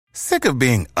Sick of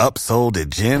being upsold at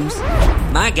gyms?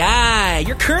 My guy,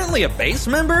 you're currently a base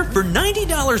member? For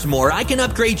 $90 more, I can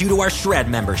upgrade you to our Shred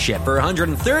membership. For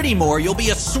 $130 more, you'll be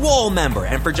a Swole member.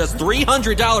 And for just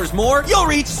 $300 more, you'll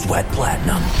reach Sweat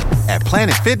Platinum. At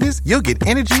Planet Fitness, you'll get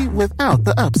energy without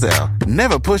the upsell.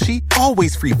 Never pushy,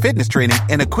 always free fitness training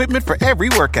and equipment for every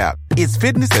workout. It's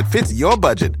fitness that fits your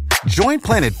budget. Join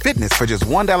Planet Fitness for just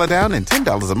 $1 down and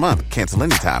 $10 a month. Cancel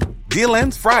anytime. Deal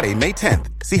ends Friday, May 10th.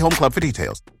 See Home Club for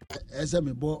details.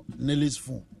 Nelly's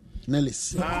phone.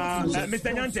 Nelly's.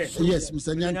 Mr. Nyante. Yes,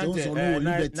 Mr. Nyante. Also,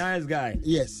 nice guy.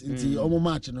 Yes, into almost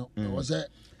match. Was that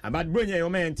about bringing your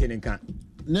man in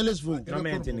Nelly's phone? No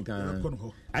man in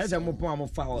I said, I'm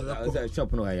a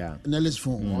shop. Nelly's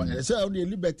phone. So only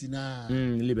Liberty now.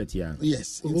 Liberty.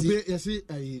 Yes. Yes,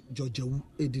 Georgia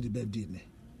did the birthday.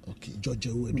 Okay,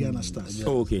 Georgia, Diana Stars.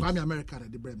 Oh, okay. I'm America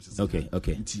at the Brems. Okay.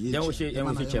 Then we say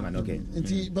chairman.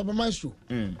 Okay. Papa Maestro.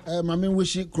 My main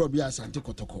wish Krobia Santi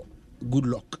Kotoko. Good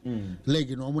luck.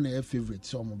 Leg no one a favorite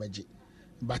so mo beje.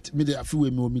 But me dey afi we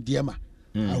me diema.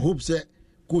 I hope say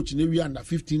coach ne we under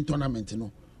 15 tournament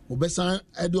no. Obesan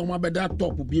e dey o ma beda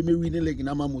top bi me win leg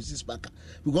na ma Moses Baka.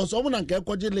 Because someone an ka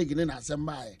koje leg ne na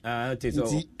assemba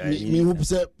e. Me hope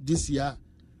say this year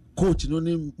coach no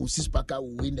ne Moses Baka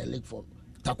will win the league for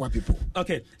Takwa people.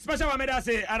 Okay. Special one meda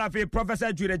say RFA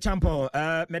Professor Jude Champon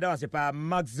meda say pa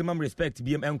maximum respect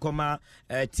BM Nkoma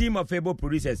team of able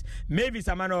producers. Maybe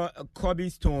Samano Kobe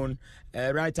Stone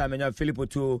writer Menya Philip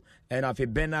Oto and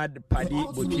afi Bernard Paddy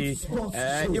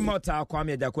Boche Immortal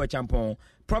Kwame Jakwa Champon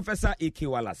Professor Ike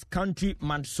Wallace Country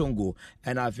Man Songo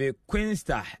and afi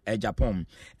Queenster Japan.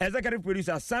 Executive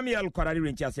producer Samuel Kwarari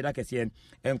Rencha Seda Kesien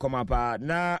Nkoma pa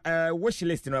na wish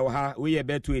list no ha we e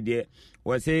beto e de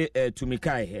was say to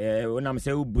Mikai when I'm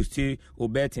say boost o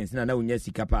bettings na unya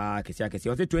sika pa kesi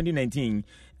was say 2019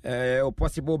 or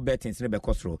possible bettings ne be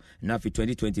kosro na fi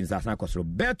 2020 is asan kosro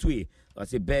betway or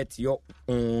say bet your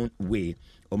own way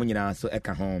omunyina so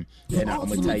eka home na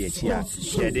omutai chia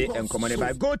shede enkomone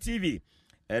by Go TV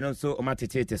and also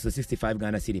omatete so 65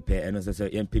 Ghana cedi per and also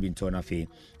MPB ntona fi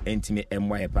entime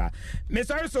MY pa me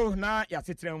sorry so na ya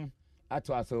sitrem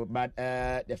atwaso but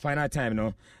the final time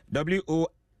no WO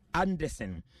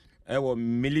Anderson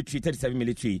military 37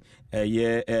 military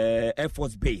Air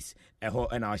Force base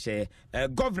and our share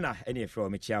governor any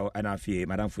from Michelle and our fee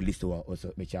Madam Fulisto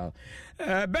also Michelle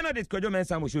Benedict Kojo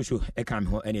Mensa Mushushu e come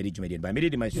ho any regiment by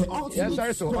made my show. Yes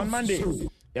sorry so on Monday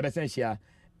Yabesensia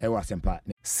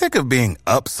Sick of being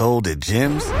upsold at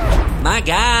gyms? My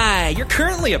guy, you're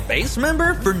currently a base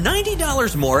member? For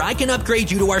 $90 more, I can upgrade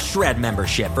you to our Shred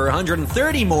membership. For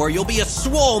 $130 more, you'll be a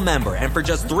Swole member. And for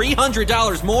just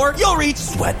 $300 more, you'll reach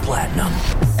Sweat Platinum.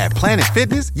 At Planet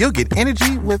Fitness, you'll get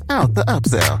energy without the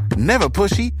upsell. Never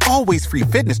pushy, always free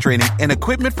fitness training and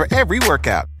equipment for every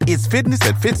workout. It's fitness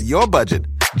that fits your budget.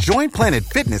 Join Planet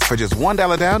Fitness for just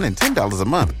 $1 down and $10 a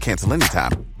month. Cancel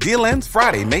anytime. Deal ends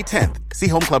Friday, May 10th. See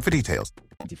Home Club for details.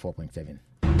 24.7.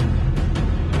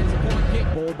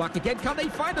 Ball back again. Can they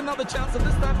find another chance? And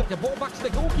this time, the ball back to the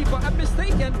goalkeeper. And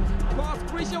mistaken.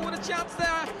 Pass Grisha with a chance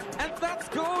there. And that's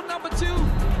goal number 2.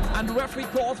 And the referee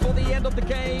calls for the end of the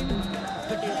game.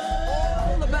 It's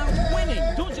all about winning.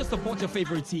 Don't just support your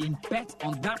favorite team. Bet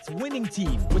on that winning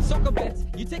team. With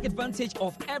SoccerBet, you take advantage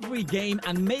of every game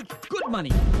and make good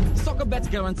money. SoccerBet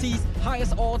guarantees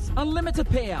highest odds, unlimited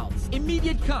payouts,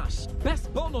 immediate cash,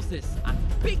 best bonuses, and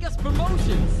biggest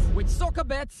promotions. With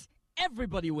SoccerBet,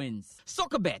 everybody wins.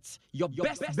 SoccerBet, your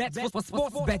best bet for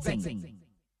sports betting.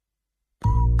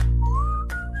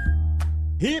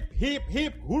 Hip, hip,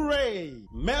 hip, hooray!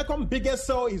 Malcolm Biggest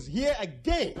Sale is here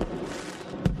again.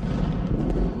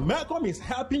 Malcolm is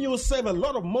helping you save a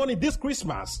lot of money this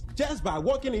Christmas just by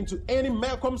walking into any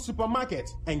Malcolm supermarket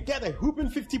and get a whopping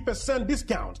 50%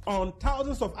 discount on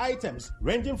thousands of items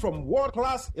ranging from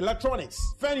world-class electronics,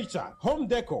 furniture, home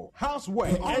decor,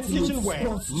 houseware, and kitchenware.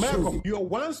 Malcolm, your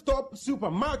one-stop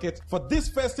supermarket for this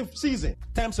festive season.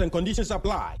 Terms and conditions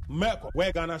apply. Malcolm,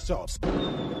 where Ghana shops.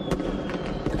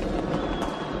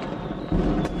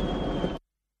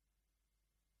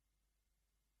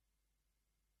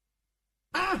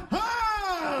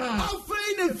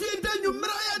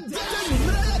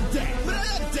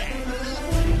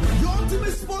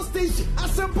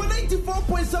 Asampa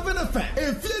 94.7 FM.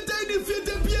 If you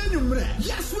didn't be anywhere,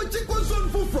 yes, we take one zone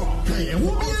for fraud. I am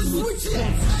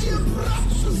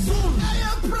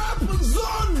prop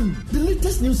zone. The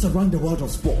latest news around the world of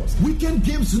sports, weekend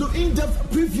games, in-depth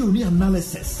preview and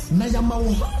analysis.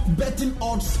 Nayama hot betting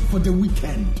odds for the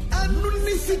weekend. And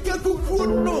Nunisika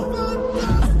Kukuno.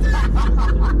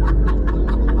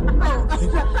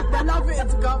 I love it.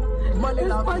 It's come. Money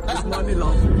love. It's money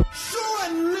love. Show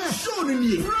And show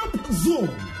me Prep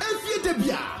Zone. Every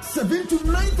day, 7 to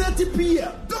 9:30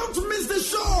 p.m. Don't miss the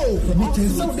show.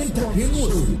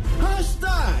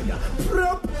 Hashtag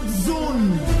Prep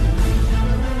Zone.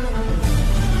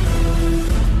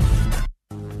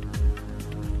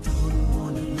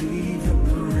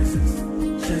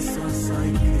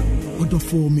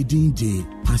 For Medinde,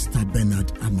 Pastor Bernard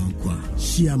Amankwa.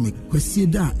 Shia me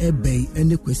kwesieda ebay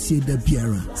ene kwesieda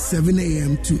biara 7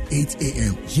 a.m. to 8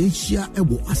 a.m. Yeshia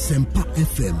ewo Asempa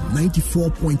FM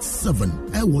 94.7.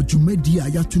 Ewo Jumedia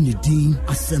Yatunidin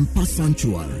Asempa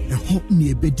Sanctuary. Ehop ni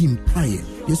ebedim paye.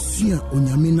 Yesuya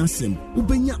onyame sem.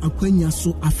 Ubenya akwenya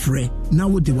so afre. Na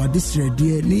wo de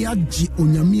wadesrede ne yaji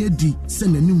onyame edi se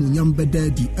nanim onyam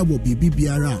bedadi ewo bibi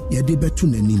biara yede beto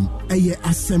nanim. Eye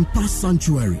Asempa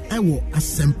Sanctuary. Ewo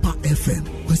Asempa FM.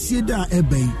 Kwasieda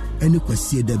ebay ene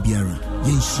kwasieda biara.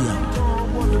 Yenshia.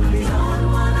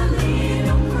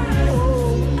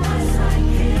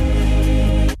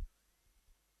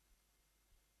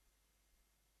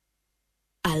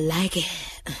 I like it.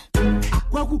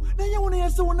 Kwaku, na ya wona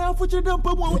yese wona afuche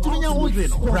dampa mu awuti nya hodwe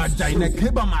no. Raja ina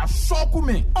keba ma shoku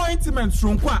me. Ointment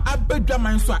sonko a abedwa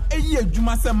man so a eyi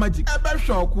adwuma se magic. Ebe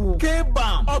shoku.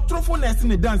 Keba, otrofo nurse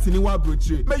ne dance ni wa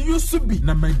brochire. Me use bi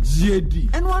na magiedi.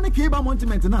 Eno ane keba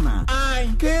ointment na na. Ai,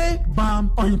 keba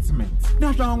ointment.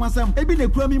 Na hwa nwasam, ebi na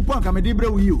kura mi mpo aka me de bre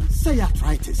wo yi o. Say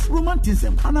arthritis,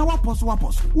 romanticism, ana wapos.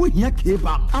 Wo hia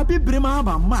keba. Abi bre ma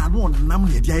aba ma no nam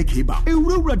na dia keba.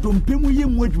 Ewura dompemu ye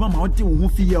mu adwuma ma ode wo ho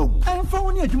fiye o. Emfa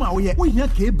woni adwuma wo ye wo hia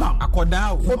kebam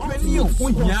akoda wo pani o wo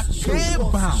hia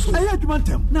kebam ayi adwuma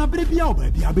ntem na abere bia wo ba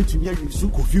bia betumi ayisu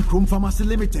Kofi Chrome Pharmacy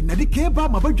Limited na de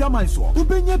kebam abadwaman so wo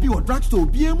benya bi wo drugstore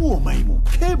bia mu o man mu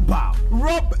kebam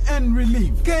rub and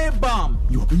relief kebam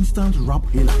your instant rub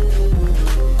healer.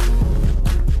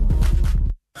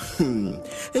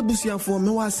 Ebusiafo me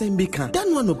wa asem bi kan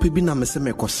dan no no pebi na me se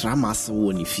me kosra maase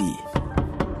wo ni fie.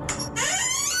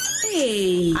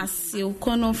 Hey, Asil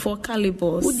Kono for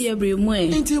Calibos. Would you be more?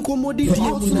 Inti komodi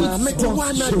na mete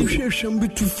wana di hwehwem bi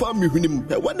tu fa me hwenim.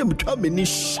 Wana me twa me ni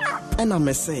sharp. And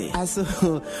I say, as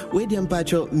we di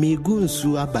ampacho me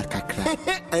gunsu abakakra.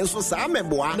 Enso sa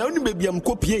meboa na oni bebi am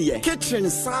kopie ye. Kitchen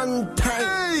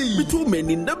santai. Bitu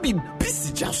meni na bi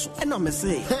busy jaso. And I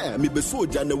say, hey, me be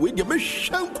soja na we di me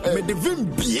hwanko. Me de vim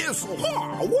bie so.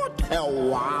 What hell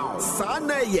wow.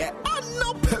 Sana ye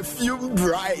no perfume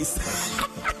rice.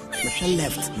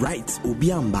 Left, right,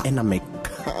 Obiamba, and I make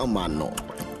come on.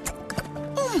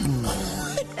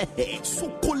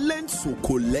 Succulent,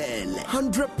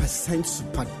 100%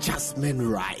 super jasmine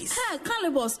rice. Hey,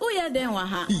 Calibos, who ya then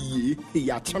waha?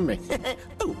 Yeah, chame.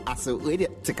 Oh, I said, wait,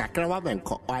 take a crab and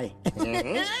coy.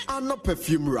 I'm not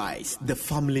perfume rice, the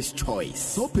family's choice.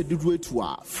 So, pedidwe to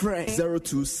our friend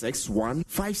 0261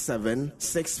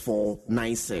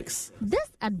 576496. This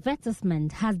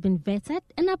advertisement has been vetted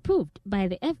and approved by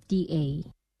the FDA.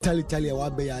 Tali wa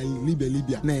be ya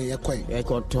Libya na ye kwen e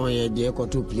ko ton ye de ko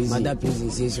to please mother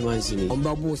please say one sini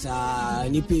ombabu sa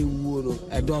ni pe wuo no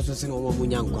e do so se no mo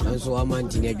nyankwa so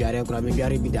amanti ne dware kra me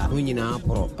dware bida hunyina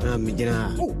aporo na me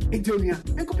gina oh ejonia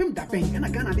enkopem da ben na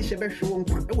Ghana de shebe hwe won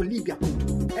kwa e wo Libya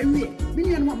ewie me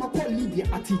nua no makọ Libya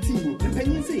atitiwo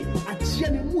mpanyin se achia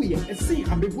ne mu ye e se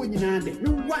abebo nyina de me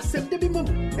wasem de bi mo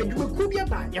adwumaku bia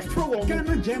ba ye fro won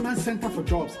Ghana German Center for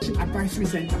Jobs Advisory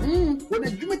Center wona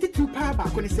adwumati tu pa ba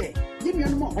ko say you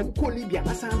know on Libya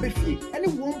asan befie any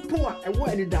one poor e wo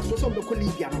any da so so be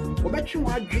Libya no obetwe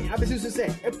wa adwen abesu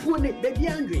say e puo ne baby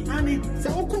andre ani se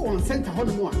woko on center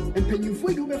hono mo a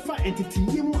empanyimfo du be fa entity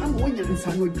yemu am wonya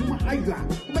nsano adwuma ayo a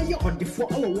be ye odefo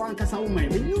awo wan kasa wo man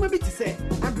enuma bi ti say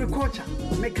agriculture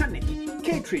mechanic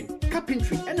catering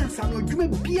carpentry and nsano adwuma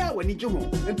bia wani je ho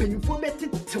empanyimfo be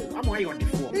tetew am ayo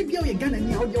odefo e bia ye Ghana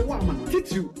ni a wo ye wo ama no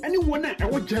titu any one a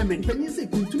wo German panyin say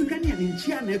kuntunu kan ya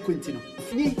nchia na ekwenti no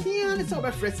here is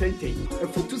our fresh sente.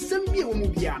 For to send me a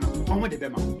mobiano, on the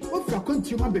Bema. What for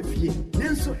consumer befie?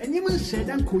 Nanso, and you will shed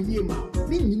and coyema.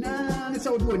 Nina is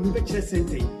our do a Nibeche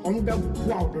Sente. On the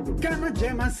wow, Ghana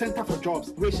German Center for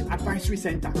Jobs, Racial Advisory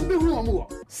Center.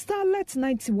 Starlet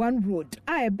 91 Road.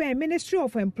 I bear Ministry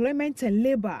of Employment and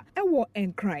Labor. A war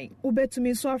and crime.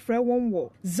 Ubetumi so afre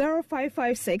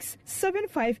 0556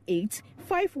 758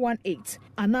 518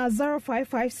 and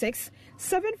 0556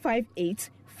 758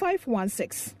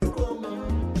 516.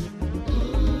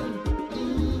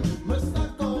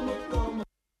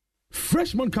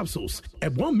 Freshman capsules.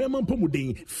 Ebwa mema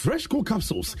pomudin. Fresh cool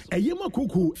capsules. Eyema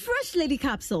kuku. Fresh lady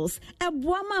capsules.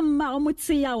 Ebwa mama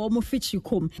omutia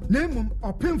omufichikum. Nemum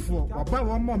opemfo oba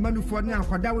wo mo manufo ne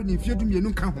akwada wo ne fiedu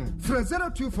mienu ka ho.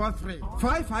 0243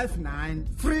 559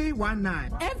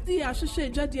 319. FDA ashoshe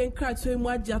jodi enkrato mu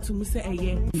agya to mu se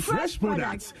eye. Fresh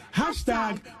products.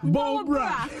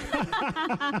 #Bobra.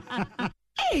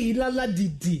 Hey, Lala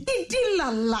Didi. Didi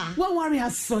Lala. What worry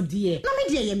has so dear? Na me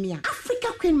dear yemia. Africa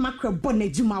Queen Mackerel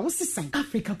bonejuma wo sisan.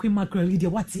 Africa Queen Mackerel dear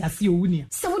what asi owunia.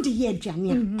 Se wo de ye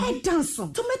aduane a. E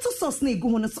danso. Tomato sauce na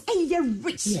egu ho no so e ye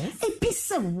rich. Yes. E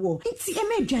pisse wo. Nti e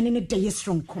me aduane ne de ye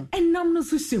stronko. Enam no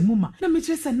so hwemu ma. Na me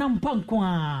kire se nam panko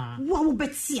a. Wa wo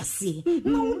beti ase.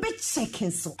 Na wo be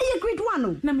check so. E ye grade 1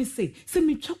 o. Na me say se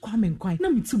me twa kwa me nkwan. Na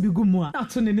me tu bi gu mu a. Na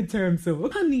to ne ne terms so.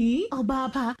 Honey, oba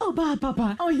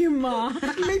papa. Oh you ma.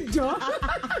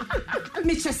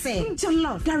 Mitcha say,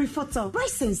 jollof, Gary photo,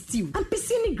 rice and stew, and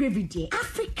piscine gravy dear.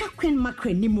 Africa Queen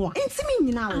Mackerel ni more.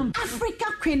 Intimi now. Africa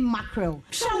Queen Mackerel.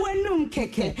 Shawenum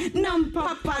keke, nam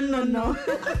papa no.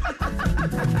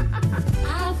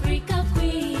 Africa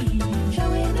Queen,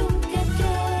 shawenum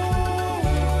keke.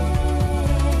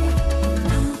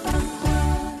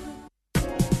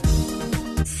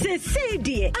 Say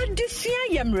dear, adusua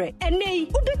yemre. Ene,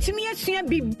 ubetumi asua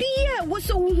bibia wo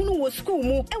so hunu wo school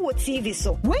mu e wo TV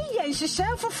so. We ye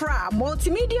nhihye fofra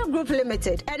Multimedia Group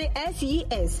Limited at the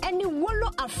SES and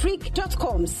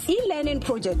woloafrique.com's e-learning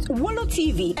project Wolo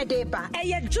TV edeba.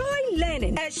 Eye join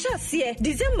learning. E shasie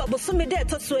December bosomede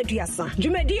etoso aduasa.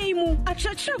 Dwumadi mu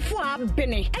atrachrafo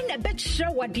abene ene betchre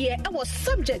wade e wo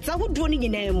subjects ahodo ni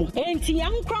nyina mu. Enti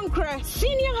yankronkra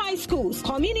senior high schools,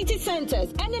 community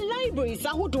centers and libraries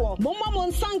ahodo Mama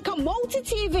Monsanka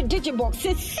multi-TV digibox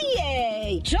says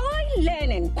CA. Join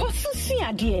learning. Kosusi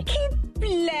adie. Keep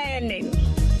learning.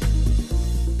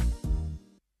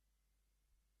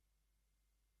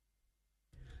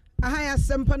 Ahaya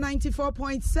Semper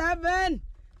 94.7.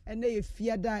 And they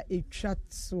fiada a chat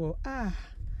so. I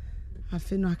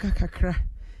feel no kakakra.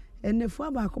 And if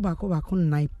bako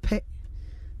naipe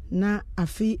na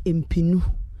afi empinu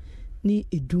ni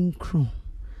edunkron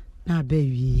na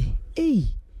bewie. Hey.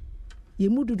 Ye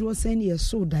mududu sen ye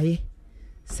so daye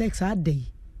sex a day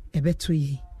ebeto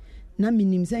ye na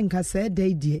minim se nka se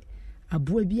day die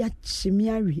aboa bi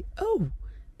achemiari oh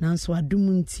nanso adum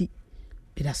nti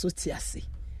bida so ti ase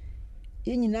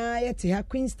ye nyina ye te ha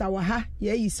Queensta wa ha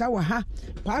ye yisa wa ha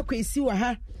pa kwesi wa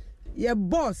ha ye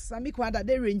boss amikwa da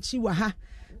de renchi wa ha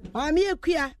ami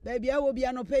ekua ba bia wo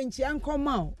bia no penchi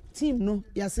ankoma team no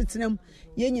ya setenam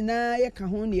ye nyina ye ka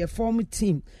ho ne ye form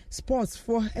team sports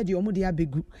for e de omo de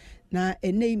abegu na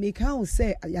ene make how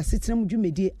say yasetenam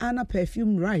dwumedi ana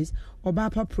perfume rice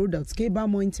obapa products keba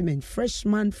ointment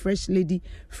freshman fresh lady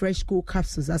fresh cool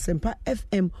capsules asempa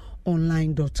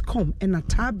fmonline.com ena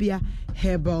tabia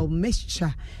herbal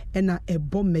mixture ena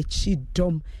ebo mechi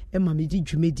dom ema medi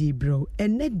dwumedi bro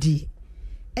ene die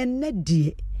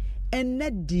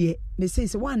me say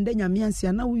one day nyame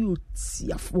ansia na wo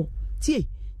tiafo tie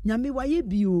nyame waye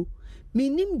bio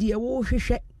minim die wo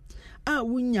hwehwe a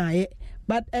wunyae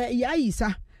but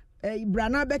yaisa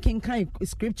brana bekin kind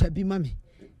scripture bi mame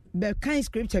be kind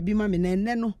scripture bi mame na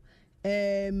enne no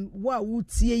wa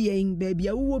wutie yen baby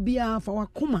awo bia fa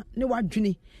wakoma ne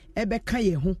wadwene ebeka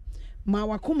ye ho ma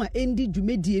wakoma endi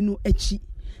dwumedie no achi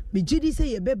megidi se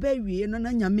ye beba wie no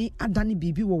na nyame adane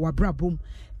bibi wo wabrabom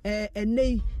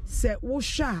enne se wo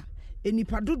hwa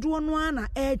enipa dodo no ana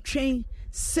etwen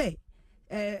se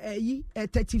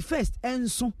 31st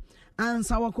enso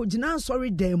ansa wakogina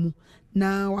sorry demu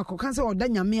na wakokansa oda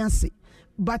nyame ase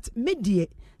but medie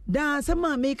da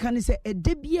sama make ne se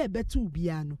edebia betu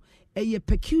bia no eye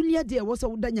peculiar day wo se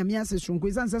oda nyame ase shonko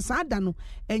isansa sada no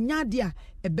enya de a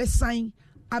ebesan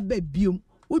ababiom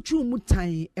utwu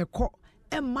mutan ekọ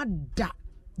emada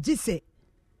gise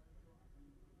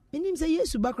minim se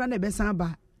Yesu bakra na ebesan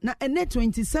ba na ene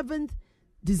 27th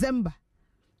December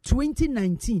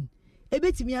 2019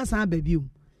 ebetimi asan ababiom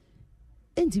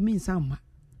entimi nsamma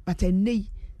but enei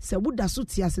se woda so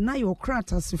tiase na your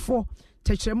kratas for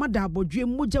techrema da abodwe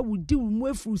moja wudi mu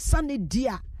afuru sane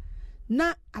dia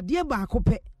na ade ba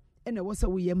akope ene wo se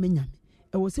wo ye manyame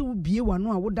e wo se wo bie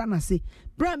wano a woda na se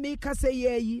bra me ka se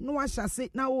ye yi no wa hyase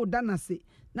na wo da na se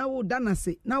na wo da na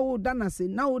se na wo da na se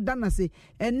na wo da na se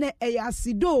ene e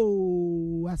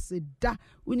asido aseda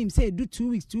wonim se do 2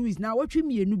 weeks na wotwe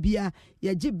mienu bia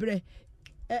ye gibre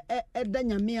da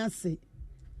nyame ase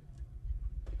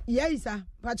Yaisa,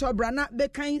 pacho brana be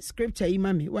kind scripture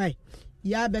imami. Why?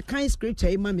 Ya be kind scripture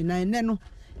imami na ene no.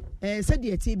 Said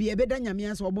ye ti bi e be da nyame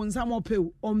aso obonsa mo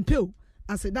peu, ompeu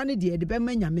aseda ne de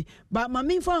bɛma nyame ba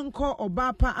mame fa nkɔ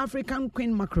ɔba pa African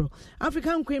Queen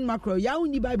Mackerel ya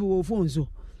uni Bible wo phone so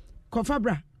kofa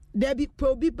bra Debbie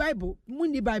Probi Bible,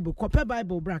 Muni Bible, Copper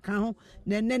Bible, Bracan,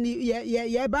 then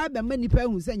ye Bible, many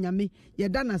people who say Yami, ye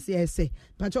dana say,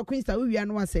 Pacho Queen, we are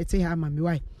no say, her mammy,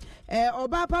 why?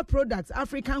 Obapa products,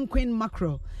 African Queen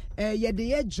Mackerel, ye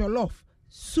the jollof,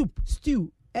 soup,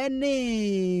 stew,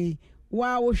 any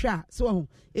wow sha. So,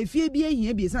 if ye be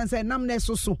here, be sans nam ne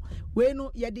so. We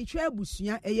no ye de twa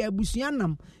abusuya eye abusuya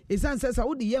nam esan se sa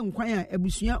wo de ye nkwan a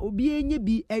abusuya obi enye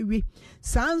bi ewe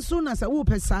sanso na sa wo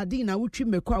pe sardine na wotwi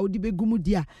meko a wo de begum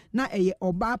dia na eye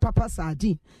oba papa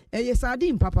sardine eye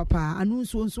sardine papa pa anu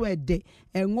nso ede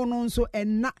enwo no nso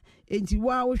enna enti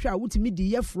wa wo hwa wotimi de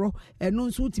ye fro eno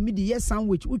nso wotimi de ye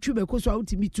sandwich wotwi meko so a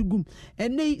wotimi tugum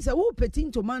ene sa wo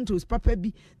petin tomatoes papa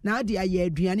bi na ade aye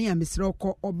aduane a mesre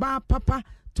ko oba papa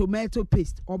tomato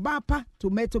paste obapa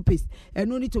tomato paste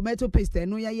eno ni tomato paste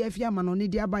eno ya yefia ma no ne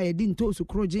dia ba ye di nto so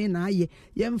kroje na aye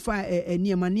yemfa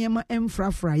niema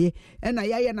emfrafra ye na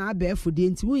ya na aba efode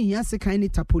nti wo hia sekan ni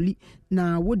tapoli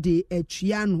na wo de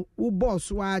atua no wo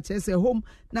boss wa chese home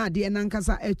na de na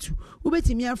nkasa atu wo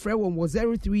betimi afre won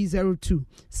 0302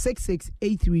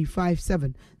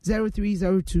 668357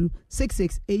 0302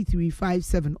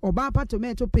 668357 obapa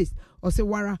tomato paste o se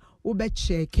wara wo be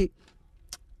check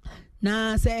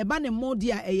na se eba ne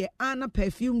modia eye Anna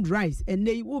perfumed rice and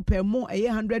they will pay more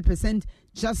 100%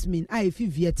 jasmine I fi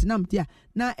Vietnam dia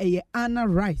na eye Anna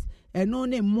rice eno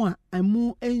ne mo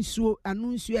amu ensuo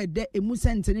anunsuo ede emu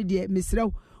sentene de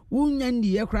misrew wunyan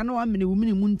di ye kra na wa mene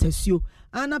wumini mu ntasuo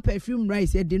Anna perfumed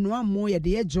rice ye de no amo ye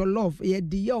de jollof ye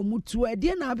de ye omutu e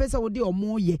de na apesa wo de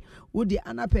omo ye wo de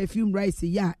Anna perfumed rice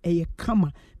ya eye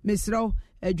kama misrew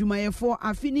adwumayefo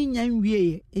afini nyan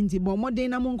wie enti bomoden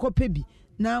na mo nkope bi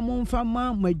na momfa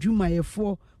ma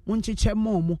madwumayefo moncheche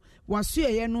momo waso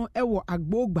ye no ewo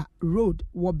Agbogba road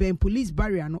wo Ben police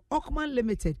barrier no Okman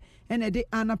Limited ene de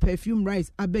Anna perfume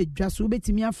rice abedwa so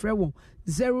betimi afre won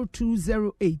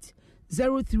 0208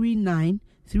 039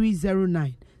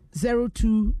 309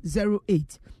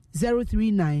 0208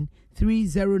 039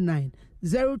 309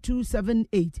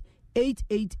 0278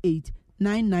 888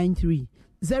 993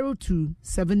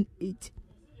 0278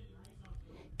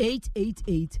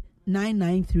 888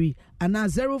 993 and now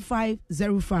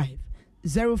 0505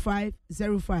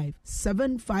 0505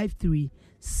 753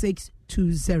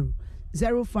 620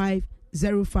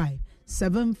 0505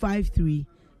 753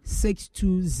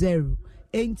 620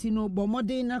 Entino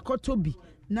bomode na kotobi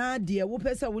na de wo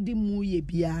pesa wo di mu ye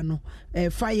bia no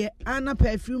fire Anna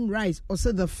perfume rice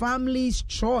also the family's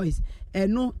choice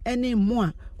eno ene mo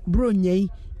a bronyei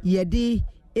ye de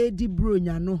edi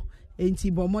bronya no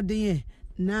enti bomode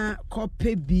na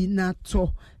kope bi na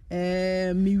to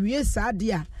miwie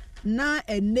sadia na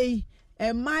enei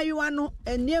emayiwa no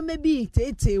enema bi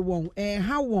tete won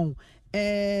ha won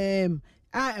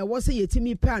was a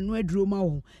yetimi pan no aduro ma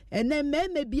won ene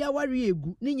meme bia ware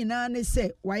egu ni nyina ne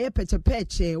se waye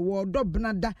pechepeche wo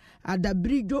dobnada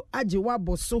adabrido ajewa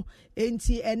boso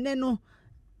enti ene no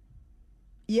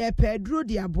ye pedro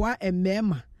di aboa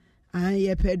emema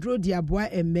ye pedro di aboa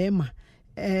emema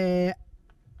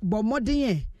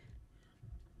bomodin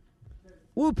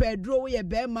wo pedro wo ye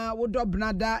bema wo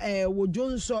dobnada wo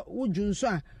junso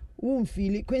a wo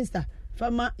mfili Queensta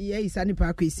fama ye isani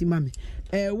pa kwesi mame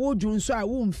wo junso a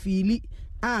wo mfili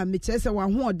a me chese wa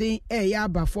hoden ya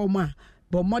aba forma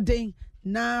bomodin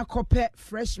na kope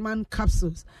freshman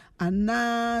capsules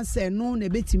ana se no na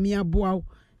betimi aboa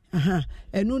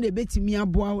enu na betimi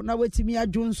aboa na wetimi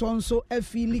adwonso nso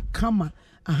afili kama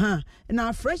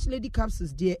na fresh lady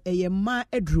capsules de ma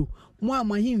edru mo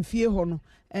amahimfie ho no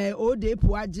o de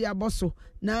po age aboso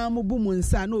na mobu mu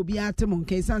nsa na obi atem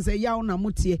nke sanse yawo na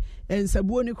motie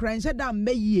ensabuo ni kran hyeda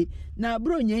mbayie na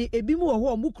bronye ebi mu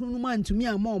ho omukunu mu antumi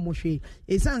ama omohwe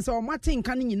esanse omate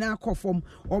nka ne nyina akofom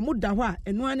omoda ho a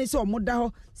eno ane se omoda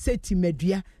ho seti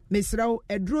madua mesraw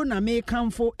edro na me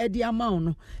kamfo edi ama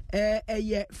no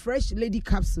fresh lady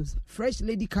capsules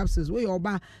we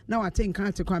oba na wate nka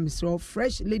atekwa mesraw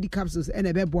fresh lady capsules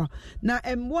ene beboa na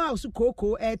emboa so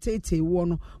koko etete wo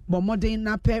no bomoden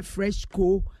na pe fresh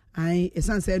co ai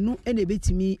esanse no ene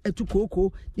betimi etu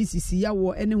koko ni sisi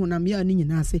yawo ene honam ya ni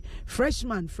nyina ase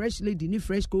freshman fresh lady ni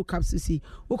fresh co capsules si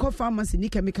woko pharmacy ni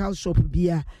chemical shop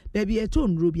bia baby eto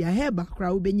nro bia heba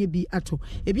kra wo benye bi ato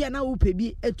ebia na wo pe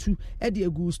bi etu e de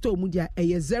agu store mu dia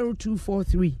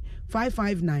 0243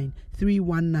 559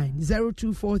 319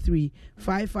 0243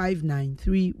 559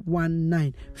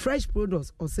 319. Fresh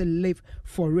products also live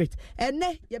for it. And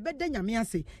ne ye better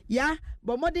nyamiase ya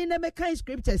but more than me kind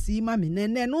scriptures see mami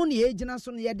ne no ni ejina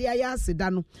so ye de aya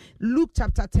sedano. Luke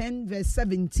chapter 10 verse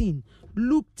 17.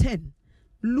 Luke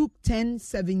 10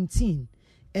 17.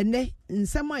 And ne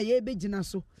nsema ye bejina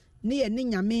so ne ye ne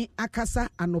nyame akasa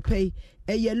anope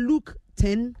eye Luke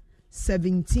 10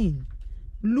 17.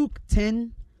 Luke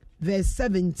 10 verse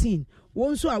 17.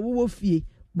 Won so awo fie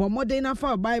but more than a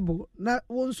Bible na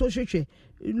won so hwehwe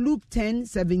Luke 10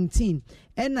 17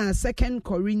 and 2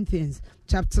 Corinthians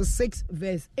chapter 6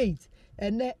 verse 8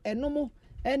 and enomo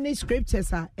any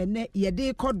scriptures are and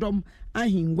yede kodom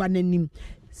ahingwa nanim.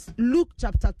 Luke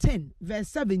chapter 10 verse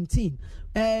 17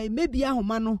 maybe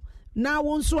ahoma no na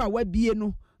won so awabie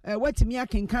no watimi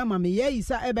akenkan ma me ye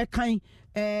isa ebekan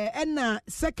and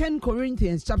 2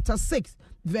 Corinthians chapter 6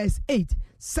 verse 8.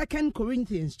 2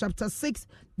 Corinthians chapter 6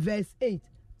 verse 8.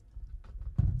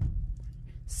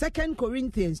 2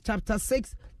 Corinthians chapter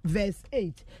 6 verse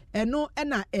 8. Eno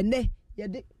ena ene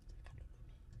yede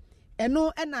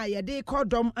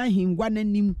kodom ahingwa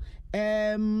nanim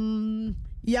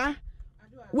ya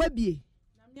webie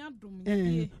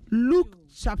Luke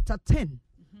chapter 10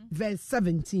 verse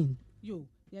 17. Yo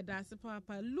yada se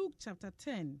papa Luke chapter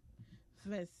 10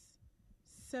 verse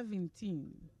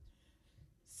 17.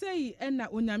 Say ena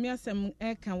onyame asem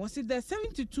eka was it the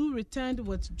 72 returned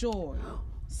with joy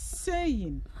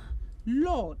saying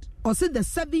Lord was it the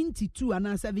 72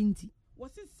 and 70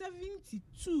 was it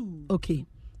 72 okay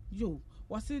yo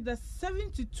was it the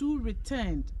 72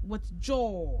 returned with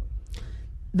joy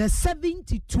the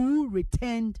 72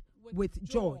 returned with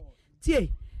joy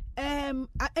tie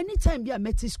anytime be a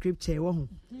meti scripture wo ho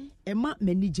ema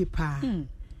manije pa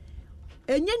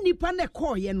enye nipa na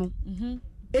koye no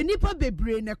enipa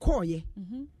bebre na koye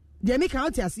de me kan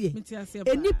oti ase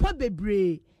enipa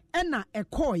bebre ena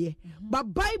ekoye but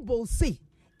Bible say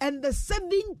and the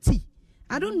 70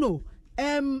 I don't know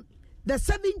the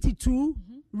 72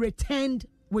 returned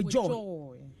with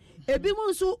joy. Ebi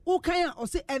mo nso ukan o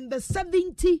say and the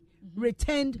 70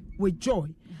 returned with joy.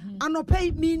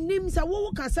 Anope mi nim sa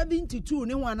wo ka 72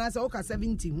 ne ho anasa wo ka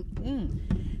 70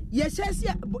 ye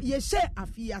share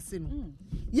afiase no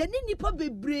ye ni nipa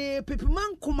bebre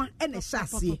pepeman koma ene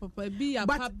hyase bi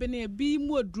apa ne bi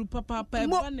mu odru papa pa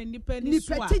ba na nipa ni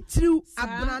so a titru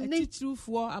abrane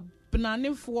titrufo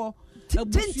abnanefo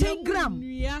gram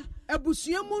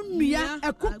abusuamu nnua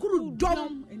ekukuru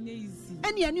dom ene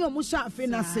ani omo sha afi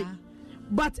na se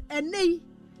but ene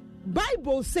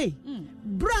Bible say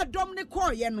bradom ne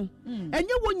koye no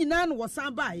enye wo nyina no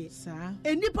wosan baaye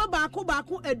enipa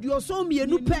baako aduoso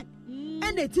mienu pe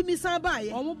ene timi san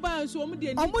baaye omo baaye so omo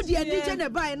de anije ne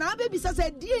baaye na abebisa say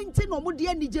die nti no omo de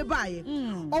anije baaye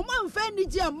omo amfa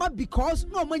anije ama because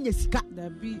no omo nya sika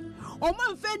omo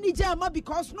amfa anije ama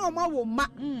because no omo wo ma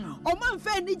omo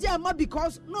amfa anije ama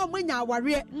because no omo nya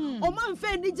aware omo amfa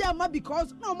anije ama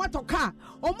because no omo toka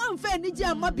omo amfa anije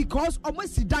ama because omo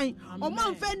sidan omo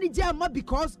amfa anije ama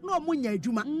because no omo nya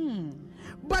adwuma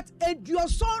but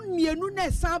eduoson mienu na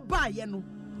san baaye no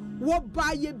wo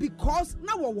baaye because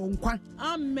na wo nkwa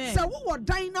amen se wo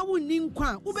dan na wo ni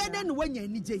nkwa wo bede ne wanya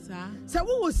anije se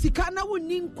wo sika na wo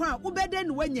ni nkwa wo bede ne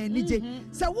wanya anije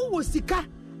se wo sika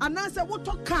ananse wo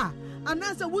toka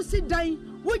ananse wo si dan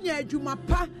wonya adwuma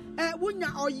pa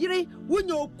wonya oyire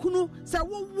wonya okunu se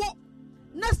wo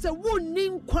na se wo ni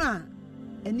nkwa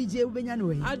anije wo benya ne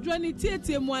we adwani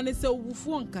tietie mu ane se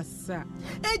wufu nkasa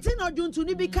enti na dwuntu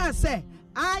ni bi ka se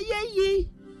ayeyi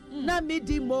na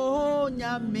midi mo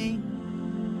nyame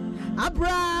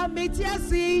abra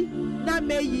metiasi na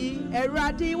meyi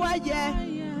erade waye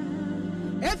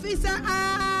efisa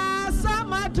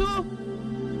asamatu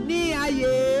ni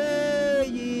aye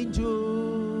yinju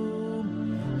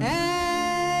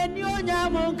eni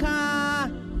onyamonka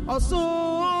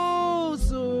osusuhin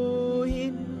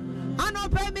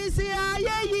anopemisi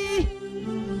ayeyi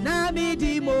na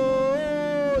midi mo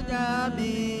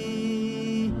nyame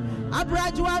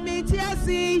abrajwa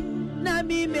mitiasi na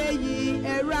mi meyi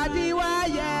eradi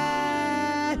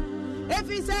waye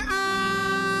efise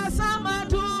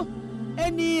asamatu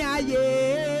eni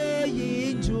aye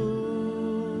yinju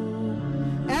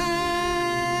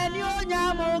eni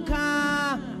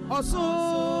onyamonka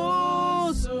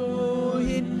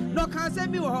osusuhin no kanse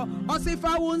mi wo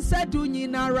osifa won sedu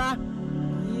nyinara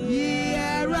ye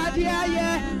eradi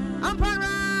aye ampara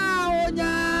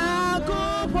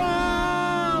onyakopo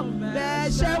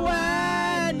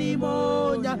Beshaweni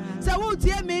monya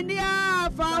Sawutie mini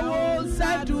afa wo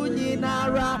sadu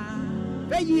nyinara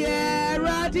Peye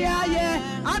radiaye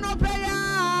Anopeya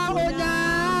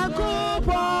onya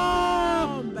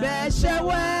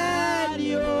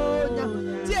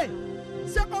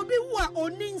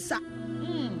nsa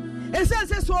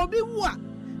esense so obi wu a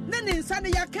ne nsa ne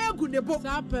yaka egu ne bo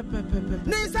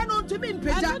ne nsa no ntumi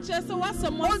mpagya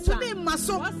ontumi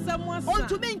mmaso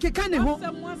ontumi nkeka ne ho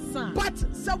but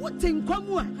sɛ wote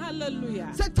nkwamu a hallelujah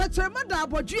sɛ tɛkyerɛma da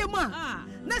abɔdwue mu a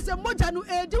na sɛ mogya no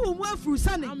edi wo mu afuru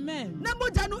sane na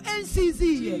mogya no NCZ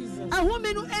yɛ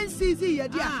ahome no NCZ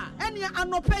yɛ dia ɛne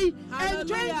anɔpɛ yi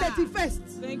enjoy 31st.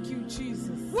 Thank you Jesus.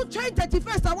 Wo train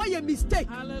 31st a wayɛ mistake.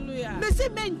 Hallelujah. Me say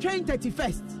men train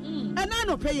 31st. Ɛna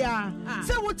anɔpɛ ya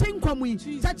sɛ wote nkwamu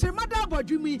yi tɛkyerɛma da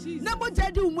abɔdwue mu yi na mogya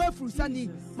edi wo mu afuru sane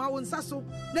ma wo nsa so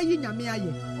na yi nyame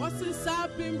ayɛ ɔsesa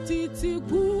pim titi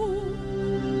ku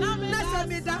na sɛ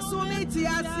meda so ne ti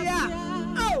ase a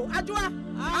oh adwoa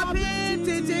apim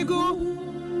titi ku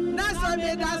na sɛ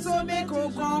meda so me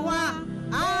kokɔn wa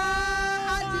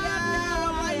adia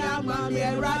wa ya ma me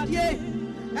radie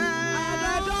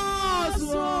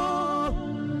ɛdɔso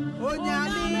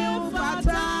onyani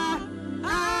ufata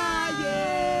aye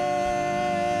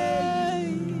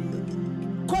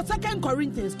 2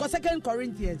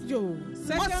 Corinthians yo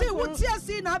ɔse wotie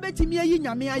ase na abɛtumi ayi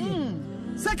nyame ayɛ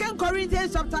 2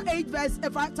 Corinthians chapter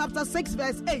 6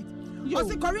 verse 8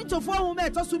 ɔse Korintofo nhoma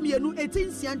ɛtɔ so mmienu eti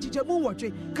nsia nkyekyɛmu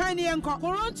wɔtwe kan ne yɛnkɔ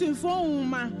Korintofo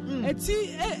nhoma eti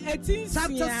nsia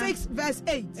chapter 6 verse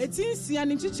 8 eti nsia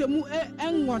ne nkyekyɛmu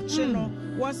ɛnwɔtwe no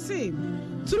wɔse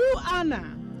through honor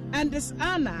and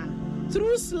dishonor,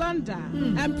 through slander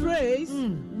and praise,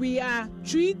 we are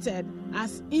treated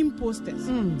as impostors,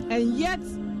 and yet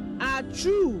are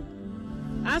true,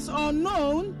 as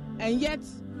unknown and yet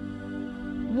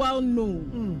well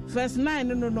known. Verse 9,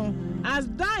 no. As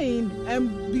dying,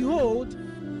 and behold,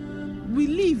 we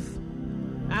live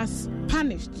as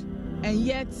punished, and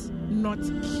yet not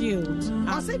killed.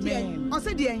 Amen.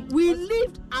 We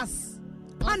lived as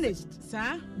punished,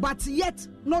 but yet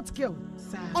not killed.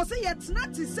 Or say yet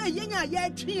not to say yenya ye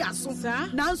triaso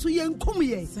nanso yenkum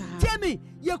ye temi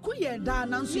yekuye da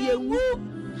nanso yenwu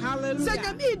hallelujah say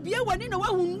nyame bie wani na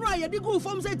wahunru a yede go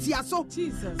fom say tiaso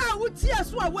Jesus a wo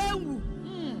tiaso a wanwu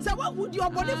say wahu di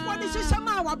obodefo ne hyehye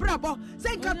ma wabrabo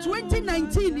say nka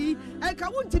 2019 ni enka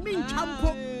wontimi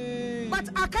ntwampo but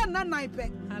aka na naipe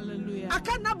hallelujah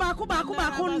aka na baako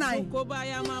nai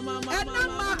ena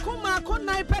mako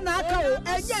naipe na aka o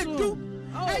enye du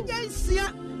enye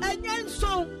nsia enye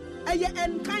nso eye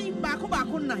enkan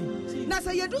baako nai na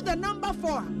say you do the number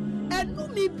 4 enu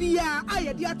mi bia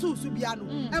ayede ato so bia no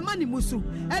e ma ni musu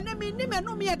ene mi ni me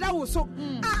no mi eda wo so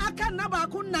aka na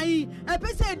baako nai e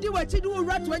pese edi wachi di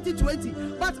wura 2020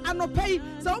 but anopei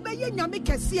so obeye nyame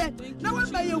kese na wa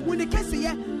ba ye hu ni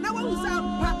kese na wa usa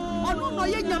mpa ono no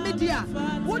ye nyame dia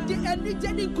wo di eni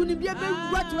jeni nkuni bia be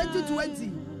wura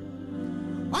 2020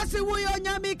 ase wo ye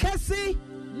nyame kese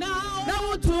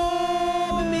now to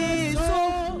me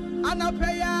so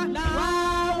anapaya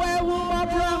wa wu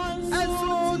mabro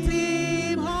enso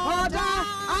team oda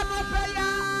anapaya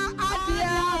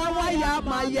adia wa ya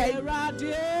maye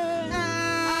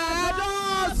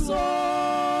adoso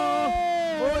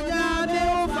onyame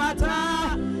ufata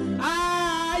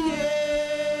aye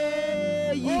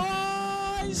yi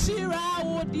shira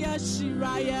wodia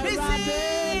shira ya rade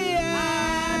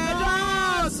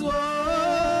adoso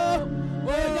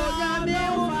onyame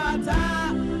ufata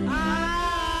aye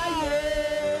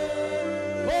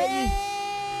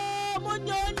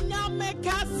monyonyame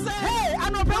kase hey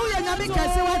anope wo nyame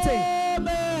kase wate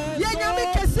ye nyame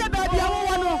kase ba bia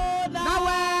wo no na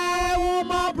we wo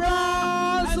mo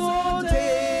bronze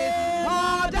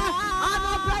oda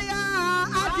anope ya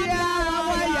adia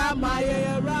wa ya maye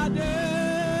rade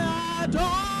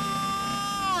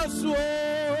adoso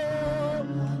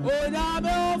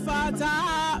onyame ufata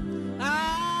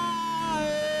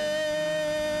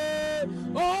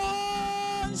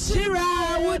Shira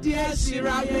would yes,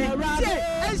 Shira, and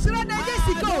Shira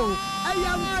Jessica. I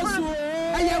am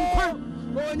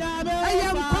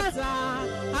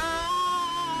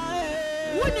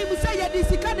when you say this,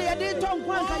 you can't don't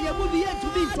want to be to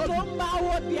be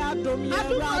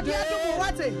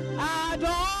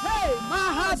hey,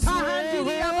 Mahata,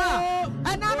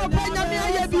 and I'm a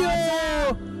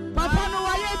Papa no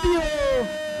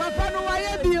Papa no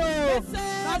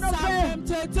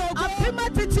Apima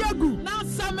tetiagu na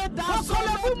sameda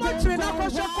kola bu motre na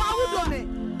kosho kwa udone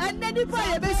enne di pa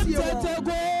ye besi yo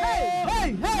hey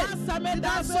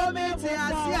sameda so me te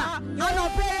asia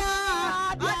anope ya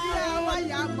adia wa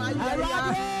ya mayeria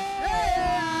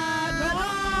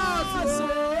so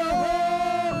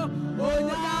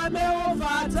onya me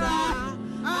ofata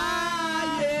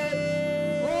aye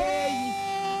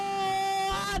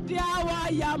adia wa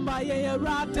ya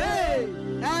mayeria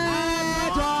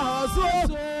edoso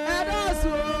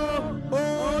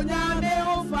onyame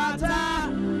ufata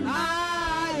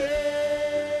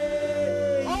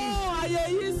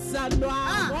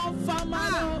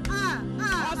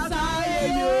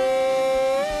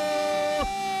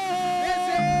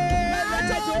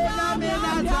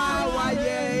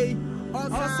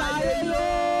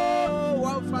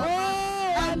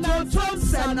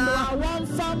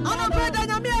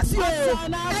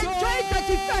enjoy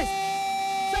 31st.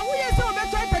 So we are so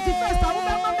enjoy 31st. I will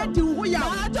remember the who ya.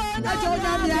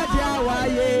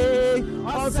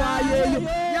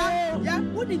 Yeah.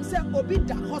 Who did say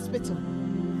Obida Hospital?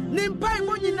 Nimpai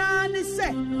Munina ni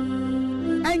say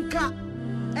Enka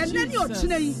and then your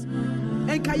chinay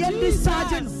Enka yendi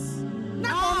sergeant.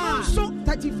 Now so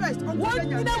 31st on one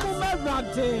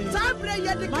Sabre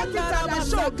yet the capital that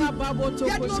show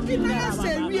yet no kina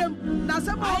say ream na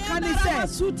some can say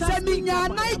seminya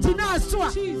 90 na so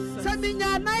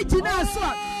seminya 90 na so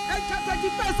Enka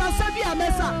 31st and Sabia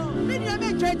Mesa many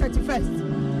enjoy 31st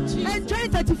enjoy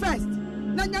 31st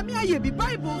na nyame aye bi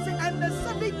Bible say and the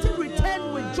 70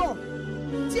 returned with joy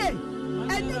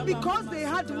and because they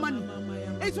had money.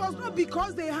 It was not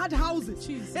because they had houses.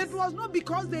 It was not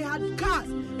because they had cars.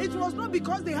 It was not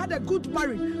because they had a good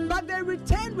marriage. But they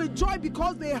returned with joy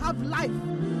because they have life.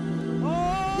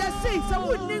 Oh, yes, see, so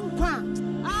we need one.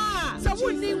 So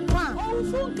we need one. Oh,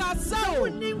 funka so. We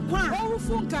need one. Oh,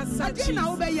 funka so. Again, I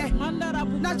obey.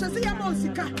 Na chasi ya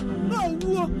mosika. No,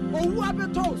 who have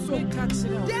it also.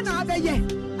 Then I obey. I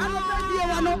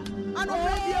don't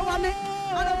pay one.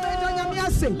 I don't pay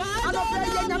Yamiase. I don't pay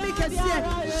Yamikasia.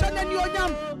 Shannon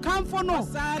Yam, come for no.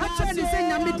 Actually, say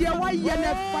Yamidia, why you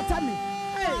never patami?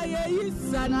 Hey,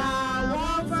 Sana,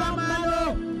 one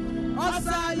famano.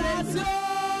 Osayazo.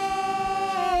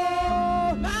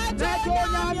 Majo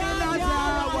Yamilaza,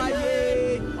 why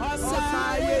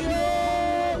Osayazo.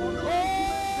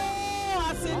 Oh,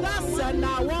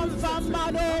 Asinasana, one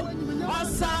famano.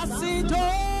 Osasido.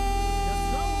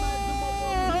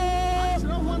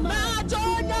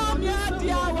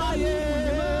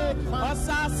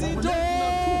 Asasido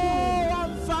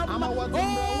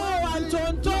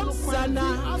Antonton Sana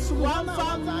one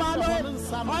famalo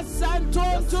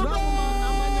Asantonto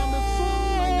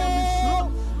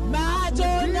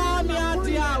Majona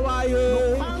Miatiawaye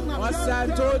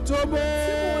Asantonto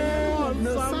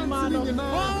famalo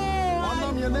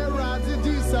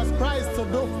Jesus Christ to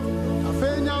do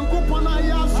Afenya nkupona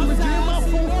ya sumijima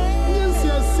fu Nyinsi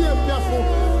piafo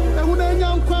Ehuna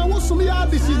nyankwa wusumi ya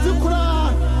dishizikura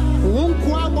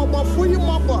Unkwa bobofu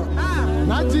yimobo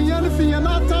Na jinyani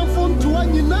finyana tamfo ntuwa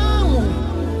nyinamu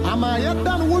Ama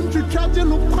yadan wuntu chaje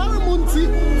nukwari munti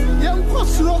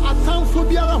Yenkosro atamfo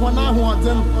biara wana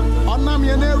huwazen Onam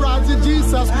yene razi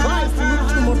Jesus Christ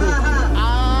nutumudu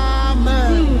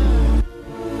Amen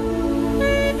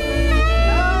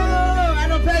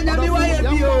Nyami wa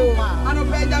yebi o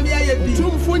anope nyami ayebi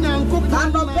tumfu nyankopo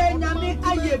anope nyami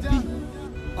ayebi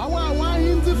awa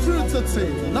hindi fruitete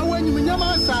na wanyi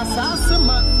nyama asasa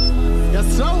ma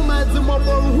yasraw ma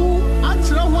dzimoboru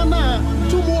achira hona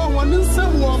tumu won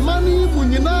nsem wo mani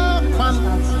munyina kwan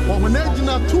wo hona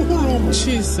gina tuhuru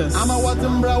Jesus ama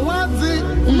wadzimra wadzi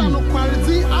na no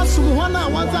kwaliti asum hona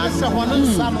wadza ahye hona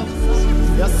nsam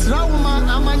yasraw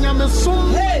ma amanyame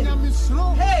som nyame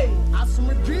sro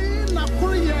asumdwi na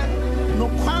kuriye no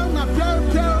kwana pia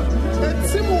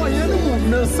etimu yenu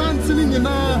na santini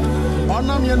nyina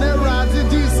onam ye na razi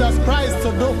Jesus Christ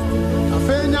do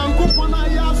afenya nkopona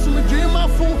ya asumdwi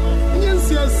mafo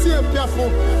nyinsi asie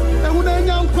piafo ehuna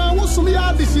nyankwa wosum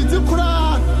ya dishidi kura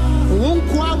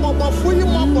wonko agbofo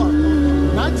yimobo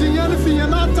na jinyan finya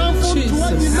na tamfo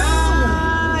tuwa nyina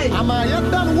ama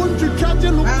yadan wontu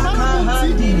twaje no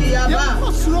kwanti ya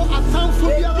kosro atamfo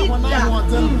biara hona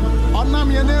hoden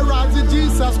onam ye na razi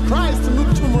Jesus Christ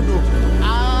nutumudo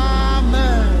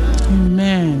amen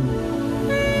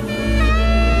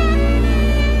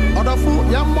Odafu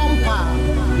yamompa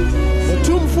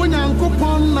etumfo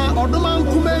nyankopon na odoman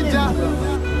kumeja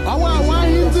awa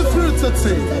hindi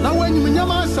fruitete na wanyim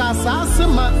nyama asasa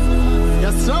asema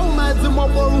yasraw ma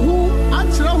dzimoboru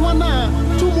achira hona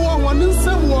tumu won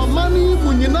nsem wo mani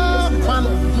munyina pan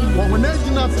wo hona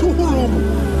gina tuhurum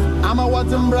ama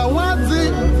wadzimra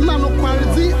wadzi na no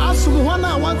kwariti asum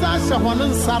hona wadza ahye hona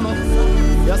nsano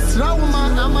yasraw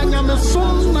ma amanyame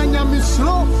som na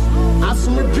nyamisro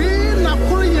asumdwi na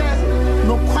kuriye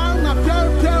no kwan na pia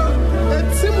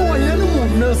etimu yenu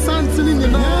mu na santini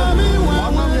nyina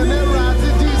ama yene razi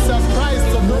Jesus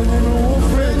Christ no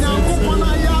frenya kupona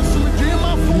ya asumdwi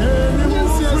mafu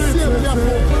nsi asie pia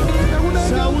po ehuna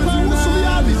nyawu usumi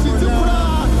ya bisiti kura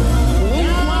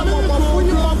kwa bobo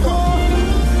ni boko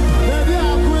dedi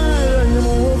akwe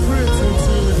yemu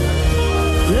ofrititi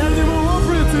yemu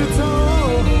ofrititi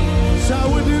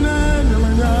shawudina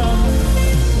nyamanya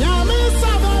nyame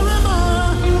sabarema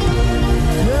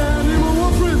yeni mu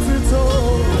ofrititi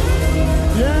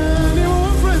yeni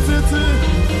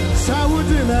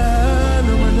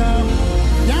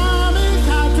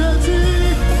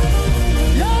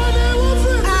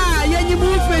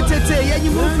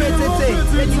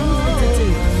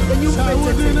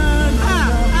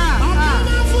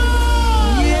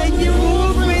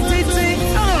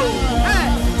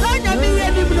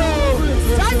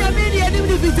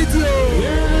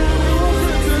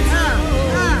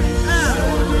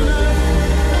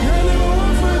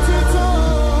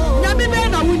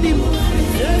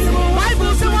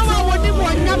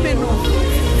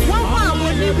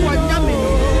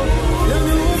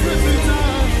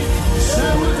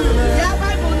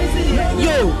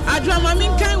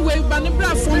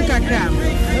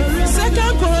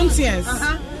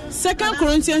Second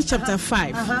Corinthians chapter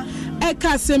 5.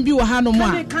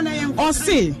 Or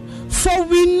say, for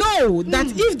we know that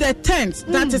if the tent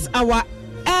that is our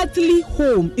earthly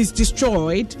home is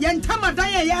destroyed,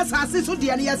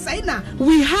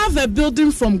 we have a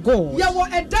building from God,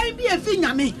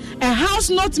 a house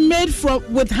not made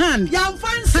with hand,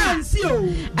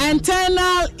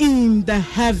 eternal in the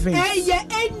heavens.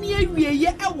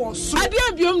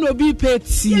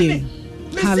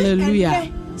 Hallelujah.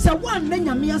 So one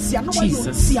Jesus.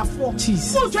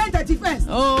 Jesus. 31st.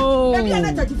 Oh. Maybe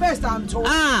 31st I'm told.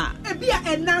 Maybe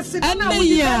a nasi na no.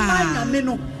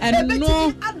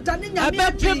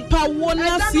 Paper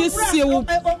wona siesie wo.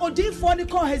 Odifo ni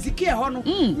call Hezekiah ho no.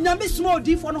 Nyame small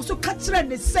odifo no so katre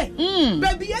ne se.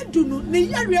 Baby edu no ne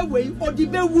yare we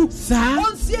odibewu.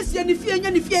 On siesie ni fie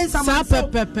nya ni fie nsama.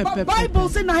 Bible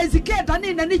say na Hezekiah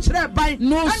dane na ni kire ban.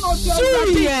 No.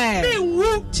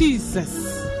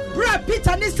 Jesus. Bra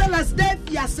Peter ni Silas dey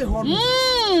fiase ho no.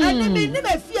 Ene me ni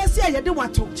me fiase aye de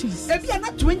wato. Ebi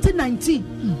na 2019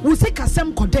 wo se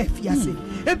kasem kode fiase.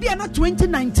 Ebi na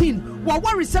 2019 wo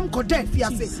worry sem kode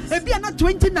fiase. Ebi na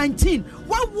 2019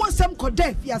 wo sem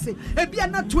kode fiase. Ebi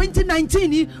na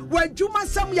 2019 wo adwuma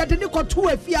sem ye de ni koto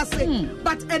afiase.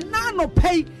 But ena no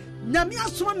pay nyame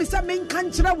asoma me se men kan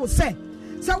kire wo se.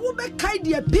 So we be kind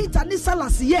dear Peter ni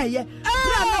Silas ye. Bra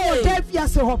na wo dey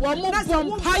fiase ho. Na so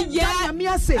wo nyame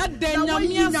ase.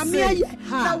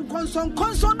 Na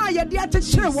konson na ye de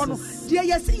akyekere wo no. De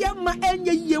ye se ye ma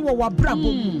enye ye wo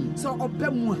wabrabo. So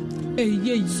obemu a.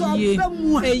 So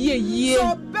obemu a. So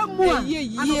obemu a.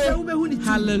 Anope wo huni.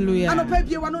 Hallelujah. Anope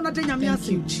bie wano na de nyame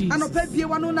ase. Anope bie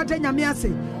wano na de nyame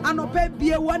ase. Anope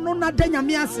bie wano na de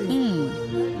nyame ase.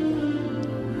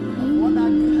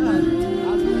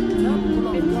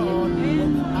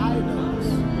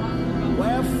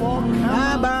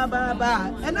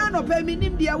 And I know pay me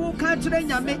nim dia wo ka kire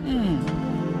nyame.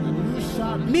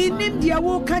 Me nim dia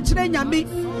wo ka kire nyame.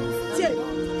 Tie.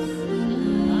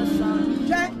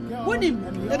 Wonim,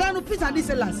 e da no Peter ni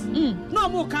Silas. No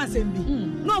mo ka asem bi.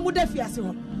 No mo da fiase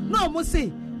ho. No mo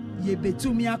say ye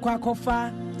betumi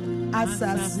akwakofa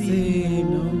asase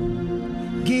no.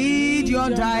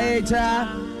 Gideon Daeja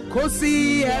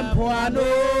Kosi Empoano.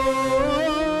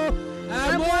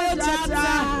 Amotata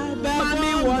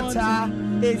Mami water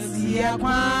Esia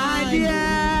Kwadia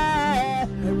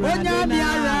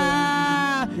Onyamiara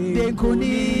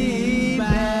Denkuni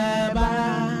Beba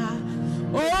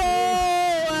Oh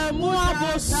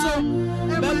Muaboso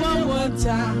Beba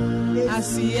water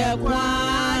Asia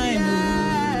Kwanu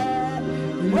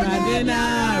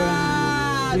Radenara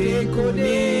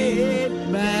Denkuni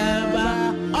Beba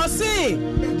Osi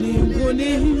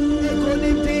Denkuni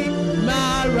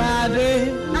Marade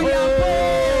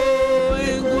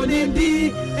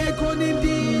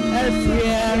Ekonindi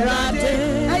Efierade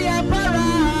Ayapara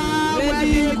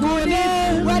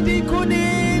Wadikuni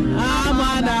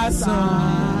Amanasa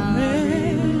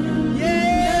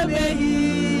Yebehi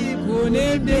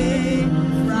Kunende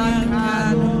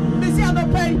Frankano Bisi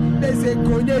Anopai Bisi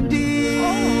Kunindi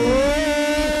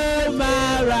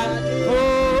Marade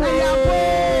Ayapo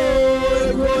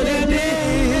Ekonindi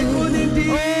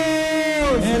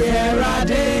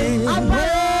Efierade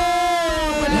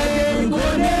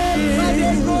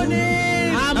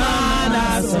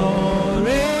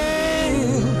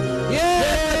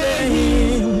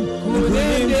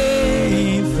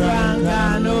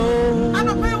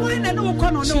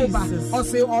or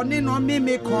say on in on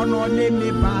me corn on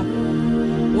me back.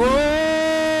 Oh,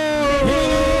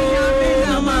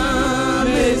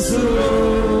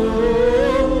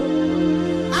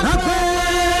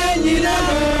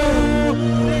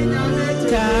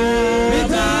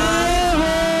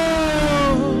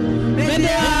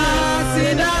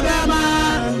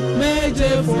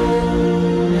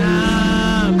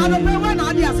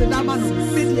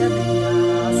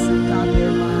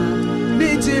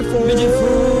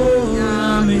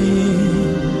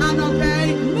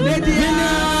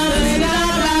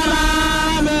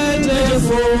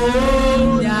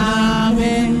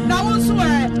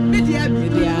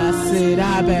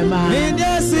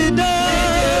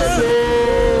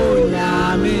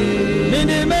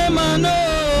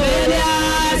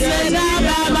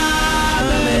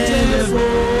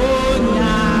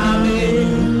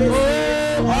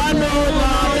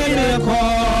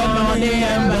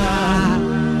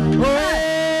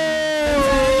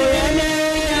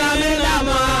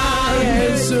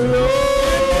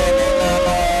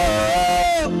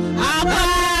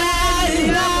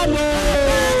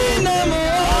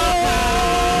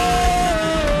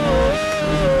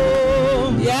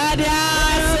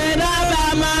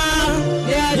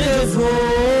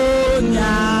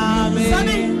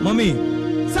 me.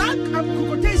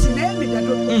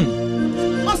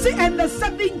 Quotation, and the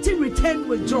 70 returned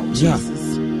with joy.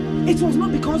 Jesus. It was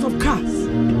not because of cars.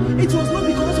 It was not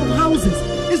because of houses.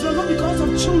 It was not because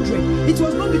of children. It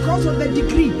was not because of the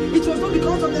degree. It was not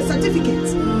because of the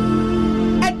certificate.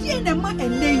 At the end of my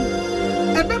name,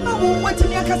 I remember what to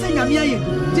me I can say,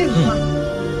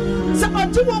 so I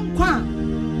do one qua.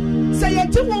 Say I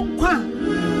do one qua.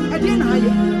 At the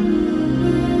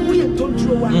end, we don't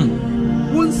throw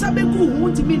one. One sabeku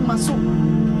won't mean my soul.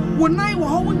 One night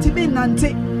won't mean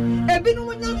Nante. Ebi no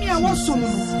nyame a wosom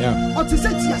no o te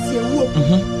seti ase ewo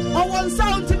o won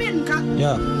sound to me nka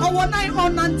o won nai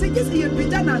on nante just ye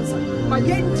pija nansa ma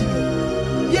yendi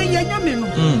ye nyame no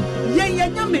ye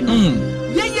nyame no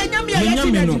ye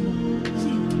nyame no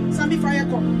sami fire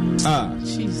ko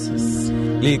Jesus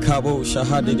likabo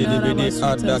shahada de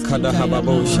ada kada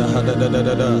hababo shahada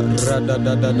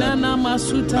da nana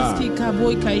masuta ski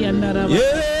kaboy kayandara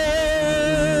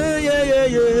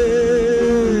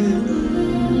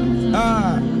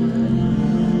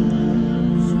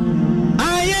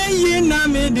aye na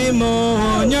me de mo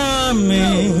nyame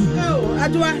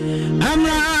adwa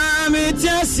amra me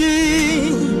tiasi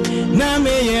na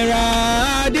me yera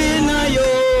de na yo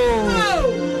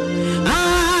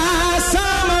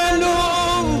asamano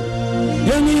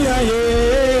eni aye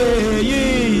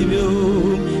yibo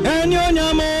enyo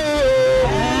nyamo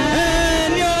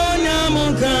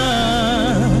ka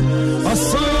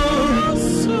oso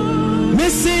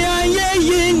mesi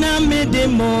aye na me de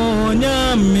mo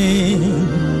nyame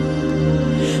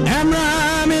amra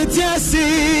me tiasi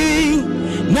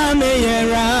na me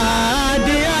yera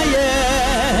de aye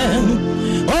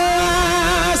o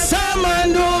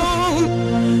asamano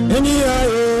eni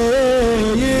aye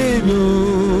yibo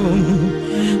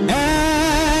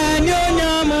enyo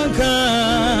nyamo ka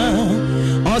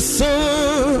oso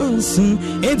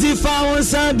enti fa won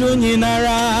sadu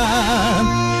nyinara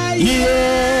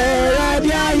yeah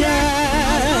dia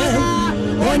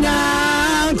onya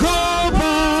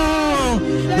kopo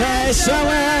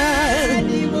leshawe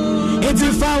enti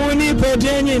fa woni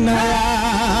pede nyinara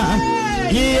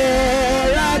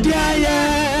yeah dia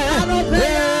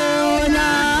onya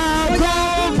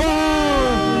kopo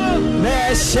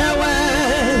leshawe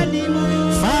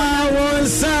fa won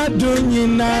sadu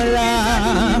nyinara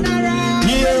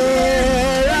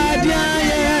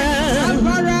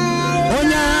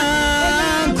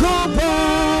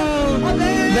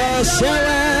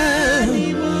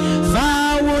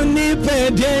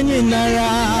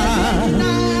nara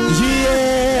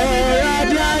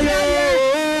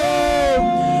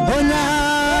ona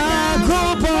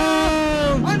kopo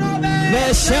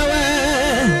beshewe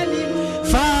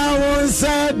fa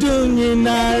saduni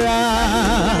nara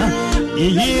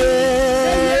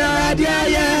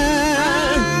radia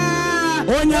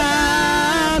ona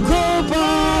kopo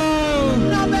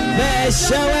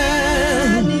beshewe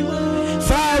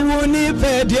fa woni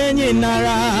pedeni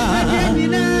nara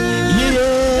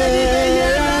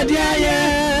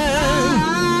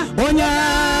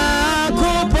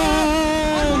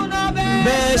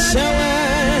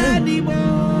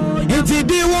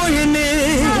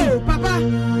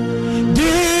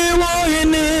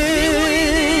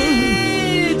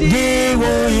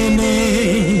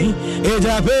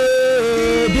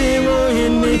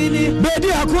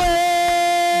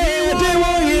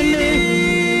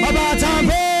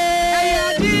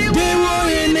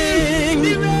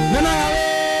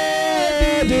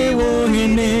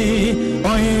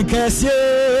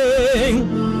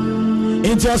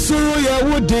Injasu ya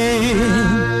wudi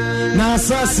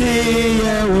nasasi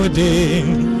ya wudi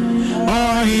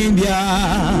oh India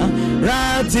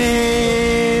rati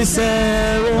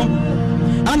sewo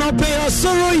anope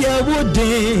osuru ya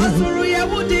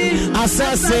wudi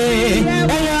asasi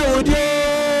ya wudi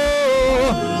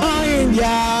oh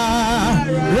India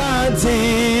rati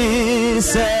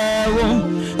sewo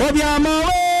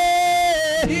obiamawe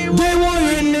dewo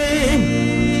yini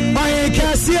oh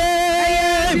ikasi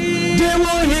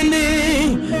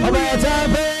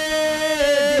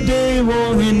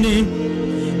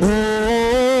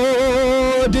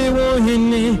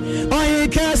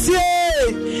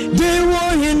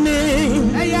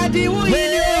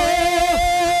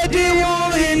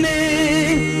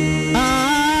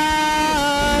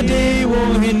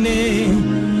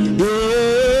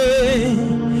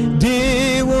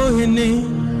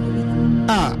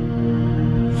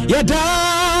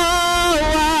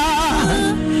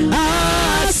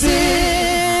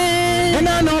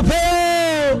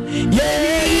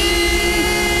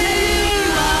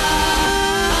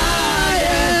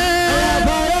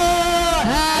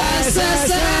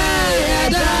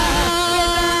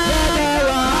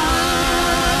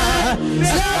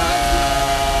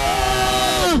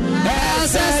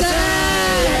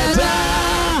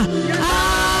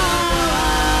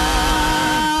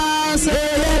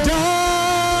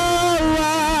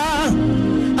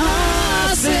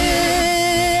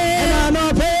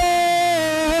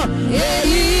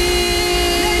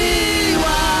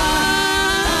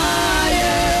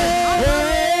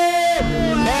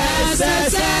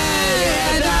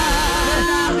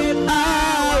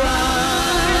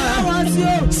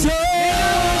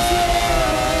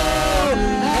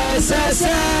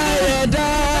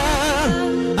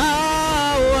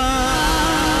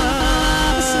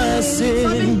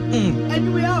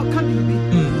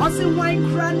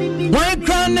Why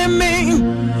crying me?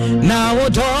 Now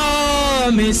what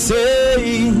all me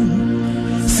say?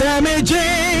 Sammy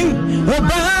Jane,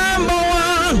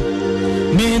 Obama,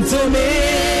 mean to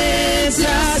me,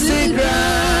 Sassy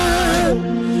Ground.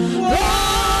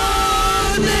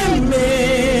 One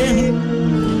me,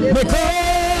 because.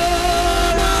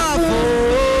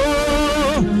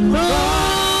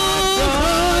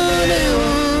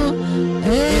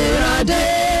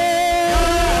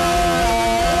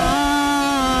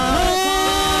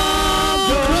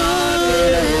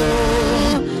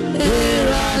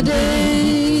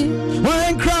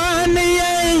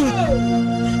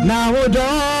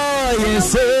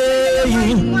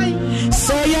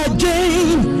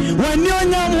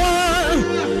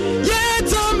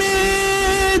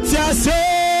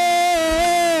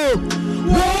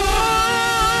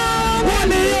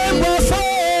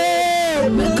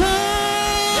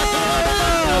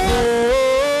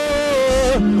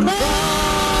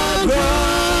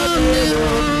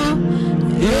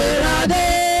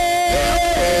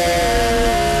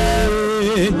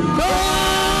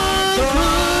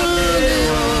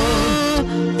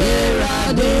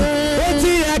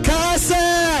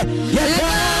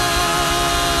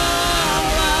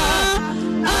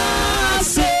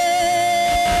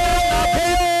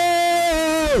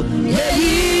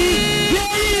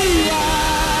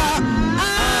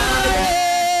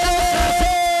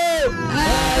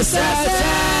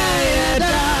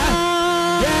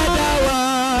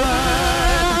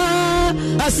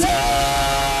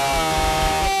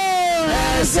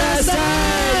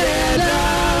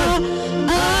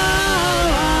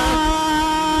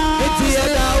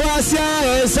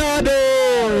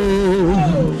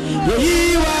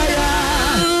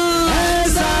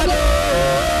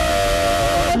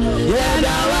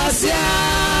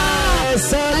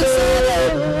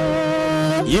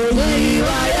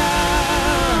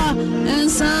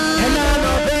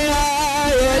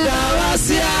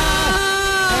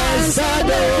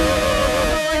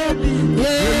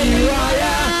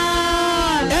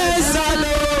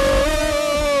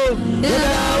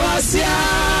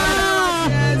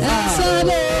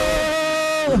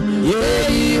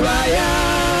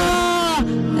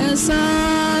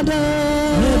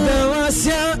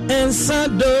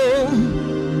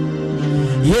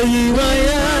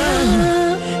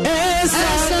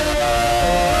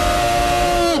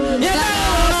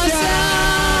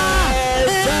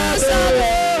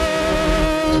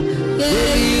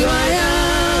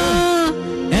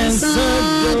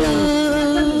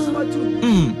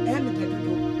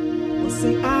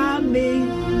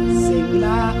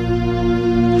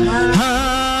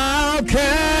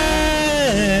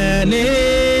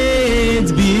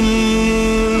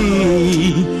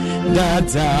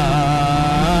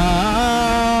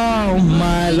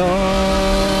 My Lord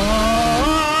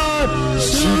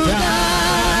should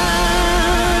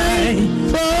die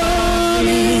for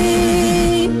me.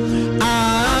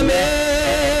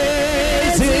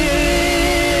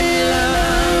 Amazing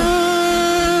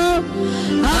love,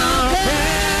 how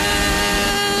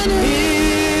can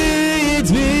it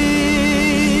be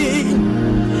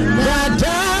that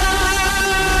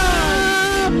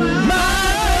my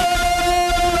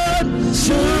Lord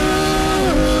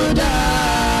should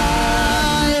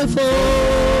die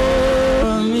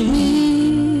for me?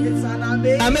 It's an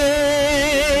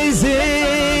amazing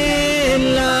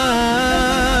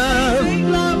love.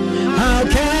 How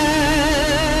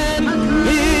can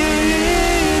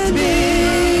it be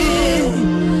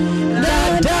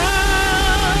that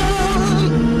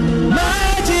my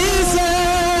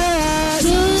Jesus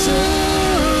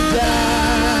should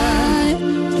die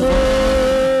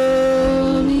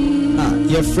for me?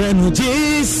 Your friend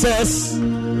Jesus,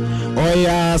 oh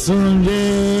yeah,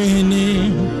 Sunday.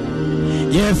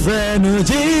 Your friend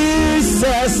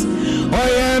Jesus, oh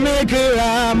yeah, make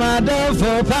a madam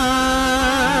for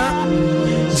pa.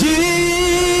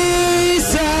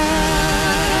 Jesus,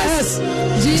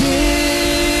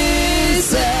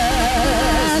 Jesus,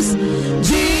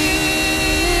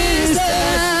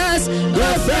 Jesus,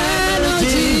 your friend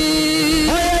Jesus,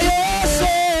 oh yeah, yes,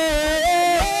 yes,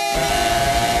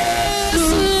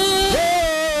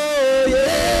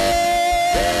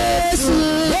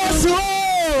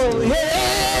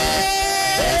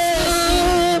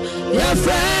 your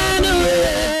friend,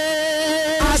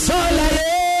 I saw like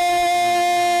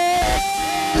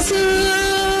yes,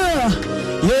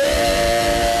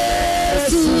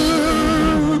 yes,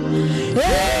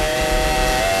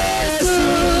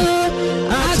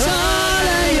 I saw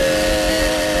like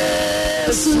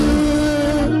yes.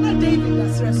 David,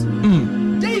 that's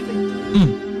David,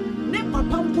 ne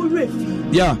papa mpo refi.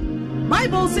 Yeah.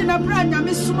 Bible say na bra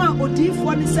nyame soma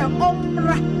odifo ne se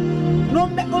omra no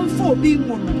me onfo obi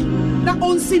ngo na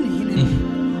onsi ne hine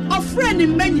ofre ne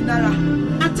manyinara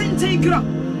atenten gra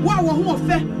wa wo ho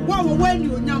ofe wa wo wani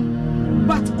onyam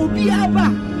but obi aba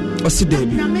osi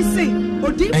debi nyame say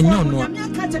odifo nyame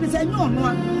aka tene se enyo no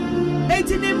a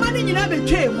enti ne mani nyina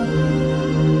betwe mu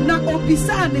na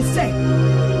obisa ne se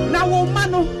na wo ma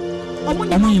no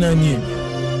omunyina nie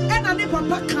ena ne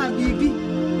papa kan bibi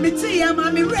meti ya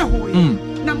ma me rehoye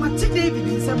na mate David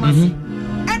nsema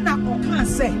ena oka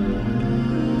se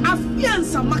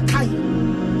afiansa makai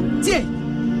tie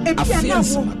ebia na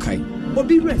wo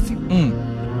obi refi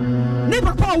ne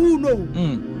papa wu no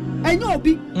enye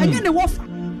obi enye ne wofa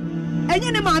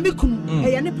enye ne maami kunu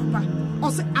eye ne papa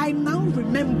o say I now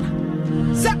remember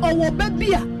say owo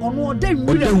baby a ono oda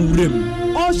nwurem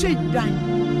o hwe dan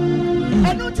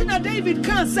eno tina David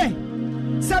can say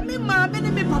me maami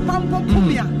ne me papa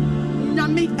mpokumia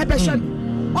nyame ebehwe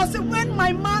or say when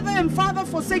my mother and father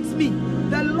forsakes me,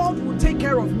 the Lord will take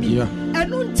care of me.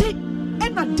 Enunti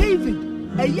ena David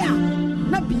eya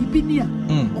na bibinia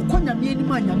okonya me ni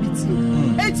manya miti.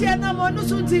 Eti ena mo no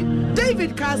sunti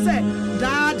David ka say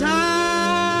dada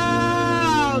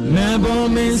nebo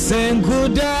min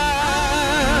senguda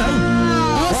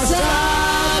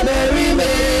osa beri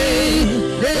me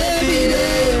David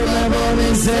nebo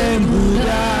min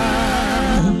senguda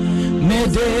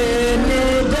mede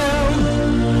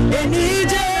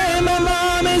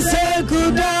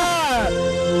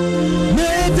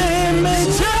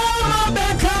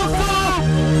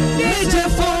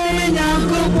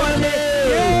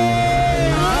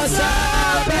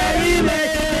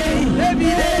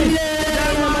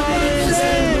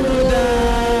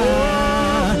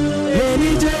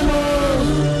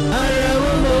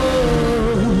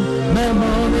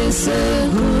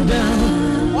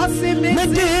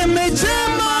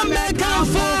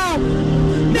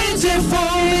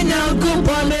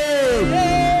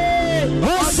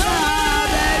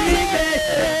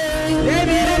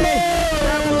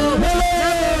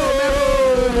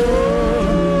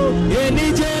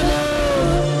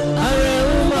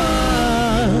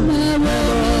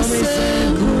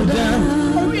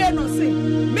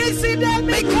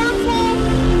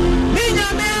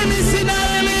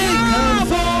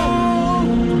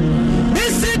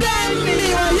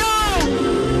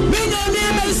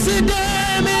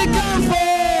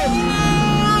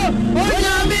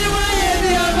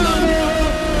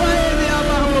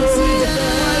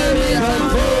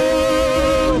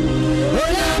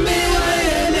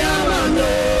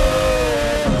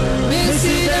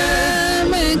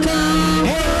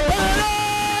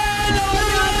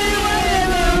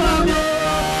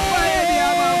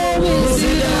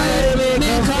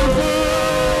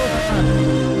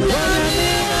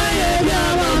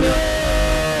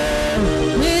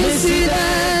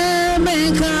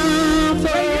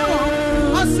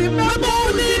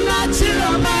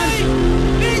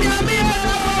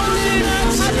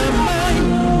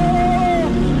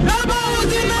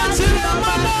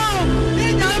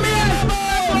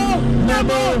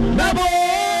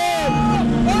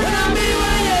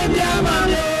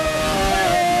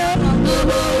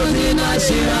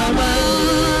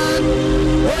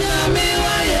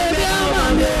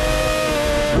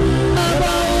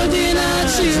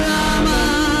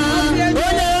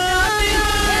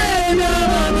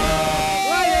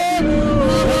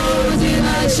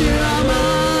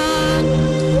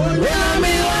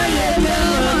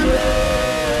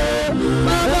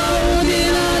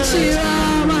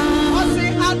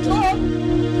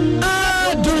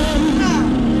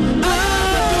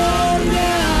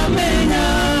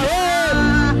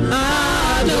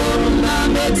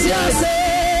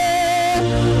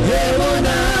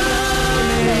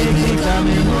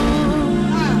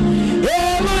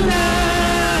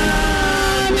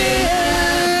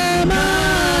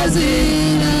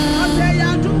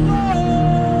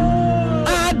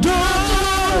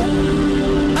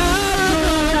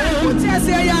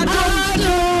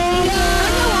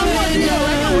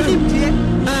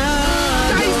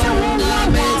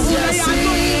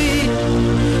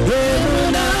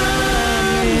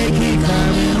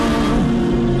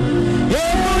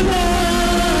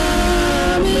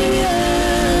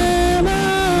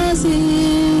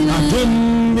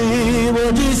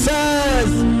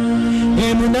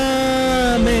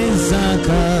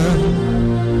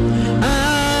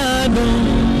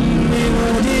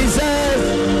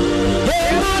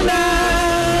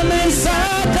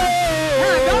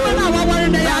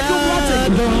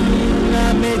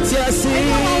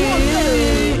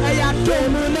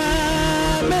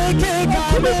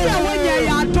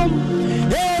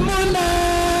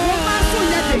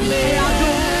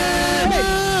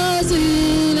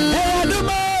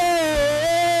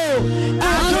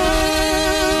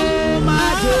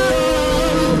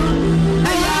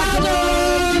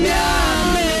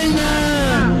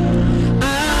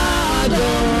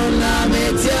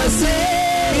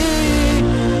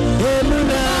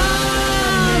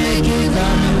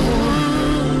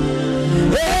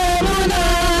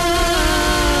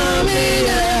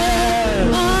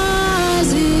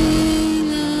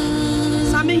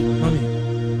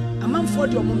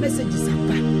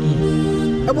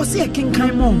wɔsi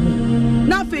ɛkenkan ma ɔmo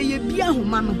na afei yɛ bi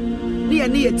ahoma no ne yɛ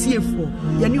ne yɛ tiefo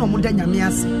yɛ ne ɔmo da nyame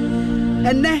ase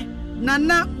ɛnɛ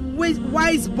Nana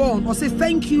Wise Born or say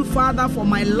thank you Father for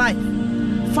my life,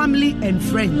 family and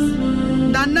friends.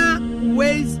 Nana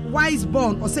Wise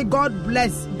Born or say God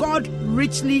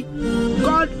richly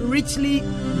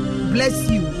bless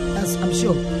you. As I'm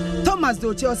sure. Thomas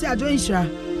Doche or say Adwenshra,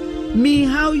 me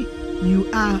how you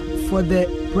are for the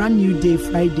brand new day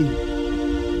Friday.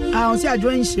 I'll say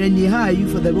Adwenshra ni how are you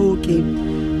for the okay.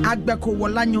 Agbeko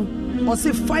Wolanyo or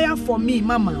say fire for me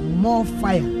mama, more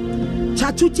fire.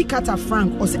 Chatuchi Kata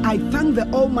Frank or say I thank the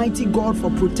Almighty God for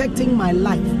protecting my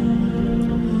life.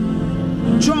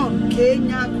 John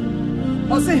Kenya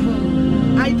or say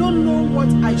I don't know what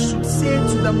I should say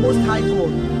to the Most High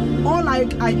God. All I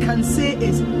can say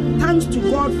is thanks to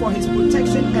God for his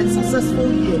protection and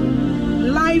successful year.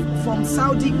 Live from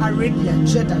Saudi Arabia,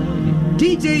 Jeddah.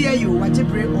 DJ Yayo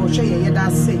Wajibre or Shaya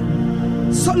Yeda say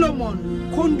Solomon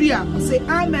Kondria or say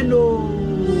Amen.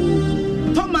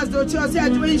 Thomas Doche say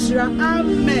Adwenshira,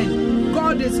 Amen.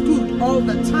 God is good all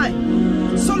the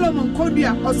time. Solomon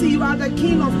Kondria or say you are the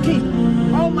King of Kings,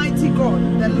 Almighty God,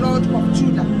 the Lord of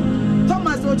Judah.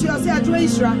 Thomas Doche say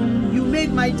Adwenshira, you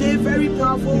made my day very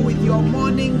powerful with your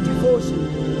morning devotion.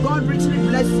 God richly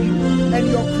bless you and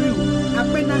your crew.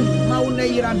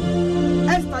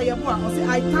 Esther Yabua,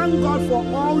 I thank God for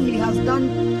all he has done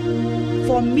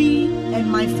for me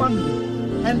and my family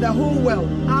and the whole world.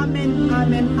 Amen,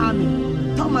 amen, amen.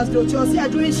 Thomas Doche,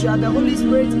 the Holy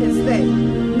Spirit is there.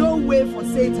 No way for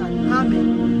Satan.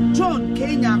 Amen. John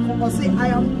Kenya, I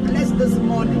am blessed this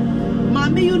morning.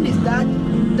 Mami Eunice,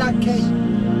 that Kay.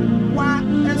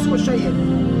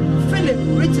 Philip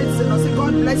Richardson,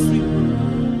 God bless you.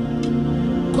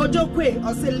 Kojokwe,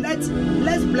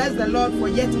 let's bless the Lord for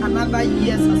yet another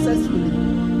year successfully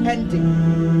ending.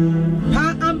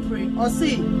 Pa Ampre,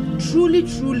 truly,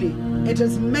 it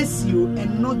is mercy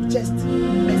and not just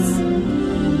mercy.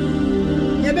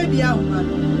 Yebedi Ahuma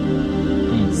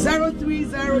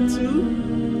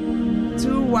 0302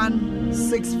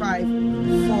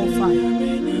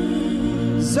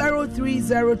 216545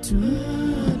 0302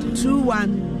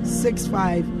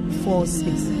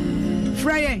 216546.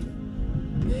 Freya,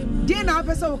 dear now,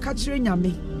 person will catch you in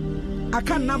me. I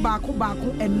can't number baku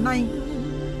and 9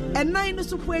 is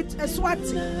to wait a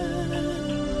swati.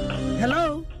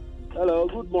 Hello. Hello,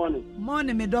 good morning.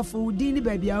 Morning, me dofu dini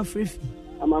baby Alfred.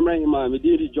 I'm running my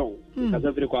dear John. Because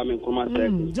every coming from my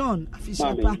John,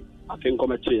 Afisha. I think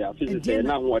come at you. I feel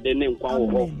now what they name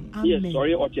Quao. Yes,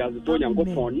 sorry, or you have the phone and go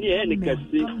for near any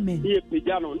cassie, near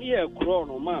Pijano, near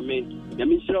Chrono, mammy.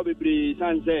 Yamin Shelby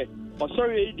Sanse, or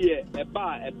sorry, idiot, a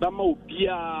bar, a bamo,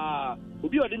 Pia, who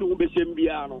be a little bit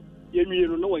Biano. You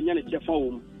know, when you're at your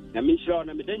phone. Yamin Shell,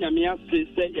 and then Yamia say,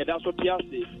 yeah, that's what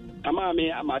Piasi. I'm a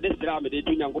destra, they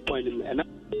do young point.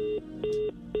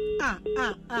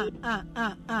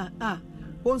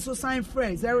 Also sign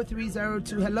phrase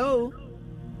 0302. Hello.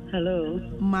 Hello.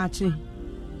 Machi.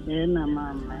 Yeah,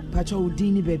 mama. Pacha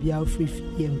Udini baby Alfred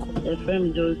Yenko.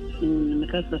 FM Josephine,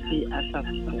 Mikasafi Asaf.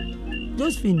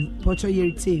 Josephine, Pacha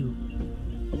Yerteo.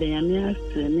 The Yamias,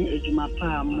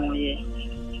 Ejumapa Moye,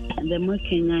 and the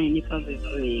Mokenya in Nipa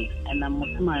Victory, and I'm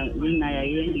Mokama Nina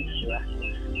Yeshua.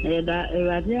 That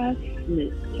Radias,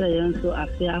 so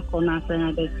after Kona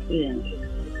Sana experience.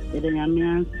 The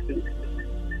Yamias,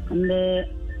 and the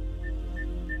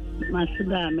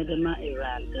Masuda Medema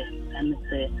Iran, and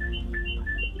say,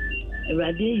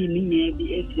 Radia, you mean be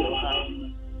a few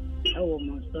oh,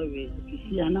 I'm sorry, if you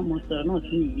see an almost not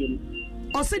me.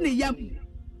 Or send a yam.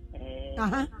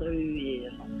 Sorry,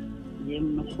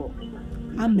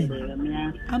 Amen.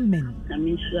 Amen.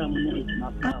 I'm sure I'm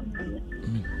not.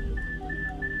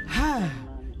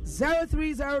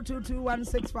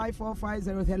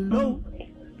 0302216545. Hello.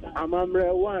 I'm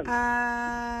Amre 1.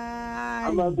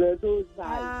 I'm Amre 2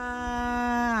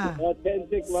 side.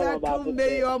 Authentic Circle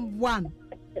Mayon 1.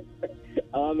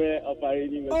 Amre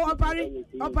Opari. Oh,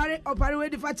 Opari, where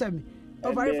the fetch me?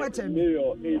 Opari fetch me.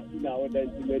 Mayor 18 now, then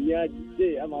to many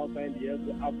say, I'm out find the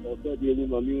answer after so the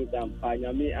woman and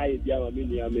Panyame, I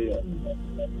mayor.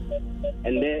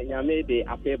 And then Yame de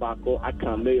Apebako, I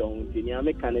can mayor,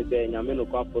 Yame Canada, Yameno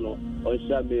Capono, or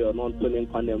Shamay, non turning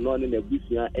condemn, non in a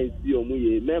Busia, and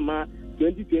Ziomuye, Mema,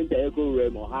 2020 Echo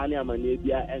Remo, Hania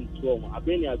Manabia, and Tom. I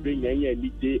bring any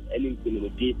DJ, any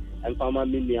community, and Farmer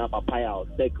Minia Papaya,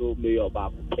 Seco, Mayor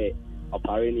Baku.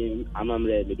 Operating, I'm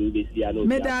ready to do this.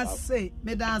 May I say,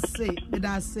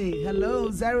 hello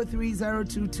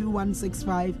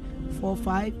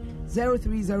 0302216545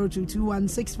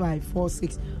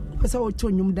 0302216546. So to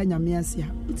nyum da nyame asia.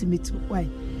 Ultimate why?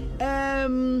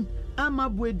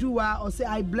 Amabwedua or say,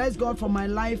 I bless God for my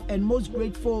life and most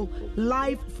grateful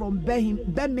live from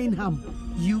Birmingham,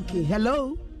 UK.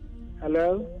 Hello.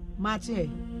 Hello. Mache.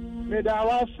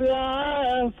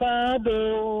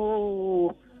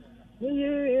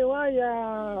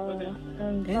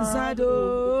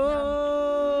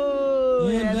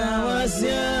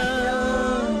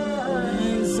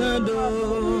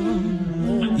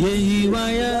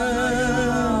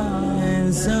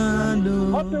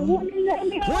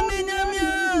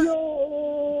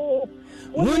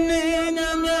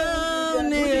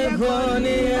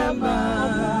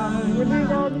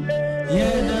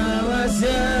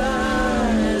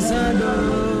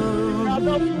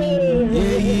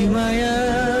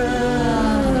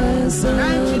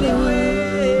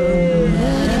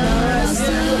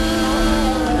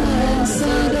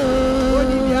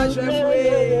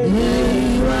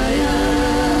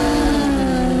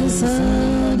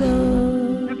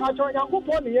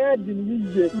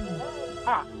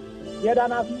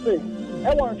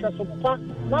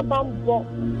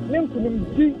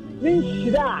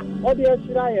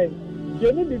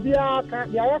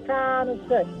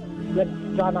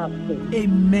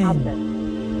 Amen.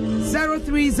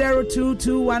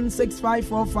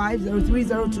 0302216545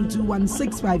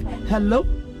 03022165. Hello.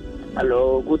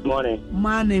 Hello, good morning.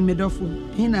 My name is Dofu.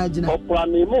 Hinajina.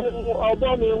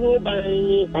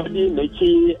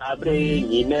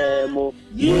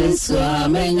 Yesu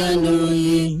amenya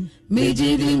nuyi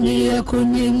mijidi miye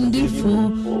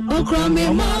kunimdifu okrami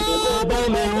mo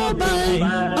me hobai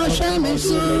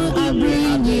oshamesu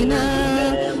abrinyina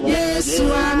Yesu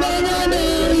amenya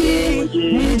nuyi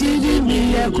mijidi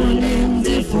miye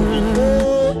kunimdifu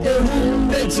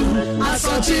ehumbetu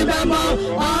asochi bemo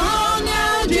onya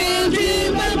jinji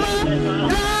bemo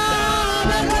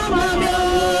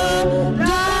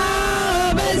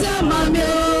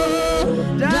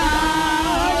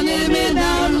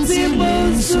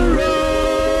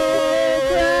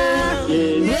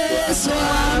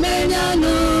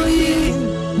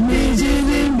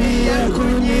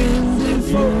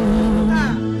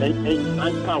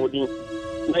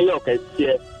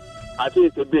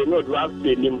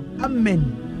Amen.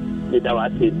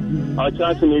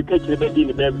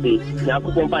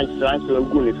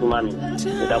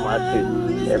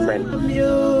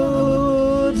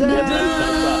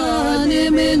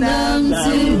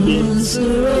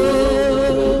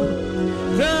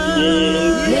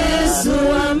 Yesu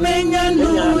amenya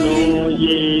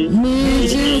nuyi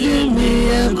mijidi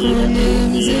miye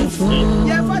kunimzifu.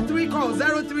 Yeah, for 3 calls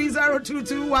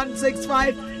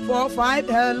 0302216545.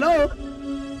 Hello.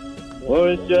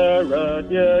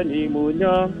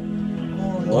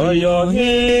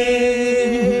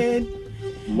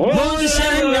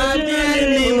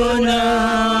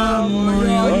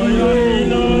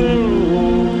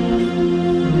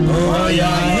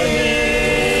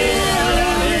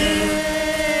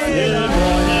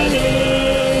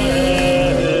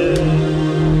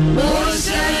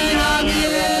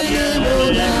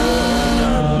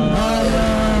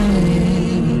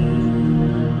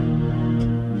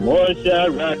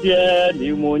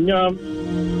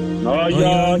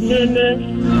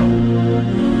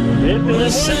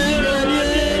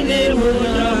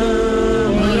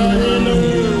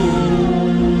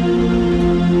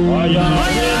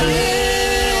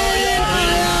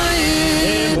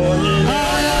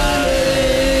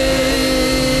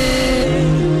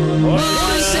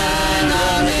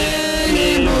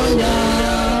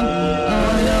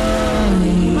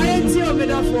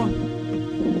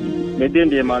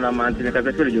 Medende mana mantine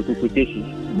kakatole jokukuteshi.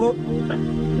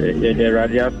 The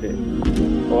radio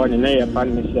on in a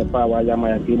pan Mr. Power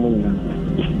Yamaya Kimuna.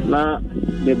 Na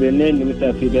the Benin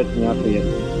Mr. Fibet Nafia.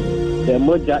 The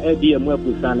Moja Eddie and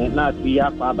Wepusan, not be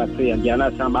up Abatri and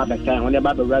Diana Sam Abakan, when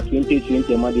about the rat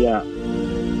 2020 Modia.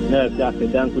 Nurse after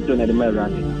Dan Kutun at the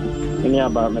Merani. Any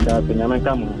about Madame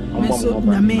Yamakamo.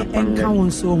 Name and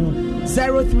Council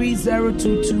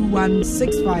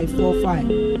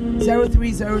 0302216545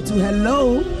 0302.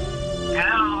 Hello.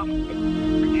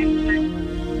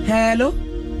 Hello.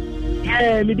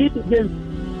 Hey, me this is James.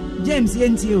 James,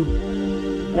 yes, you.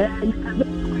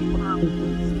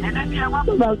 And I want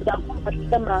about that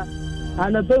customer.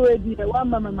 And a baby, one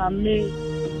mamma me.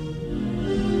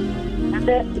 And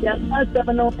then the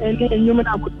other and human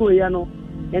Abutoyano.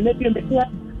 And if you make the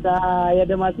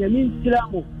Massiamin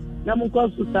Silamo.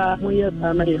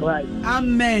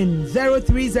 Amen.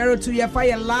 0302. You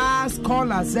fire last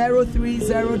caller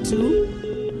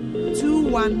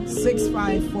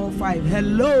 0302216545.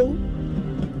 Hello.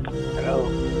 Hello.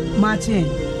 Martin.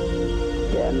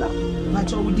 Yeah, no.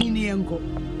 Macho Udini Enko.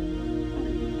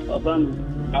 Upon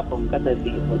Apom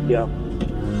Catasi for you.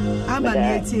 Aba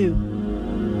na etie.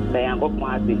 Be yango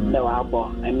kwase be wa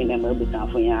bo emi na me buta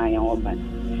fun ya yan oban.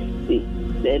 Si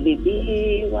de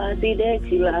bibi wa si de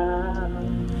chila.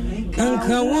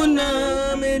 Kanka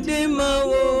wona me de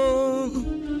mawo.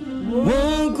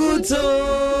 Wonkuto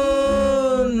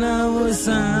na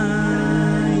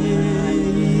wosaye.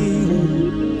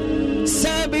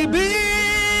 Sabibi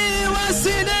wa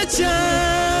si de cha.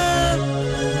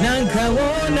 Nanka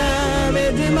wona me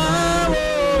de mawo.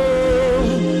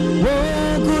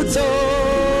 Wonkuto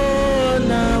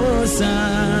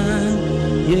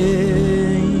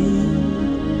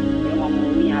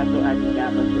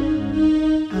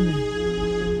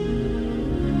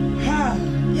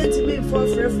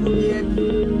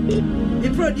the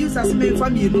producers may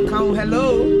from you look out.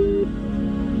 Hello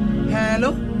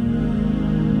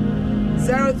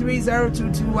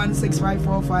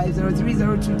 0302216545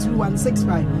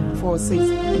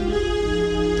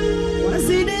 0302216546. What's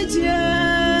in it?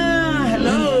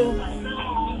 Hello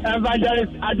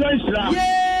Evangelist Adonshra.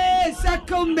 Yes,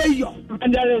 second mayor.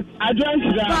 Evangelist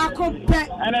Adonshra. Bako pet.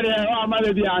 And then I'm going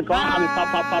to be uncle.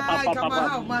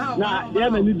 Papa. Now, they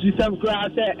have a new GSM class.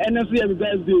 NFC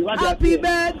happy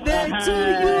birthday. Happy birthday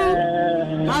to you.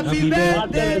 Happy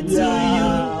birthday to you.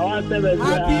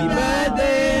 Happy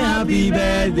birthday. Happy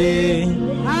birthday.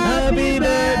 Happy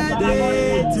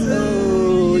birthday to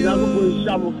you.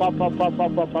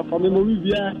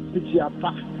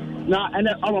 Now, and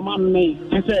then our mom may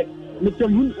say, Mr.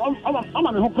 Moon, I'm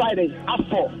on Friday.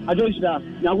 After I don't know,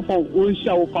 Nakupo will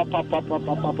show papa.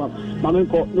 Mamma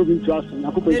moving to us.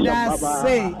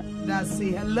 That's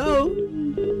it. Hello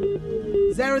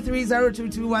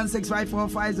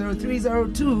 0302216545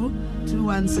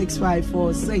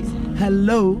 0302216546.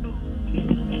 Hello.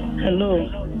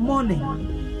 Morning.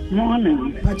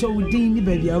 Pacho Udini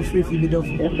baby, I'll free for me.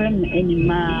 FM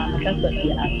Enima,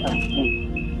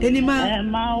 Enima.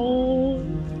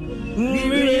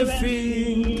 Mirifi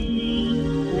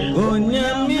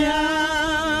Onyamia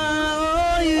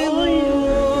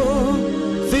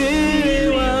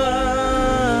Fiwa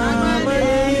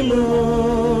Amaimu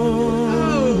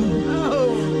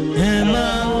Emma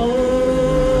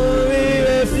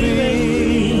Mirifi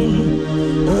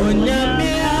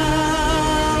Onyamia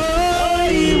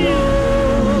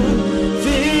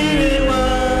Fiwa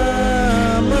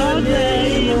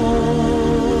Amaimu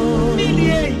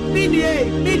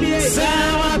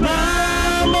Sawa ba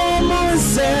momo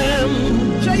sem.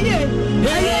 Shaye.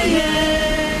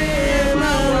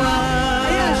 Mawa.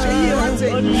 Shaye wate.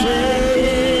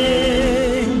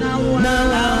 Nawa.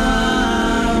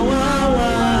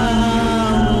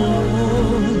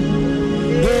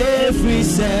 Every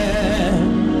say.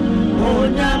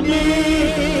 Onyami.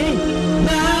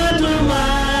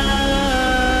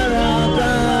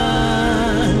 Nadumaraka.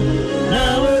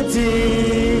 Nawuti.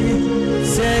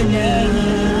 Senya.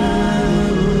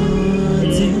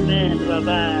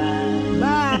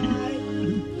 Bye.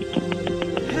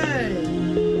 Hey.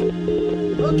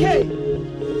 Okay.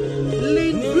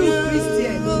 Lynn Brew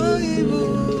Christian.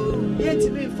 Yet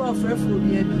me for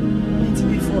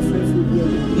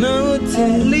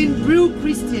Lynn Brew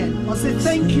Christian. I say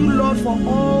thank you, Lord, for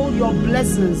all your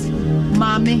blessings.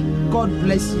 Mommy, God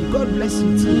bless you. God bless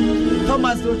you too.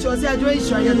 Thomas Docho, I don't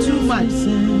show you too much.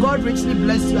 God richly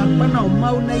bless you. Akpana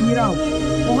mauna yirao.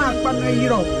 Oha akpana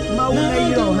yirao. Mauna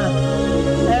yirao ha.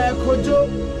 Kojo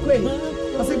kwe.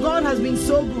 I say God has been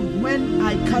so good when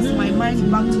I cast my mind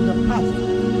back to the past.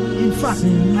 In fact,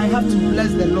 I have to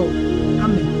bless the Lord.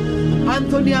 Amen.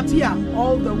 Anthony Apia,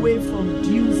 all the way from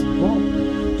Dewsbury. Oh.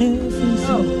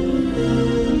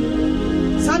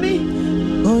 Sammy?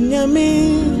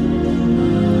 Onyami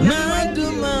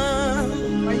Naduma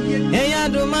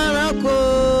Eyadumarako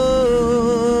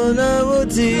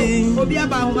Nawuti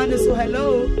Obiaba Humane, so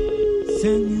hello.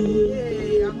 Sing.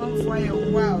 Hey, I'm on fire.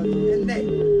 Wow. And then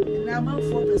I'm on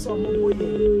fire. So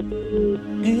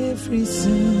every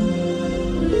song.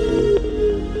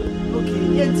 Okay,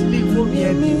 yet me for me.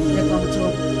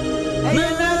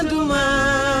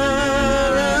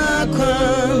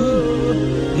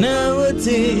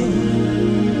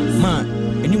 Man,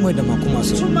 anyway, the Makuma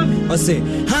so I say,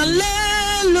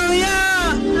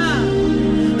 Hallelujah,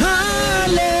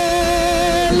 Hallelujah,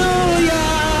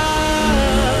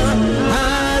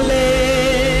 Hallelujah.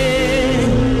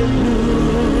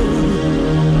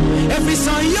 Every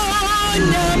song you're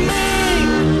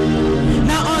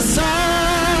now on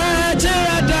Saturday.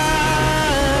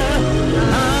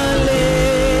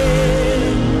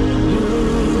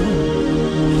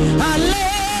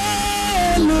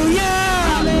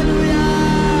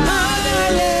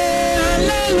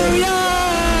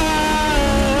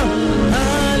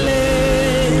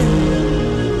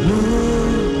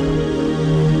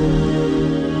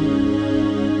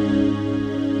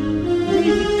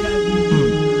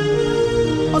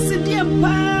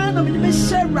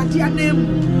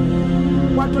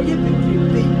 name. What are you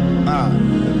prepared?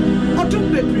 Auto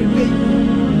prepared.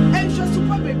 And just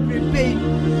super prepared.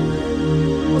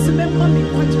 Was a member me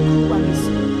quite a good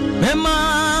Mema,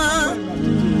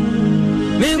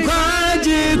 me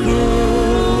kwaje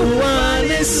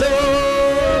so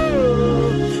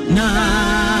na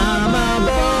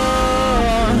mabo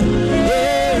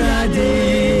erade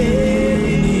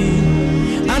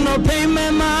ano pay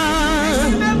mema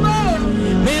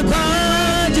me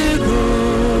kwaje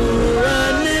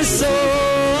so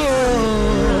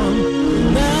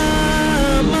na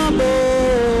mabo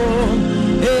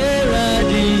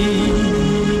erade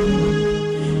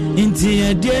inti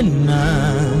adiena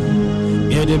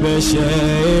yede beshe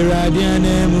erade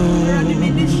anemu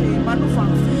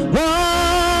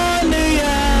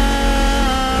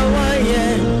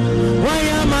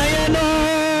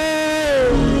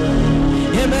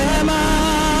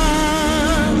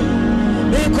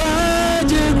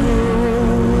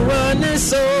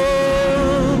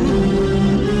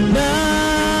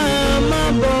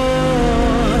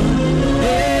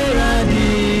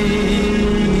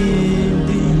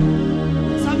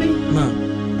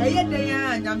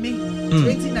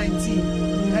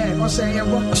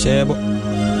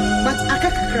but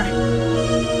akakakra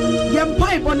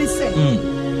yempai boni se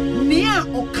nia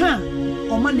oka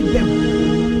omani bem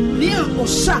nia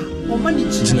osha omani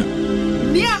china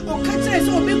nia okatre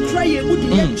so obi kra ye mudi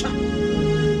yetwa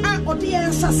a odi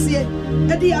ya sase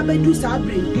edi abedu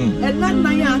sabre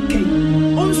enana ya akai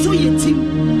onso yetim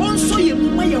onso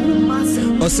yemuma ye ho mase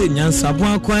ose nyansa bo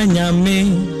akwa nyame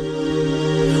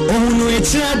ohunu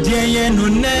etira de ye no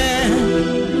ne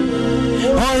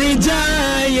orija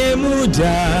ye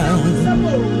muda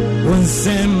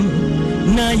unsem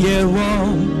na ye wo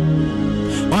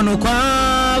ono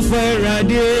kwa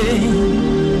ferade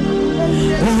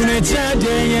ohunu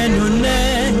chade ye no ne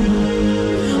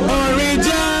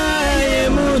orija ye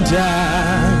muda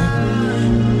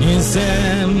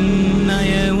unsem na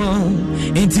ye wo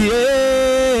inti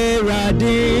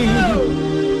erade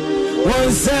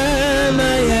unsem na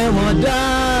ye woda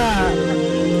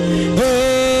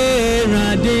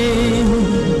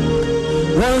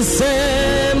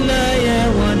Sem na ye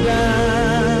wada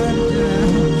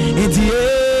iti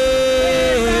erade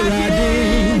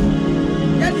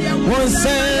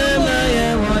sem na ye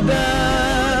wada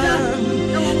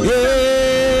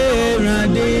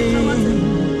erade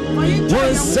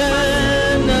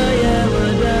sem na ye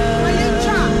wada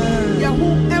ye ho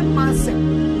emase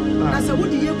na se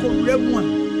wodi ye kowura mu a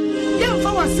ye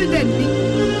mfa wasiden bi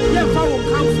ye mfa wo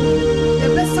kamfo ye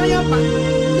besa ya ba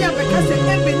ye bekase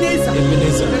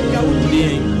Ebenezer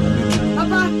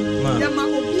Papa, yama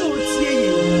obi otie ye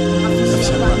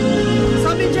afishaba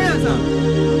sabi jaza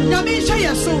yami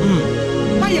shaya so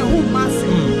ma ye hu mase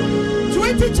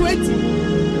 2020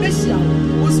 Besia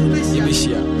osu Besia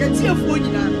yeti efo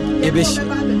nyina Besia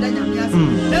ba da nyame ase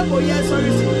ebo ye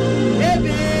sorry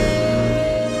ebe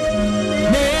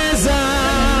Neza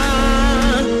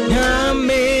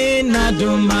yami na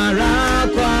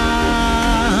dumarakwa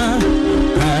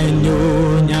Aino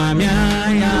nyame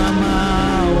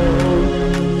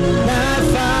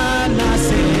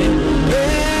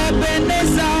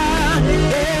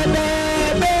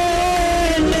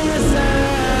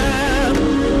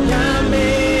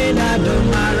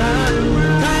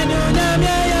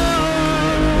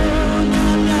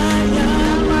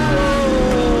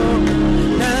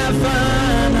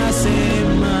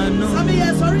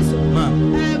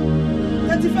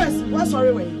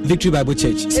Victory Bible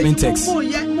Church, Spintex.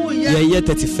 Yeah,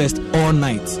 31st all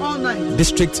night.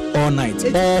 District all night.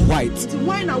 All white.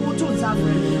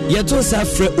 Yeah, to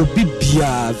suffer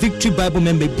Obibia. Victory Bible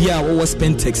member Bia was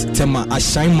Spintex. Tema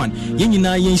Ashaiman.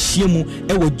 Yenina Yen Shiemu.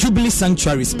 Ewo Jubilee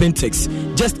Sanctuary Spintex.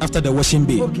 Just after the washing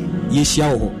bay. Okay.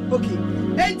 Yeshiao. Okay.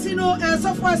 18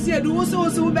 so far see do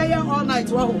also be all night.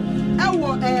 Wow.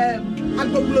 Ewo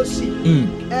Agbogloshi.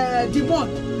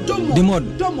 Domon.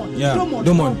 Yeah.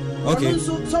 Domon. Okay.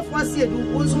 So far see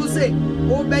do also say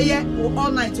obey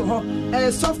all night to her.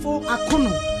 Sofo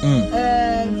Akono.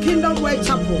 Kingdom Way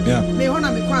Chapel. Yeah. Me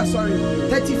hona me kwa sorry.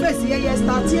 31st year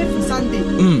starting for Sunday.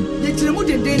 Ye chiremu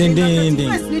den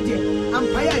 31st ni de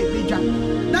Empire Ebeja.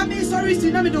 Na me sorry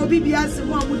si na me do bibia se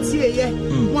mo amutie ye.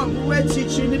 Mo amuwe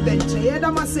chichi ni benche. Ye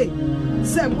da ma say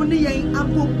mo ni yen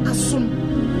abom asom.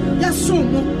 Ya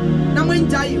som mo na mo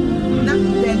njaye na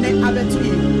dene abeto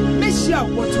ye. Me share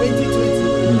for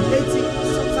 2020. 80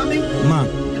 something. Ma.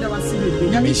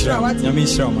 Yamishra.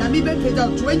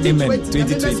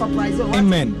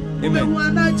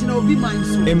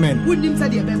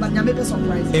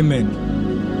 Amen.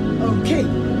 Okay.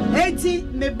 80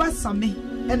 me basame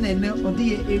and then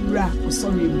Odi Era,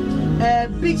 sorry,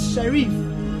 Big Sheriff,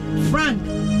 Frank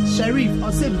Sheriff,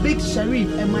 or say Big Sheriff,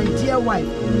 and my dear wife,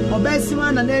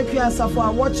 Obesiman and Ekiasa for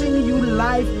watching you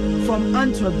live from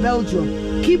Antwerp, Belgium.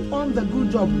 Keep on the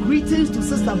good job. Greetings to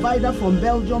Sister Vida from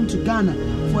Belgium to Ghana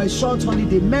for a short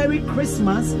holiday. Merry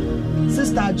Christmas,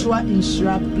 Sister Achua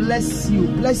Inshira. Bless you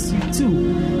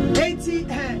too. 80.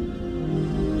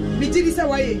 Bijidi say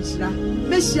why Inshira?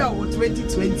 Me share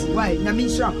 2020. Why? Na me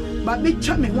sure. But me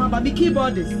try me one. But me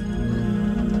keyboardist.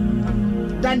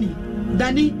 Danny,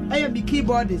 I am the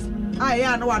keyboardist.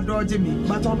 I know what dodge me,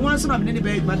 but on one son of any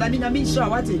baby, but I mean, sure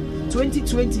what it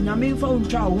 2020. I mean, found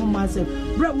child home myself.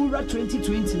 Brawura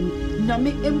 2020.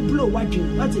 Name and blow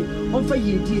watching. What it on for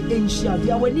ye, dear Asia.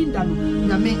 They are winning them.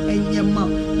 Name and your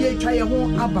mom. Ye try your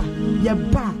home abba. Ye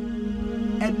ba.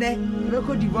 And then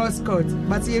local divorce court.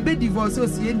 But ye be divorce, so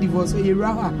see divorce, so ye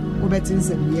raha. Obetin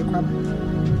said, ye crab.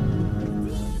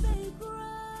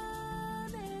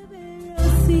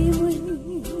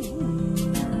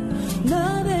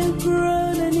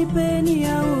 Penny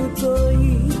out to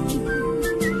you.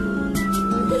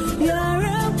 You're a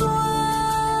boy,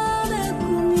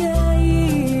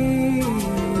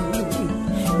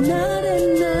 not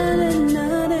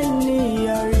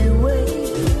your way.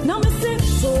 Now, me say,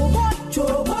 so boy,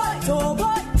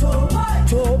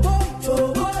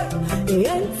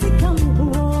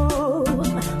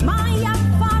 Maya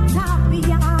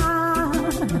Fatapia,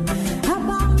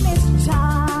 about Mr.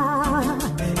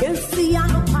 Yes, the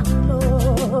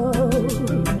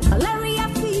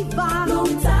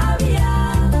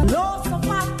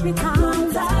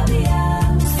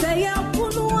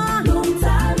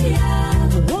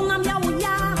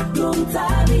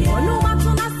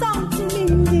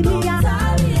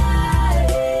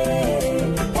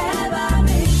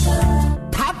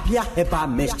Eba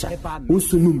mesha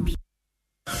unsunumbi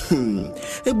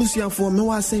ebusiafo me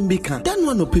wa sembika dan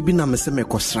wa no pebi na me se me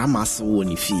kosra masse wo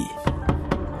ni fie.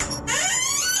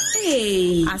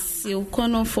 Asil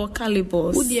kono for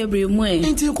calibers. Udi ebremu e.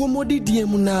 Enti komodi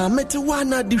diem na mete wa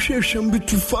na de hwehwem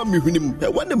bitu fa me hwenim. E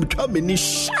wa na metwa me ni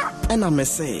sharp. And I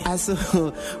say, as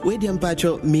we the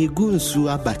empacho me gunsu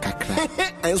abakakra.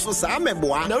 And so sa me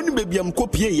boa. Na oni baby am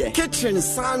kopie ye. Kitchen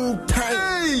sun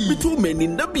time. Bitu meni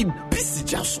na be busy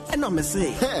jaso. And I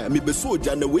say, hey, me be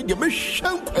soja na we the me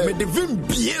shank. Me de vim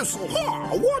bie so.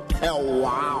 What hell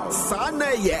wow.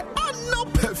 Sana ye no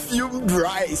perfume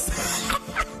rice.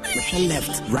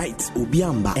 Left, right,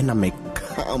 Ubiamba, and I make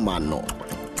Kamano.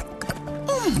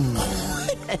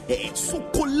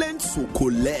 Succulent,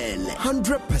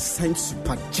 100%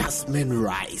 super jasmine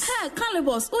rice. Hey,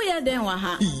 Calibos, who ya then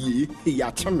waha?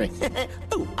 Yeah, chame.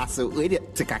 Oh, I said,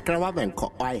 wait, take a crab and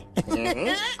cook. Why?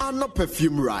 I'm not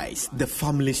perfume rice, the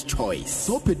family's choice.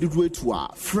 So, pedidwe to our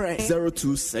fresh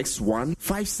 0261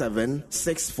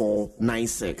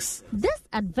 576496. This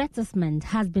advertisement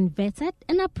has been vetted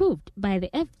and approved by the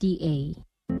FDA.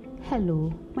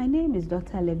 Hello, my name is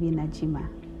Dr. Levi Najima.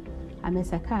 I'm a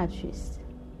psychiatrist.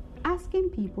 Asking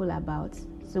people about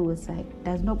suicide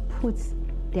does not put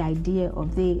the idea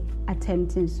of they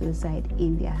attempting suicide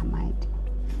in their mind.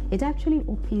 It actually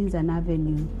opens an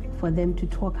avenue for them to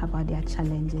talk about their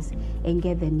challenges and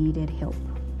get the needed help.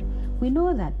 We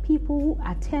know that people who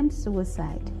attempt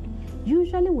suicide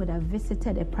usually would have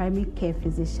visited a primary care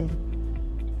physician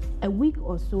a week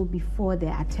or so before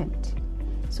their attempt.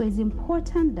 So it's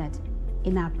important that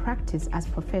in our practice as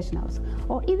professionals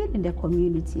or even in the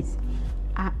communities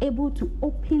are able to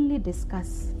openly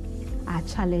discuss our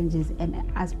challenges and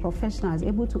as professionals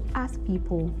able to ask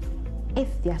people if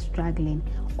they are struggling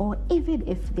or even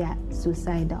if they are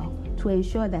suicidal to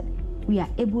ensure that we are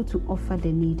able to offer the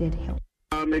needed help.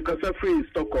 Make us a free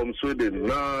Stockholm, Sweden.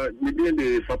 Now, within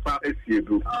the Papa SCA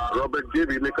group, Robert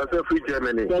J.B. make us a free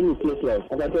Germany.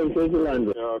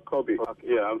 Kobe.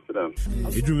 Yeah, Amsterdam.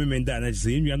 You remember that I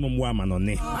say you are no woman on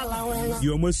it.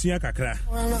 You almost see a cacra.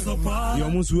 You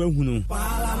almost will know.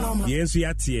 Yes, we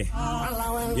are here.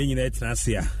 You need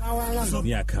Transia.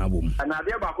 Yeah, Kabum. And I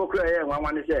never cook here.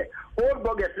 One is say, old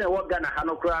bogus never what Ghana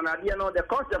Hanokran. You know, the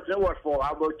concept was for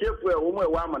about cheap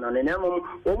woman on the name of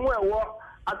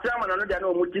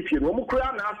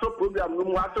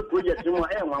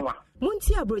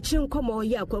Munti abrochi nkomo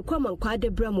ya kwakwa mankwade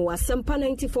bramo wa Sampa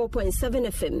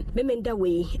 94.7 FM memenda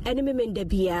we ene memenda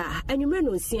bia anwumre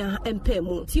no nsia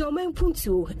empemu ti oman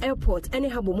puntu airport ene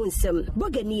habo munsem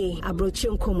boganie abrochi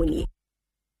nkomo ni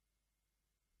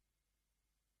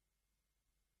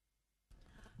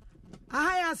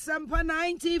Aya Sampa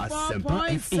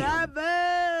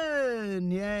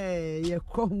 94.7 yeah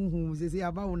kohu sisi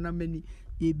aba wona mani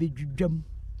ye bedwudwam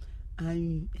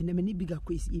ai ene mani biga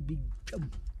kwesi ye bedwudwam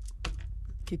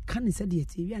keka ne sɛ deɛ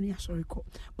tie wi ane asɔre kɔ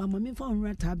mama me fa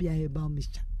onra tabia herbal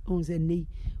mixture on sɛ nei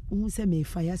on sɛ me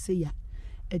fa ya sɛ ya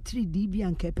etri di bi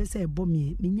anka pɛ sɛ ɛbɔ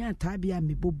me nya tabia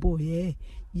me bobɔ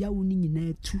ya wo ni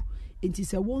nyina tu enti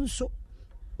sɛ wo nso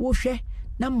wo hwɛ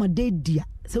na madedia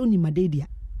sɛ oni madedia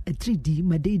etri di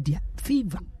madedia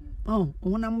fever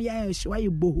honam ya hwa ye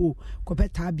boho kopɛ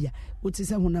tabia wote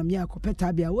sɛ honam ya kopɛ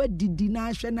tabia wadidi na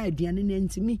ahwɛ na aduane na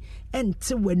ntimi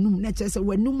ɛnte wanum na kyerɛ sɛ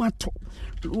wanum ato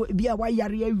bia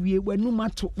wayare awie wanum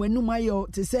ato wanum ayo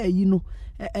te sɛ ayi no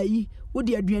ayi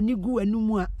wodi aduane gu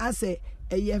wanum a asɛ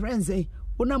ɛyɛ friends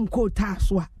wonam ko ta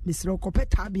so a misrɛ kopɛ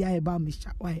tabia e ba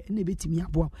misha why na betimi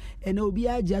aboa ɛna obi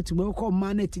agya tuma ko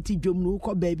ma na titi dwom no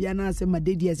ko baabia na asɛ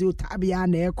madedi ɛsɛ tabia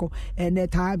na ɛkɔ ɛna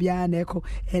tabia na ɛkɔ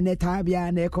ɛna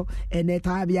tabia na ɛkɔ ɛna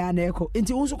tabia na ɛkɔ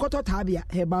enti wo so kɔtɔ tabia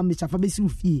e ba misha fa besi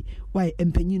ofie why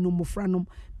empanyin no mofra no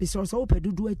misrɛ so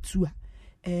opedudu atu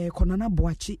a konana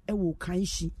boachi ɛwɔ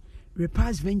kanhyi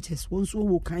Repairs Ventures once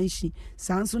wo kanshi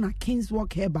sanso na Kings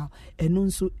Walk Herbal eno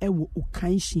nso ewo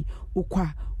okanshi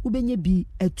okwa ubenye bi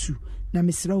atu na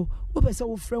misrɛ wo pɛ sɛ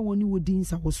wo frɛ woni wodin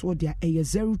sa wo so dia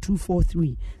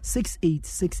 0243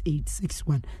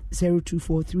 686861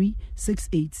 0243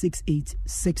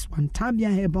 686861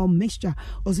 Tabia Herbal Mixture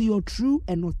also your true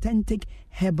and authentic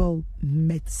herbal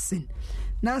medicine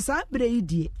na sa bre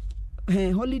die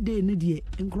holiday ne die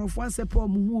nkrofo asepo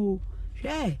mu hu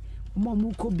hwɛ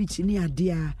momu ko beach ni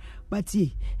adea but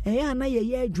eya na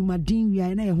ye adwumadin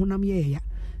wi na ye honam ye ya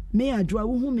me adwa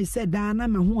wo hu me se da na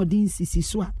ma ho odin sisi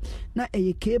so a na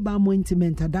eye keba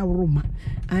appointment adaworoma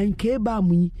an keba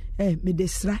mu me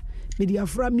desra me di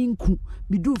afra minku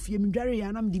me du fie me dware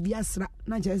ya na me di bi asra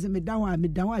na kye se me da ho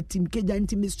atim keja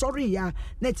nti me sorry ya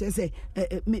na kye se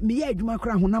me ye adwuma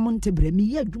kra honam ntebre me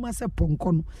ye adwuma se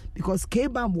ponko no because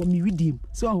keba mo me widim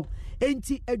so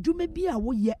enti adwuma bi a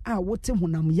wo ye a wo te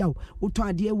honam yaw wo to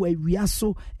ade wa wia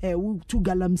so wo tu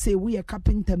galam say wo ye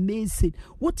carpenter mason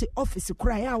wo te office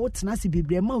kra ya wo tena se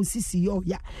bebre ma wo sisi yo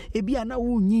ya ebi ana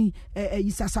wo nyi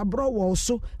isasabro wo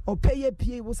so opeye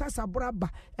pie wo sasabro ba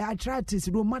arthritis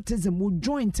rheumatism wo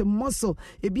joint muscle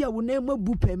ebi a wo na emu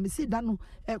bu pe me si da no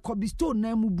cobblestone na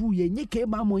emu bu ye nye ke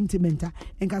ma appointment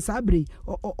enka sabre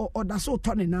oda so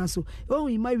to ne na so o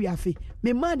yi ma wi afi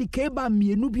me ma di ke ba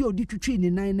mienu bi odi twitwi ne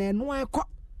nan na no ekọ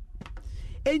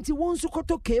enti won so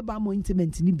koto ke ba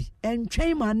appointment ni bi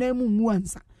entwen ma na emu mu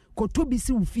ansa koto bi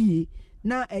si ufie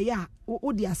na eya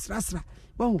wo di asrasra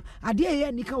wo ade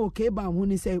eya nika wo ke ba ho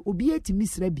ni se obi etimi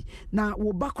sra bi na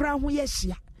wo bakra ho ye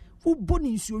hia wo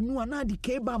boni nsuonu ana di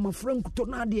ke ba mafra nkuto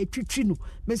na de atwitwi no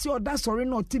me se oda sori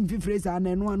na otim fifreza na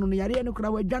eno ano no yare ne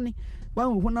kura wadwane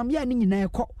wan honam ya ni nyina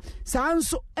ekọ saa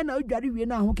nso na odware wie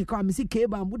na ho keka me se ke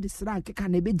ba mo de sra keka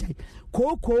na bejai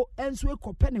koko enso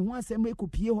ekope ne ho asem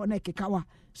ekopie ho na keka wa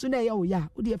so na ye wo ya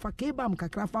wo de fa ke ba m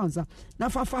kakra fa nsa na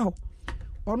fa ho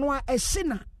ono a ehye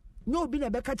na nyo obi na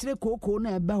beka kire koko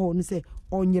na ebe ho no se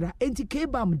onyira enti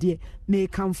kebam de me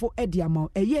kanfo edi ama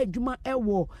eye adwuma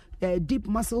ewo deep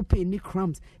muscle pain ni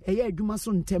cramps eye adwuma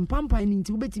so ntempampan ni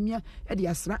nti obetimia edi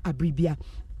asra abribia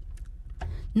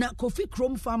na Kofi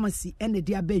Chrome Pharmacy ene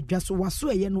dia ba adwa so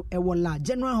waso eye no ewo la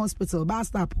General Hospital ba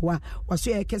stop wa waso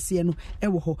eye kese no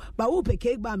ewo ho ba wo pe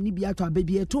cake bam ni bia to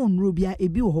ababi e to nro bia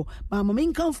ebi wo ho ma ma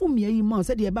menkanfo mia yi ma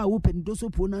se de ba wo pe ndo so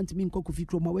po na ntimi nko Kofi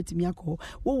Chrome awatimi akọ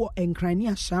wo enkrani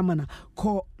ashamana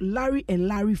ko Larry and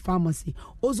Larry Pharmacy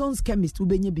Ozon's Chemist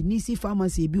ubenye bi Nisi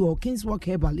Pharmacy ebi wo Kings Walk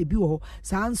Herbal ebi wo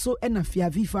sanso ena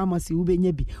Fiavi Pharmacy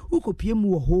ubenye bi ukopie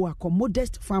mu wo ho akọ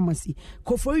Modest Pharmacy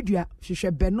Koforidua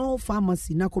hwehwe Benol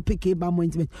Pharmacy na ko peke ba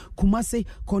appointment Kumase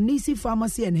Konisi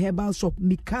Pharmacy and Herbal Shop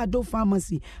Mikado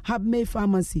Pharmacy Habme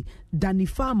Pharmacy Dani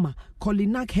Pharma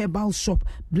Kolinak Herbal Shop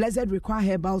Blessed Require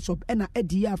Herbal Shop ena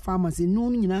Edia Pharmacy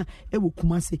no nyina ewo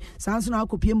Kumase sanso na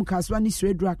akopie mu kaswa ni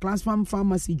Sredra Class Farm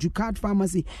Pharmacy Jukat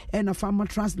Pharmacy ena Pharma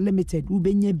Trust Limited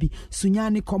ubenye bi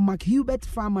Sunyani Comac Hubert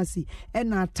Pharmacy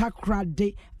ena Takra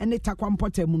De ene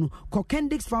Takwampote mu no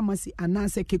Kokendix Pharmacy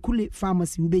anase Kekule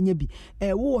Pharmacy ubenye bi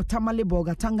wo Tamale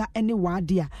Bogatanga ene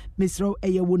Wadia Misro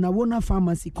Wona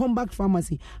Pharmacy Comeback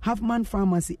Pharmacy Halfman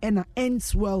Pharmacy ena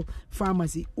Enswell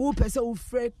Pharmacy wo pese wo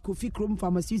frɛ Kofi Chrome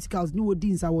Pharmaceuticals ni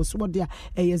wodins awo so dia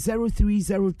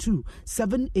 0302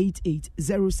 788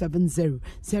 070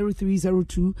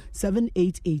 0302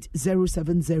 788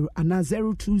 070 ana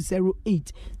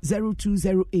 0208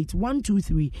 0208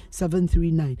 123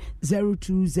 739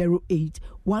 0208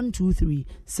 123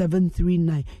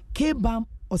 739 Kebam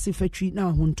osifatri na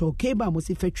ahonto keba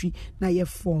mosifatri na ye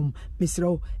form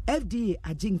misro FDA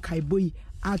agin kaiboi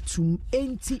atum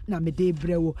enti na mede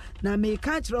brewo na me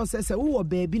ka kire se wo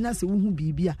baabi na se wo hu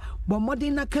bibia bo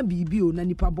modern na ka bibio na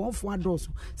nipa bonfo adoso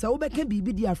se wo be ka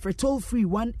bibi dia toll free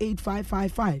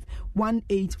 18555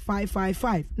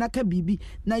 18555 na ka bibi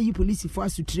na yi police for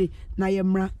asutire na ye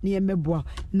mra na ye meboa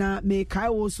na me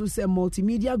ka wo so se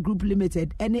Multimedia Group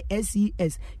Limited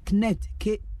NSES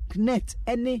Connect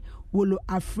any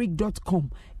woloafric.com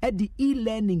at the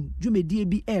e-learning jumedie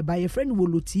bi by your friend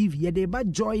Wolo TV ye de ba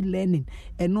joy learning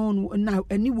eno na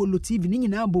any Wolo TV ni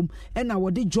nyina bom na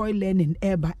wode joy learning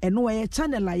eba eno ye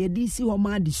channel a ye di si ho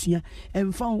ma adesua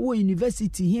emfa wo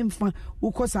university himfa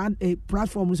wo kosa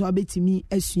platform so abetimi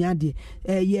asua de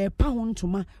ye pa ho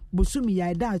ntoma bosumi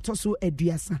ya da toso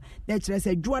aduasa na kire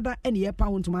se dwoada ene ye pa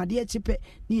ho ntoma de chipe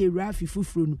ni ewura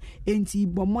fifufuro no enti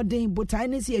bomoden botai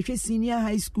ne se ye senior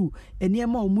high school ene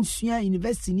ma omusua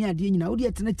university ni ade nyina wo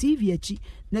de tena TV achi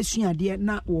na sua de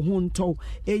na wo ho nto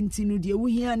enti no de wo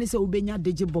hia ne se wo benya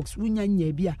digibox wunya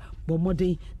nya bi a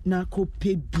bomoden na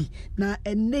kopebi na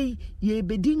ene ye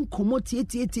bedin komotie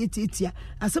tie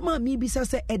asema mi bisa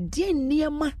se ede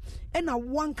niema ena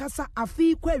wankasa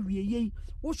afi kwa wieye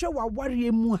wo hwe wa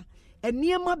ware mu a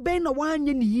eniema ben na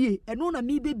wanye ne yie eno na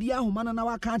mi bebi ahoma na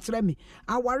waka kire me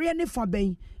aware ne fa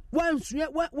ben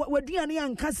wansua waduane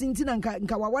anka sinti na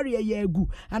nka waware ya agu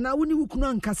ana woni hukunu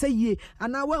anka sayie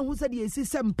ana wanhu sɛ de esi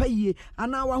sɛ mpa yie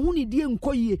ana wahu ne die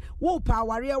nkɔyie wo pa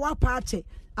aware wa pa ache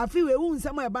afi we hu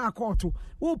nsɛm eba akɔto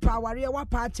wo pa aware wa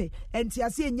pa ache enti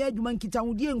ase enya adwuma nkita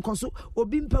hudie nkɔso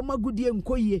obi mpam agudie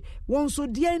nkɔyie won so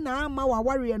die na ama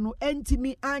waware no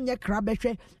entimi anya kra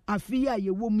behwɛ afi a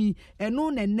ye womi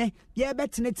eno nenne ye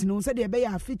betenetene sɛ de be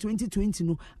ya afi 2020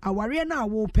 no aware na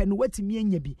wo pɛ no watimi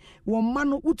anya bi won ma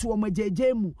no utu wo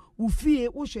magyeje mu wo fie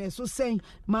wo hwɛ so sɛn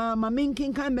ma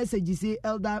menkin kan message say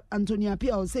Elder Antonia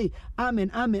Pia say amen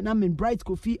Bright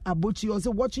Kofi Abochi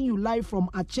also watching you live from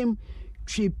Achim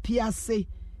Tripiase.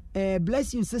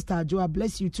 Bless you, Sister Joa.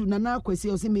 Bless you too. Nana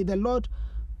Kwesi say, may the Lord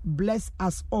bless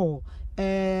us all.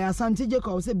 Asante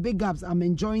Jacob say, big ups. I'm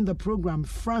enjoying the program.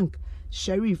 Frank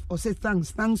Sheriff say,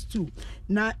 thanks too.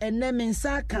 Na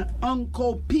enemensaka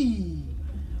Uncle P.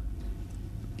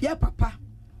 Yeah, Papa.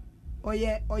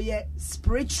 Oye,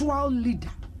 spiritual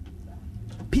leader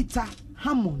Peter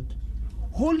Hammond,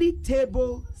 Holy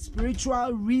Table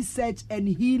Spiritual Research and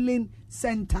Healing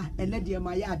Center. And let your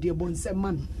Maya dear bonse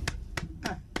man.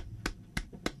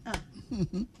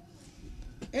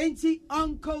 Ain't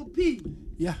Uncle P?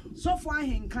 Yeah. So far,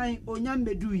 he kind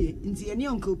Onyambe do ye. Inti any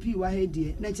Uncle P wa he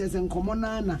dear. Natures and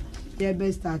commonana. Yeah,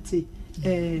 best start.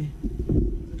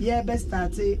 Yeah, best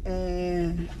start.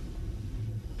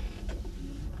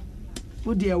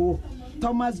 Dear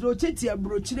Thomas Rochetti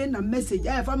brochire na message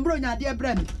from bronya dear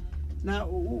brem na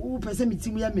who person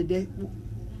meeting ya me de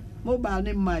mobile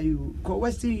name my ko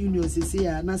Western Union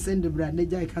say na send the brand na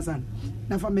jai kasan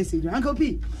na for message Uncle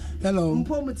P. Hello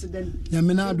mpo mo den ya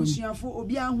me na adom busuafo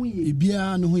obi ahu ye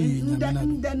bia no ho ye ya me na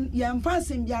then ya mfa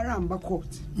sem biara amba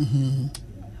court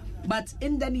but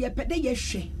in then ye pede ye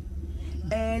hwe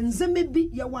nzeme bi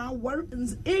ye wa awar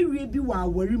area bi wa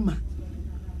awarima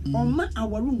Oma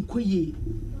awaru nkoye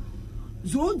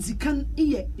zo dzikan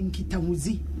iye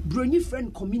nkitamuzi brony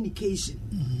friend communication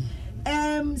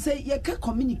say ye ka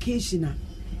communication a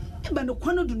eba no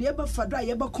kwano do ye ba fado a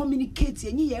ye ba communicate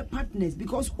ye ye partners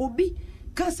because obi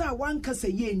kasa wan kasa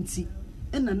ye nti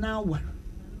na na awar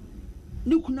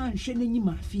ne kuna nhwe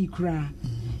n'anyima fi kra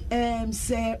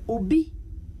say obi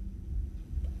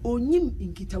onyim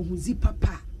nkitamuzi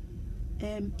papa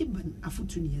iban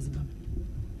afutu ne yezba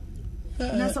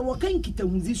na sa wakan kita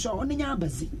hunzi sho onnya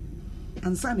abazi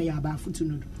ansa na ya ba afutu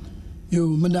no yo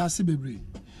medase bebre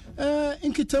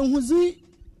nkita hunzi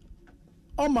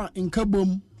oma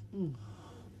nkabom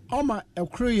oma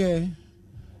ekroye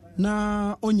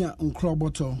na onya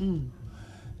nkroboto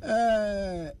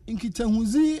nkita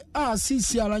hunzi a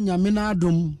sisiara nyame na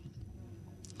adom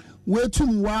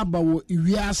wetum wa aba wo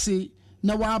iwiase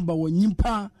na wa aba wo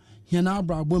nyimpa hena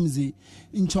abrabomze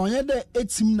nchonye de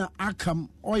etim na akam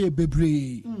oye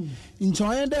bebre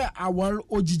nchonye de awar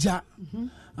ojija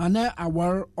ana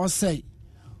awar osei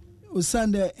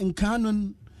osande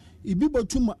nkanon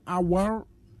ibibotum awar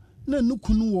na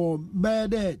nukunu wo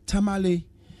bede tamale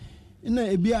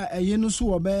na ebia eyenu so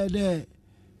wo bede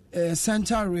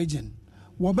central region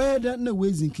wo bede na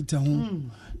wezi nkita ho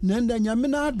na nda nyame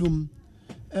na adom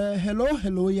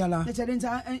hello yala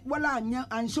wala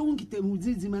anya ansho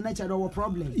nkitehuzizi mana cha do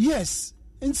problem yes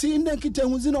nti nda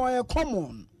nkitehuzi na oye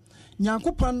common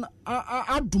nyankopan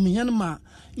adum yen ma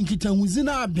nkitehuzi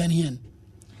na abian yen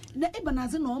na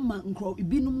ebanaze na oma nkro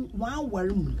ibinum wa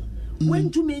aware mu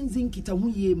wentu menzi nkita hu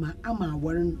ye ma ama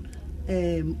aware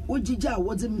ojija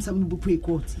wodze msam bu pre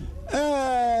court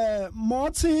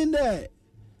motin de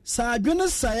sa adwene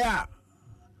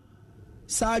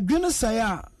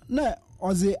saya na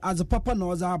oze az papa na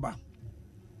oze aba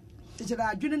tejira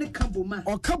adwene ne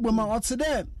kaboma otse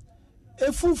de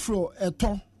efufro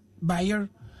eto bayer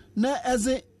na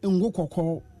eze ngo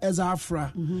kokko eze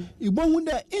afra ibohu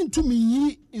de intumi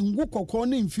yi ngo kokko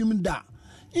ne mfim da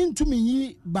intumi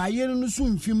yi bayer no so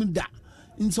mfim da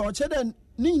nso oche de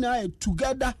ni na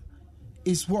together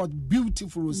is what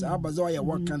beautiful is abazo ya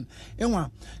workan enwa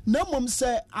na mom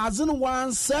say azin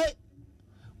wan say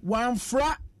wan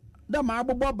fra da ma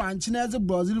abobo banchi na eze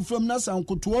Brazil from na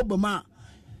sankoto obama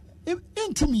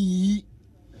intumi yi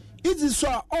izi so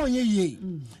onye ye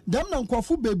dam na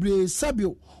nkwafu bebre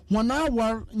sabio wana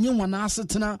war nye wana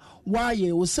asetena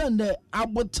waye wo sende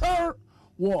abotar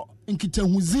wo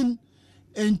nkitahuzin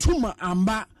entuma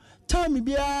amba time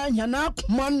bia nyana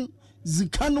akman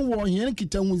zikan wo yen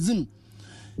kitahuzin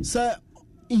sa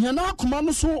nyana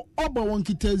akman so obo won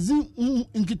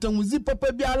nkitahuzi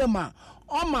papa biare ma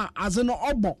oma azeno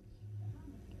obo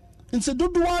nse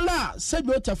dodoala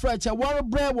sebio tafracha war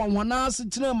bre won wana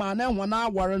asetena ma na wana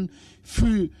waren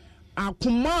fi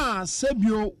akuma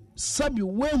sebio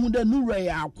wehu da nure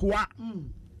ya akwa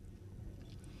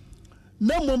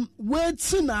namom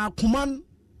weti na akuman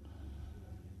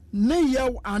ne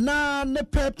yew ana ne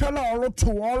pepela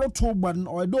oroto ban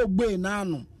odo gbe na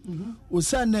anu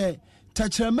osane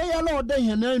tachreme ya la oda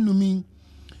hena anumi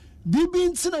bibi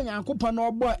ntina yakopa na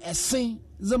ogbo esen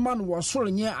zeman wo soro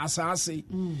nye asase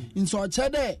nso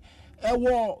chede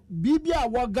ewo bibi a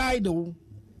wo guide wo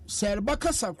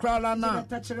Serbaka sakrala na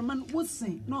tachireman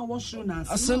wosin no wosho na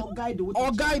no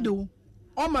guide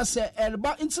o ma se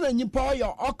elba intina nyipa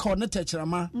oyo oko ne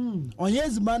tachirama onye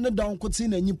ezima ne don kuti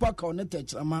na nyipa ka ne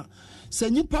tachirama se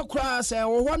nyipa kra se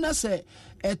wo na se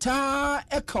eta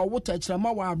eka wo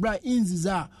tachirama wa abra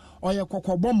inziza oye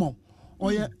kokobomo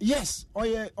oye yes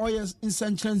oye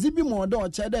insanchanzi bi mo de o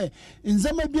chede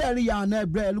nzama bi ari ya na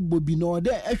ebra elbobi no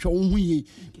de ehwe wo hu ye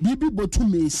bibi botu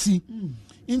mesi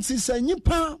inti se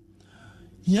nyipa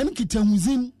yen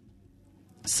kitahuzin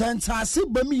sentase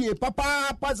bamiye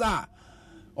papa paza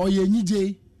oye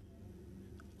nyije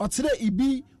otere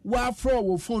ibi wa fro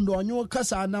wo phone do onyo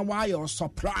kasa na wa your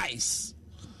surprise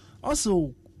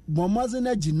also bomaze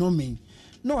na ginome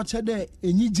na ochede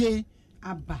enyije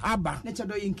aba na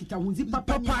chedo yen kitahuzin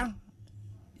papa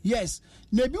yes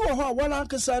na bi wo ho wala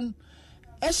kasan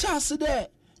ehya ase de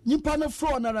nyipa no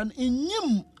fro na ran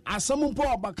enyim asam po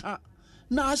obaka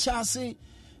na ashase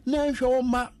na hwe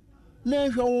ma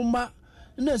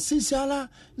na sisiala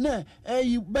na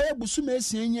baye busuma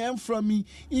esienye from me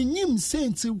inyim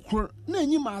senti kro na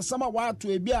enyim asama wato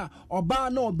ebi a oba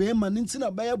na obema nti na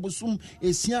baye busum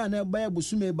esia na baye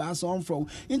busuma e ba so from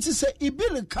nti se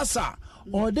ibili kasa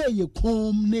ode ye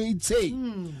kom na ite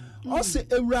o se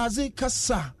ewraze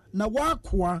kasa na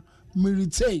wakoa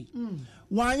mirite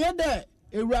wanye de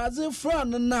ewraze fra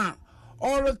na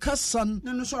or kasan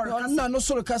no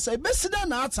soro kasa besida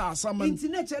na ata asama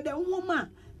internet de nwoma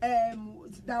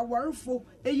da warfo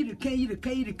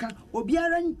eyirika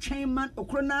obiara ntwen man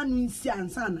okro na anu nsi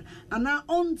ansana ana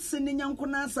onse ne nyanko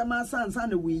na asama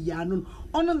ansana we ya no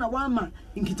ono na wama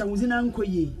nkitawuzi na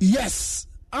nkoye yes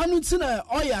anu tina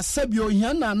oya sabio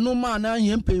hia na no ma na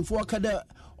hia mpemfo kada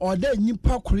oda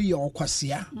nyipa kuri ya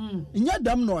okwasea nya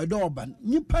dam na oda oban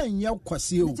nyipa nya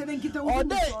kwasea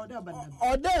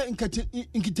oda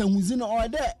nkitahuzi na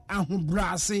oda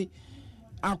ahobrase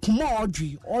akoma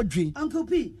odwi Uncle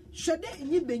P shede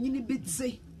nyi benyini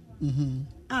bitse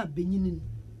a benyini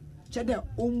shede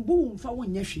ombu mfa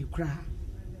wonye hwe kra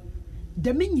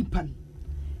de menyipan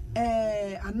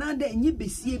anade nyi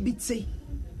besie bitse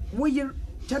woyir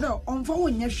shede omfa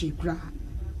wonye hwe kra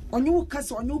onyu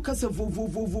kasa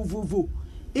vo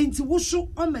enti wosho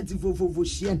omedi vo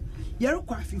hien yere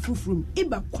kwa afifufrum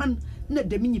iba kwan na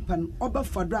de menyipan oba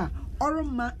fado a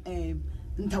oroma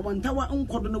ntawantawa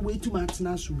nkodo na weetuma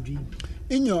atena asomdwe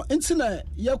inyo ntina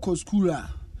yako school a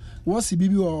wasi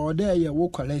bibi o there ye wo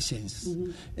collections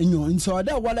inyo nso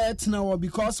oda wala etena wo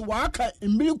because waka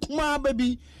mbiri kuma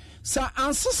baby sa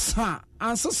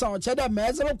ansesa o chede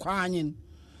mezero kwanyin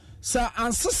sa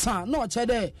ansesa na o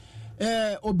chede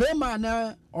obema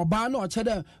na oba na o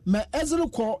chede me ezero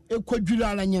ko ekwadwira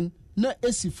alanyen na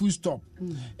esi full stop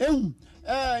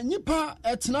nyipa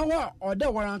etena wo oda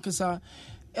warankesa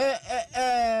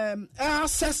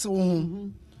access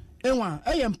enwa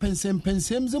ɛyɛ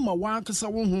mpensem zema wankasa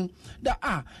wo ho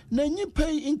da na nyipa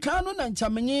nka no na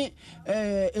nchamenye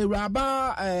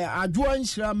ewraba adwoa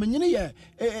nhyira menyene yɛ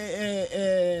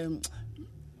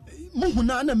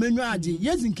muhuna na menwa age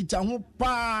yezinkita ho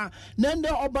pa na nde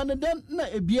oba ne na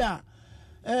ebia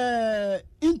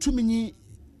intuminyi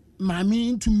mami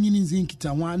intuminyi nzinkita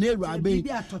ho na ewrabe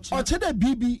o chede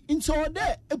bibi nti o de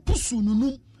epusu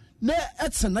nunum na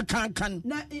etsena kankan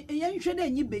na yenhwe da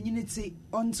nyi benyini ti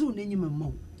onto na nyima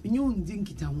maw nyu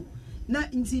nzinkita ho na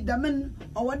nti damen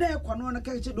owada ekono na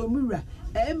kache do mura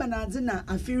ma na ade na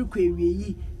afiri kwa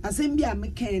ewie asem bi a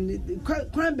meken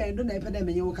kwan bendo na epeda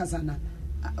menye wo kasa na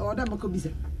oda makobisa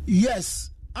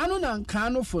yes anu na nka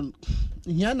no fon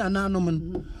hia na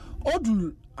nanom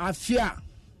odu afia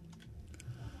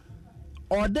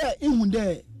oda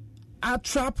ihunde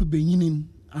atrap benyinin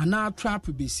ana atrap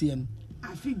besien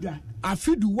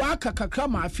afidu waka kakra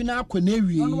ma afina akona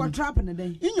ewie on what trap na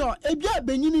den inyo ebia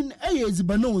benyinin eye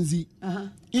ezibana onzi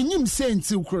inyim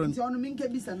senti ukron nti on minka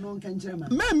bisa no nka nkyerema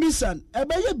membisan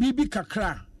ebeye bibi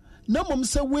kakra na mom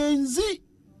se wenzi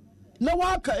na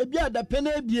waka ebia da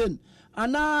pena ebien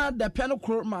ana da pena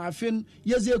kro ma afin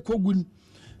yeze kogun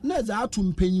na za atu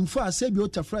mpanyimfo asebi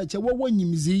otafra che wo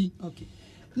nyimzi okay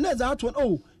na za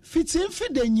atu fitin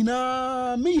fide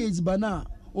nyina me yezibana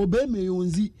obeme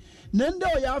yonzi nende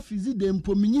oya afizi de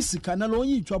mpominyi sika na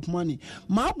lonyi chop money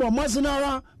ma abo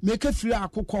mazinara meke firi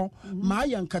akokɔ ma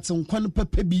yankate nkwan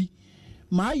papa bi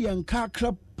ma yanka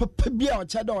kra papa bi a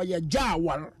ochada oya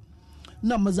jawar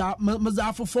na maza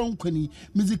afofo nkwani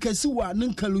mizikasi wa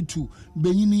nkalutu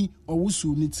benyini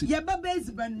owusu niti ye baba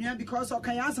ezibannua because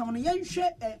okaya asam no yenhwe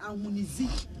ahunizi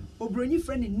obronyi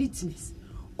friend neatness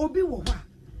obi wo hwa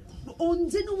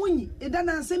onzi no wonyi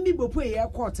edana asem bi bopo ye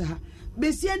court ha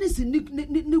besia ne si ne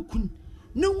kun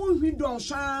ne wo hwi do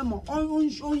shama on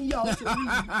ya o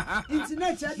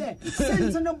internet de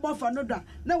sent no bofa no da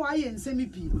na wa ye nsemi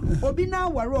pi obi na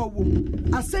aware owo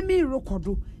asemi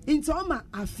rekodo nti o ma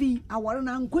afi aware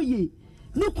na nkoye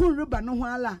ne kun reba no ho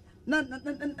ala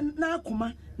na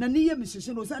akoma na ne ye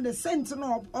misese no say the sent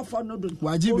no offer no do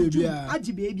waji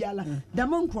baby ala da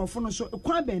mon krofo no so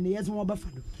kwa ben ne ye zo obafa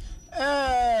do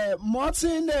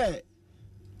Martin de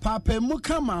Papa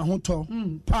Mukama hoto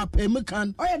Papa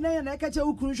Mukan oya na ka che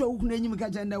ukunu hwo ukunu enyim ka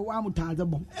che na wa mutaze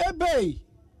bom ebe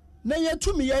na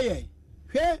yetumi ye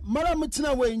hwe mara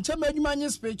mutina we nche madwuma nye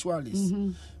spiritualist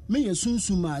me ye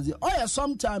sunsumaze oya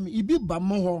sometime ibi ba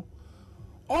mo ho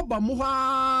oba mo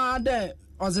ho de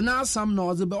ozina asam na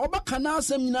ozibe oba kana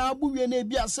asam nyina abuwie na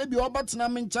ebi asabi oba tena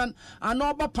menchan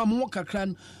ana oba pam ho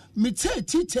kakran mite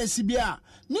teachers bia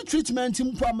ni treatment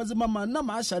mpo amaze mama na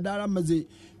ma ashadara maze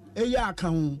eya aka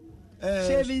ho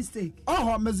shaving stick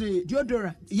maze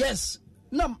deodorant yes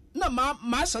na ma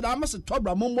ashadara mase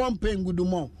tobra mo mpengudu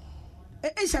mo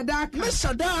shadaka me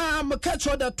shadara me catch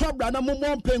the tobra na mo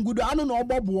mpengudu anu na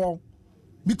obobo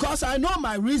because I know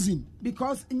my reason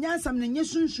because nyasam na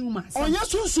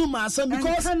nyesunsun ma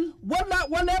because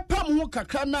wala pam ho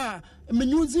kakra na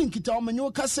menyuzi nkita o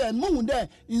menyu kase mo hu de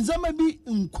nzama bi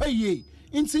nkwaye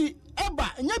nti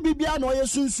eba nya bibia na oye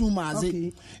sunsun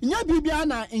maze nya bibia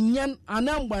na enyan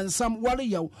anambansam wore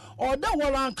yew oda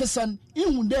wore ankesan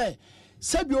ihu de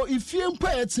sabio ifie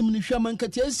mpa etim ni hwama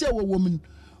nkata ese wowom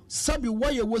sabi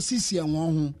woye wosisi enwo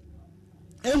ho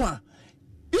enwa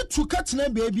itu katena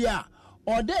baby a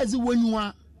oda ezi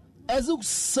wonwa ezi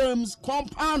Sims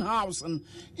compound house and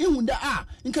ihu de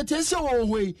nkata ese wo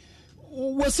hoi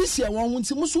wosisi enwo ho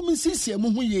nti musu misisi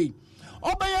emu ho ye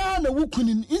obaya na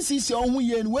wukunin insisi ohun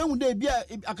ye ni wehu de bia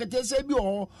akatese bi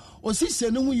o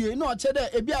osisi ne hu ye na o che de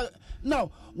e bia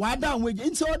now wa da weje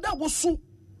nti o da wo so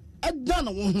eda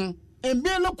na wo ho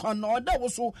embe le kwa na o da wo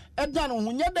so eda na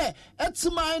wo nye de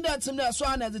etiman de etim de so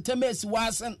ana de temesi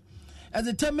wasen as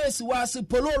the temesi wase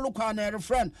polo lo kwa na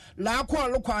friend la kwa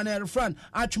lo kwa na friend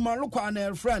atuma lo kwa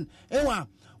na friend enwa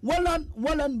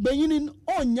Wallan benyinin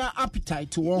onya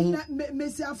appetite wo ho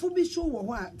mesiafo bi show wo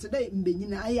ho a today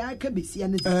mbenyina aya aka besia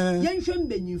ne yenhwe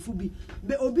mbenyinfo bi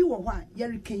be obi wo ho a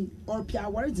yeriken or pia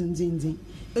ware dindindin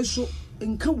eso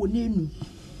nka wo nenu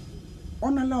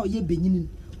onala oye benyinin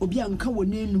obi anka wo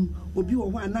nenu obi wo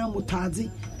ho a na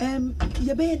mutadze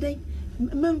ye be den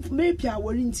me pia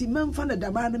ware nti memfa na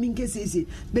daba na minkesese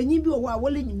benyin bi wo ho a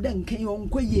wole nyim de nkan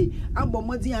onkoye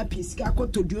abomodin apisika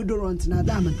akoto deodorant na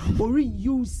daman or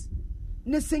reuse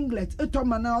ne singlet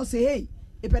etoma na o say hey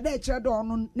ipeda ekire do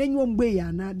ono nanyo mgbe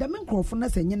ya na da menkrofo na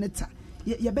senye ne ta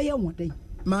ye be ye woden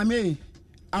mame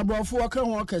abrofo waka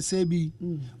ho kase bi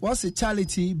what's a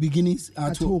charity begins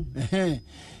at home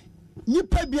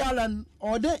nipa bialan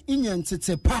ode inyen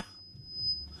tetepa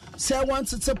se want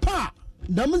tetepa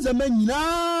dam zama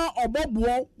nyina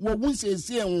obobo wo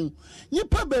wunsesie ho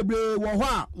nipa bebre wo ho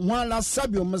a wala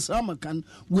sabio mesamakan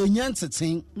we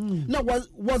nyanteten na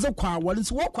was a kwa wale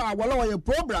so kwa wale wo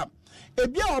program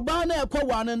ebia oba na ekwa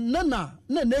wane na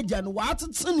neja no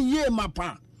wateten ye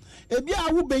mapa ebia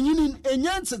awu benyini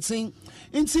enyanteten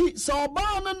nti so oba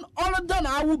no all done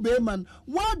awu be man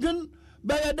wadwen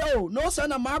Bayado, no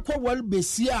son of Marco well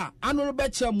besia, annual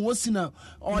betcha mosina,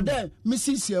 or there,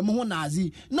 Mrs.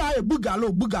 Monazi, now a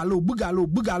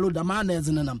bugalo, the man as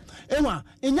in them. Emma,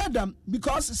 in Adam,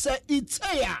 because say it's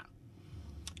here,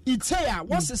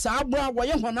 what's the sabra, why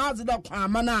you want to the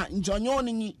Quamana in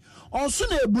Johnny, or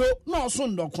soon a bro, no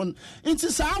soon docon. It's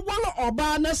a sabwell or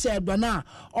ban said, Bana,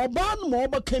 or ban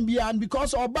moba can be on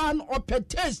because or ban or pet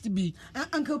taste to be.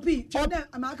 Uncle P,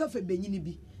 I'm a for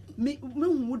Benini. Me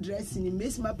would dress in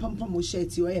miss my pampa mo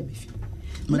shirt your ebifi.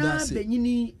 Na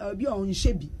benyini bi on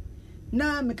shebi.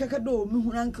 Na me kakado me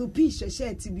hu Uncle P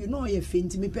shirt bi no ye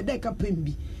fenti me pedeka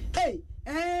pembi. Hey,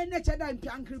 na chada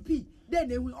Uncle P. Then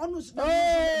they will almost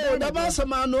the boss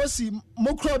man no see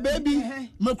mokro baby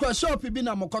mokro shop bi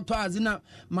na mokoto azina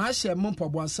ma hye mompo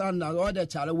bosan na order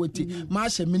chale weti ma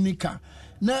hye minika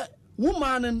na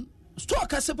woman store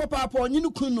kase papa onyi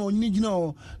nu kun no onyi gina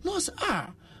no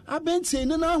abenti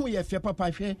na na ho ye fe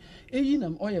papa hwe eyi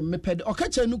nam oye mepede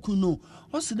okacha nu kun no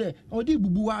o se de odi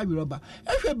bubu wa aweroba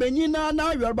ehwe benyi na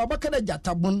aweroba bakada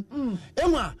jatabon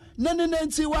enwa na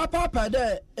nti wa papa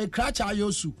de ekracha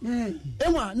ayosu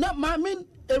enwa na ma min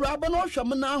eraba no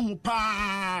hwem na ho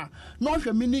pa no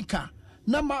hwe minika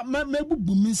na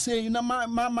mabubu mi sei na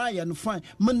ma ye no fine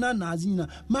mena na azina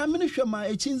ma min hwe ma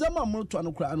echinza ma moto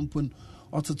no kra anpon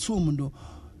ototo mu do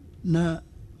na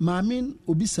ma min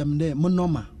obisam de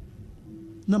monoma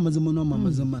na mazamonoma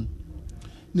mazaman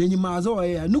na enyi mazo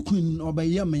ya nukun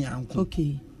obaye meyanko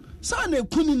okay sa na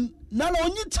kunin na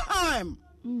only time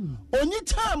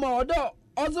odo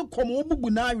ozo komo obubu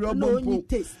na ayo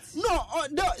bompo no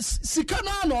the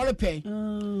sikana na orepe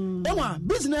enwa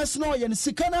business no ye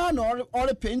sikana na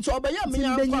orepe nti obaye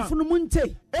meyanko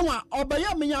enwa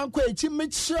obaye meyanko echi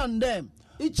mechran dem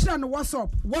ichran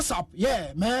whatsapp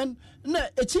yeah man na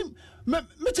echi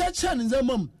me chan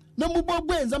nzamam na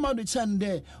mubogbe nzama do chan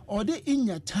de or de in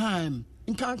your time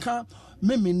nkanka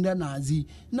meminda nazi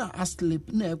na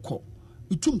aslip na ekọ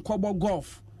itum kobo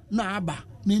golf na aba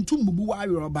na ntum bubu wa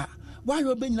yoruba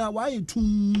nyina wa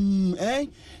yetum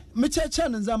me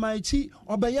chan nzama echi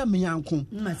obeye meyanko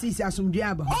sisi asomdwe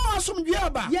aba asomdwe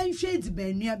aba yen hwedi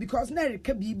banua because na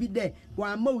reka bibi de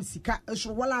wa ma osika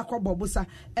so wala akobobusa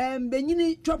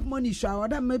benyini chop money sha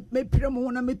oda me premo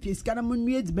ho na me pieska na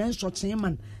monue di ben so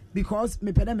man because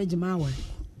me peda me jima wa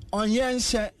onye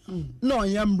nhye na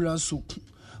onye mbra so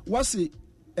wasi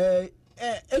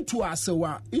etu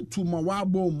asewa etu ma wa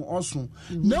bom oso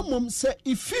na mom se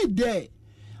ifi de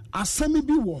asami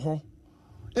bi wo ho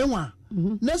enwa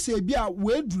na se bia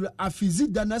we duru afizi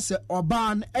da na se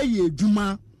oban eye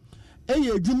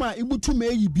adwuma ibutum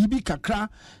eyi bibi kakra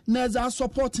na za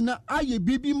support na aye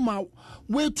bibi ma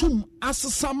wetum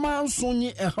asesama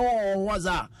nsonye eho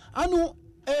waza anu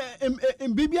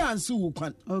bibi ansi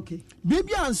ukwan okay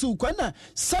bibi ansi ukwan na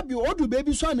sabi odu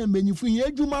baby so na menyifu ye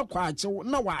adwuma kwa ache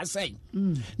na wa asai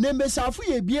na mbesafo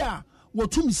ye bia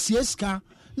wotum sieska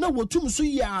na wotum so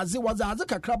yaze wazaze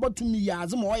kakra botum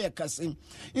yaze ma oye kase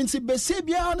nti bese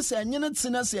bia no se nyene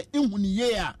tena se ehuni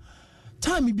ye a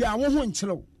time bia wo ho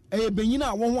nkyerɛw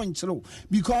benyina wo ho nkyerɛw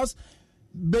because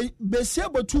bese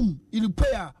botum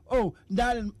ilipaya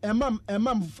that emam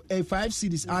 5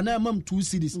 cities and emam 2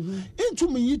 cities into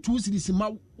me 2 cities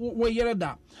ma wo yere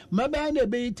da ma ba na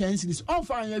be 10 cities on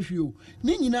fa ya hwio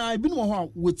ni nyina bi no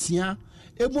ho wotia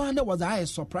ebu anda was a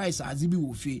surprise as bi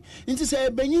wo fi nti say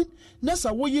benyin na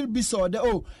sa wo yir bi so de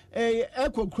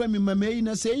ekokra mi mama yi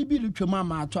na say bi lutwama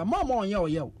ma ato mama onye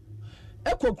oye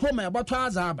ekokra ma abato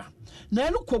azaba na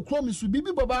elu kokra mi su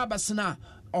bibi baba abasena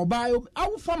obayo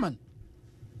awu faman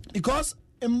because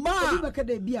mba obaka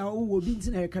de bia wo bi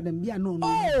ntina rekadam bia no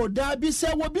da bi se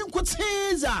wo bi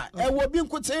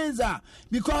nkuteza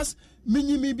because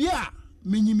minyimi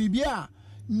bia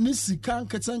ni sikan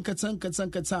katan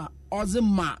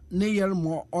ozima ne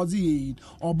yermo ozi yi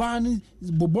oba ni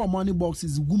bobo money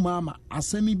boxes gumama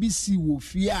asemi bi si wo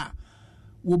fia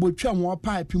wo botwa ho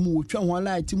pipe mu wo twa ho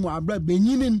light mu abra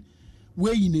benyinin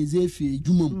we yi na zefi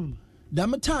adwumam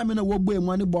dam time na wo gbe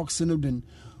money box no den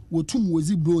wotum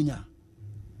wozi bronya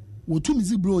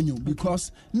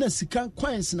because na sika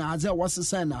coins na aze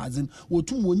wasesa na azen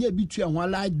wotum wonya bi tua ho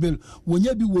light bill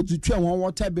wonya bi wozu tua ho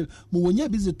water bill mo wonya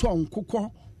bi ze to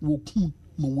nkokɔ wokum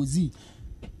mo wozi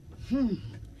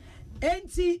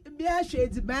enti bia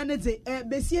hwe ban ne te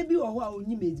besie bi wo ho a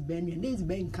onyi mediban nua ne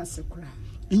ediban kase kra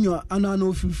inyo anana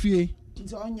ofifie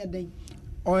nti onye den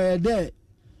oyede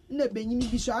na benyimi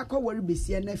bi so akọwori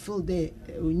besie na feel there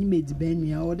onyi mediban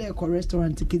nua o there ko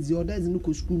restaurant kids o there no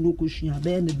ko school no ko hua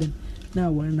be ne den na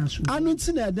awore na so anu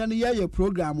ti na ede no ye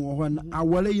program wo ho na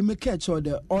awore yi me catch o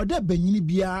there benyini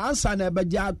bia ansa na ebe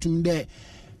ja atum there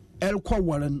elkọ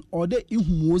waren o there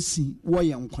ihumuosi wo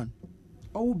ye nkwan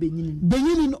owo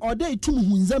benyinin o there itum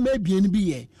hunzam abien bi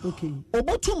ye okay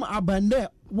obotum abande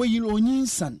wo yiri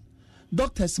onyinsan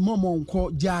doctors momo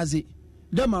nko jaze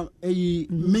dema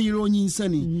meyiri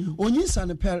onyinsani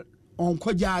onyinsani per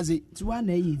onko jaze ti wa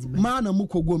na yi diba ma na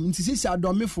mukogom nti sisi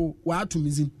adomefo wa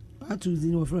atumizin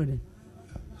wo frode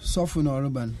sofo na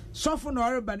orban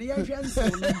ye hwenso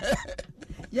no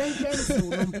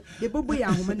ye bobo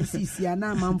ya homa ne sisi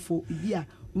ana amamfo bia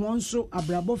won so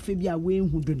abrabo fe bia we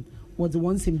ehudun wo de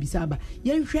won sem bisa ba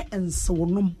ye hwe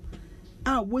ensonom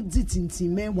a wodi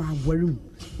tintime wa agwarum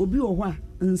obi wo ho a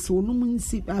nsonum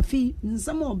nsi afi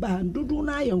nsam oba dodo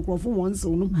na aye nkrofo won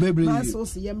nsonum ma so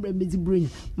se yembre medi brain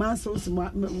ma so se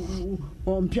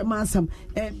o mpia ma sam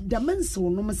da man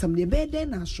nsonum sam de be de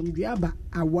na asomdwe aba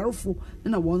awarfo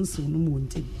na won nsonum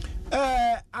wonte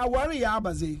aware ya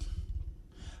abaze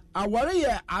aware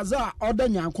ya aza oda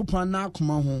nyankopon na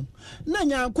akoma ho na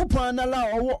nyankopon na la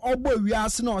obo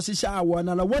wiase na ohihye awo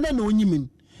na la wona na onyimin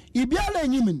ibiala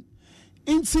enyimin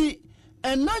inti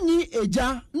enanyi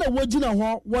eja na wogina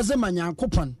ho woze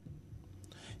manyankopon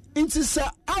inti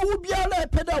sa awu biala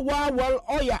peda wawal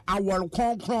oya awal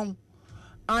konkron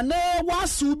ana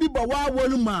wasu bi ba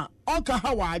wawal ma oka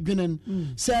ha wa adwenen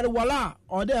said wala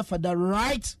or there for the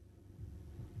right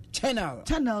channel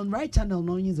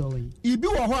no yin zo we ibi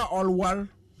wo ho a olwar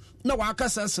na waka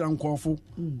sesra nkofo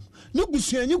ne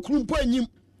busuanyi krumpo anyim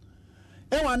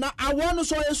ewa na awo no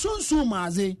so yesunsu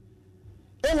maaze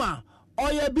ewa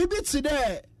oye bibi ti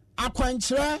de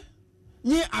akwankyere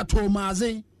nyi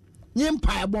atomaze nyi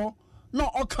mpaebo na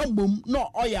okambom na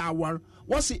oye awar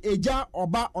wasi eja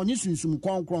oba onyi sunsum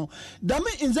konkron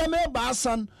dame inzame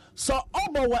baasan so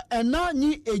obo wa ena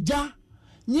nyi eja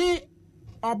nyi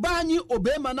oba nyi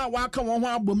obema na waka won ho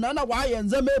abom na wa ye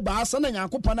nzame baasan na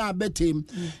yakopon na abetem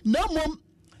na mom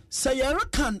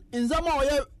sayerekan inzame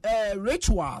oye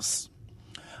rituals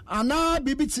ana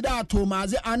bibi ti da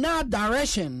atomaze ana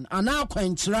direction ana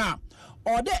kwankyera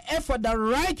or the effort the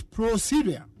right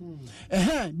procedure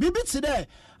bibi ti da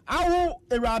awo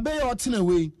erabe yo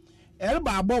tenawe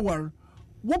erba abowar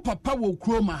wo papa wo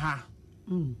kroma ha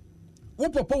wo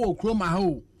papa wo kroma ha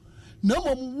o na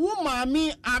mom wo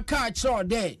maami aka kire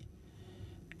de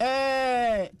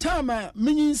tama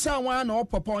minyinsa wa na wo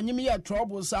papa onyim ye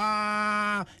trouble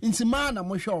sa intima na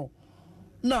mo hwo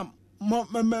na mo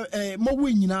wo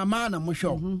nyina ma na mo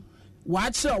hwo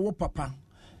wa kire wo papa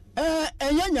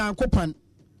enya nyankopan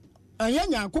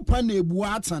na ebu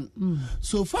atan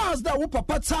so far as that wo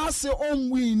papa tase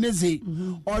onwi neze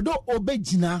odo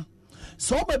obegina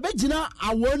so obegina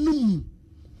awonum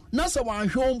na so wan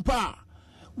hwompa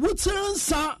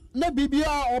wutirinsa na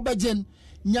bibia obejen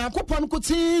nyankopan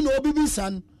kotin na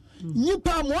obibisan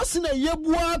nyipa mo se na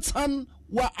yebu atan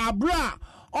wa abra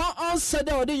on said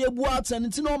ode yebu atan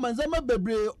nti no manzama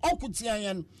bebre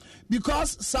okutian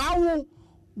because sawo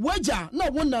waja na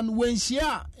wonan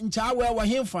wenhia ncha wa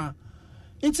hemfa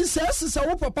nti sesa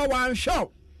wo papa wan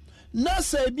hwo na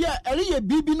se bia ere ye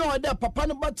bibi na ode papa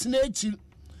no batena echi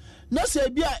na se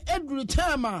bia eduru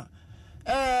time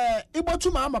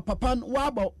ibotu ma ama papa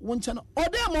wa ba wonche no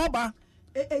ode ma oba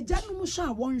ejanum so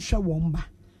a won hwe won ba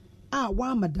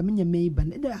wa madam nyame ba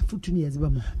ne da afutu ne yazeba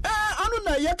mu anu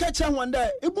na ye ka che wonda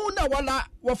ibu na wala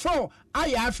wo fro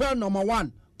aya afa number 1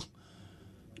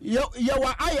 ye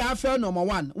wa aya afa number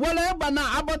 1 wala ba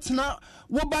na abotena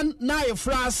wo ban na ye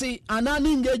frase ana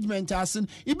engagement asin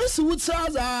ibisi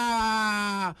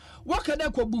wutsaza wakada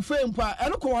ko buffet mpa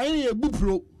eno ko wan ye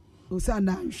bupro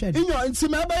osana hwe inyo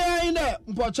ntima ba yan ne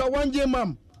mpocho wanje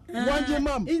mam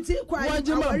inti kwa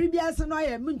awari bia se no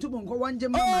ye mintubo nko wanje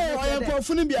mam na oye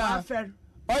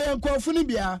nkofunu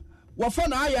bia wo fa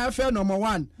na aya afa number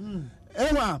 1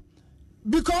 ewa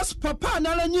because papa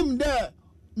na la nyim de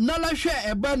na la hwe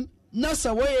eban na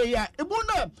sa we ya ebu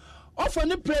na offer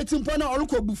ni plate mpo na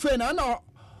orukọ buffet na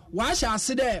wa sha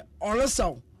ase de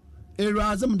orosaw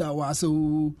erazim da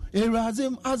waso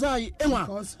erazim azai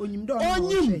enwa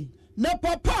onyim na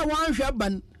papa wan hwe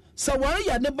ban sa wari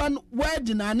ya ne ban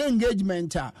wedding na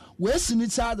engagement a we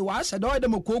sinita de wa sha de de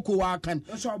makoko wa kan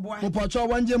mpocho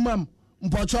wanje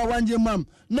mam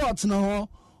not na ho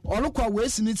orukọ we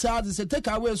sinita de se take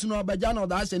away so no obaja na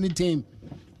da sha ni team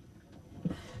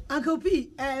Uncle P,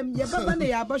 yababa na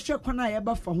yabahwe kwana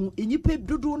yaba fa ho enyipa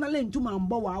dodo na le ntuma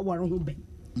mbɔ wa aware ho ben.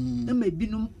 Ma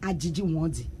binum agigi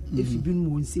wonde if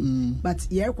binum wonse.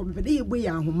 But ye ko pe de ye boy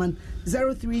ahoman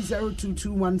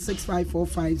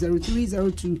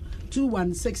 0302216545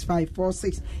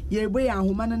 0302216546 ye boy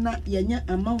ahoman na yenya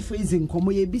amanfo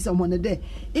ezinkomo ye bisa mo ne de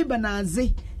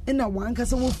ibanaze na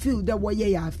wankasa wo feel that wo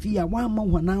ye ya afia wa ma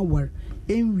hona aware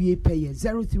enwie peye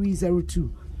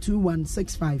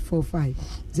 0302216545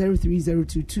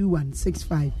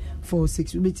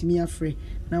 0302216546 ubetimi afre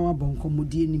na wa bon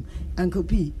komodie nim Uncle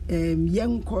P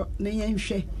yenko na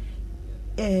yenhwe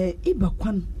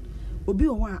ibakwan obi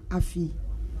wo afi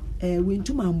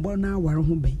wentuma mbɔ na aware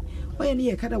ho ben oye ne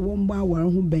ye kada wo mbɔ aware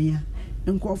ho ben ya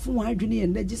nkɔfo wa adwene ye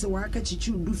ndagye se wa aka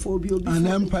chichi udufo obi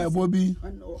anampa bobi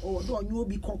o do onyo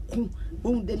obi kokko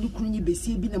on de nukrunyi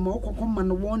besie bi na ma okokko ma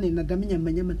no won na dam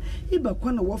nyamanyama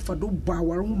ibakwa na wo fa do bɔ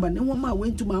aware ho ban ne ho ma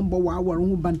wentuma mbɔ wa aware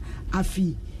ho ban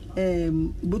afi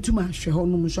botuma hwe ho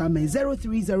no so ama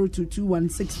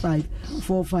 0302216545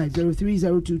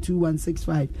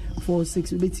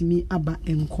 0302216546 betimi aba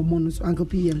enkomo no so Uncle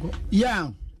P yengo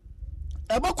yeah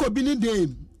ebako bi ni day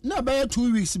na ba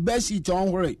 2 weeks best it on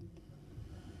hore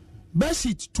best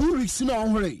 2 weeks na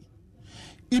on hore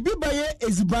ibi baye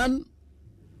eziban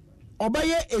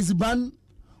obaye eziban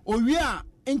owi a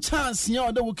chance ya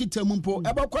oda wokitamu mpo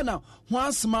ebako na ho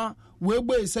asma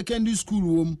wegbe secondary school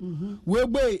wom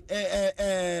wegbe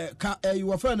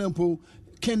you afana mpo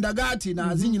kindergarten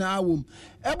na azinyina awom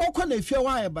eboko na efie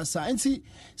wa ebasa enti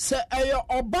se eyo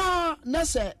oba na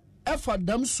se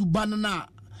efadam suban na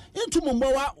intumumbo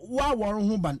wa woro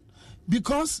ho ban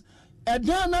because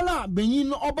edana la benyin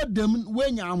no obadam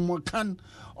wenya amokan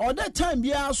all that time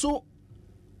bia so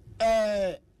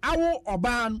awo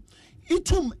oban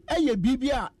itum eye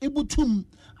bibia ibutum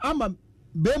ama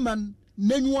beman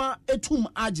nenua etum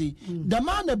age the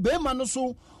man na bema no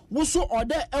so wo so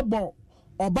ode ebo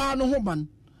oba no ho ban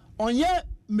onye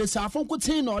mesafo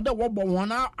nkotin na ode wo bo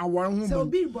wona awore ho ban so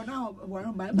bi bo na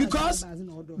awore ban because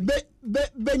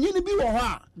benyini bi wo ho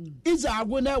a iza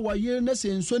agwo na wo yire na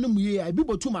senso no muye a bi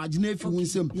botum age na afi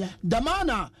wunsem the man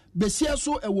na besie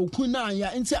so ewokun na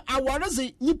anya nti awore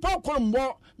ze nipa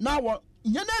kwambo na wo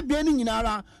yana bia ni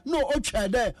nyinara no otwa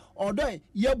de odo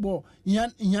yebo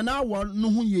yana wo no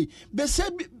ho ye be se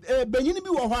benyini bi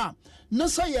wo ho a na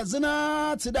sa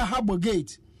yezena to the harbor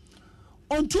gate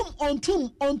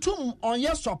ontum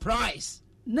on surprise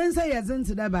nansa yezen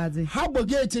to the bad harbor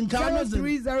gate in Kano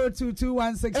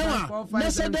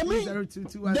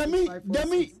 0302216545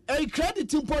 demi a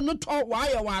credit impo no to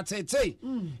why wa tete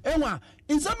enwa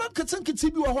inzama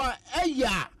kitinkiti bi wo ho a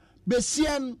eya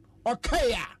besien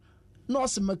okaya no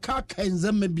se meka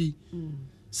kenzama bi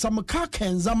sameka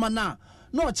kenzama na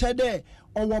no chede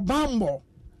owo bambo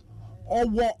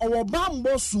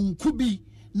sunku bi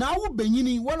na wo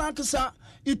benyini wala kasa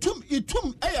itum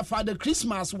for the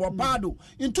Christmas wo pado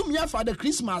itum ya for the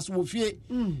Christmas wo fie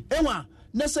enwa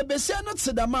na se besia no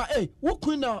tsedama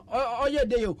wokun na oye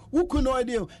de yo wokun no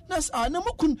de yo na na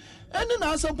mokun ene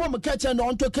na asampo meka che na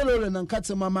onto kelore na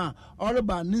nkate mama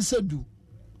oreba ninsedu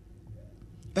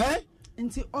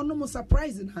nti ono mo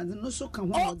surprise na no so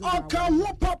kan ho kan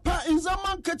ho papa in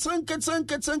zaman keten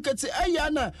eya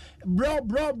na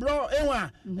bro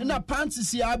enwa na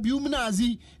panties ya bium na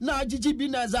azi na agigi bi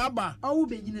na zaba awu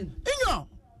benyine inyo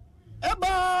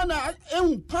eba na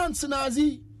pants na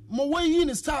azi mo we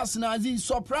in stars na azi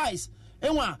surprise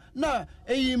enwa na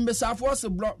mbesafo se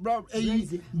bro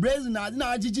brazen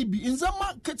na agigi bi in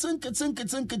zaman keten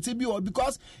bi o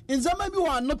because in zaman bi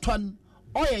wa no ton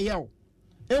oyeye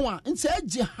enwa nse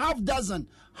eji half dozen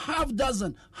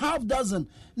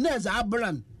nez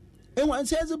abran enwa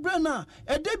nse ezi brand na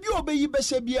edebi obeyi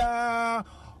behye bia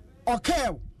okay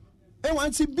enwa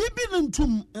nse bibi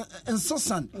ntum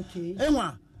ensosan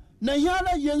enwa na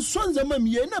yara yensonza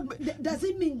mamie na does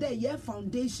it mean that your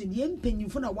foundation yen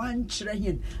penyimfo na wan kire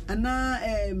hen ana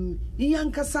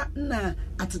yankasa na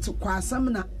ateto kwasam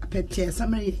na apepie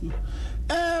samre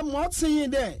mo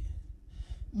tsin de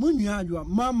munua adwa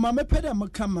ma mepede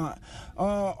makama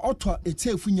oto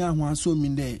etefu nya ho aso mi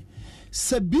de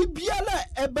se bibiala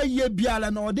ebaye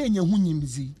biala na ode nya hu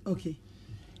nyimzi okay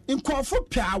nkofo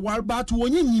pia awar bat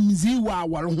wonye nyimzi wa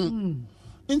awar ho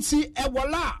nti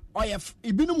ewola oye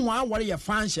ibinu mu awar ye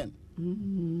function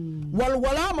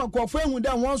walwala ma nkofo ehu de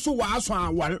won so wa aso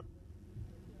awar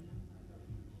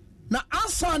na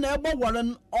ansa na ebo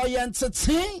wolen oye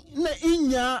ntete na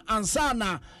inya ansa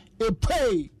na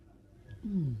epay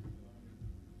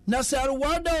Nasser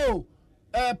Wado,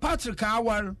 Patrick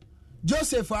Awar,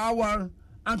 Joseph Awar,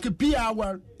 Uncle P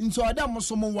Awar, into Adam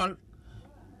Musomowal.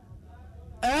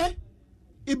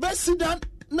 Ibesidan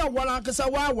na wala kasa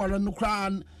wa wala no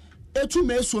kra etu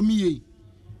me so mi ye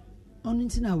onu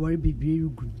nti na wari bebre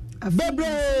rugu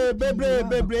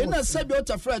bebre na sabi o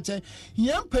tafrache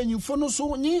yam panyimfo no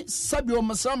so nyi sabi o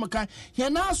masramaka ya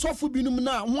na asofo binum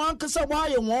na ho ankasa wa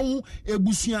ye won hu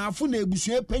ebusuafo na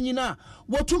ebusua panyina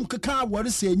wotum keka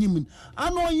wari se enyim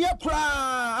ano ye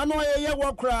kra ano ye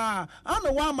wo kra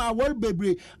ano wa ma wari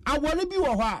bebre awari bi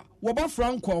wo ho a wo ba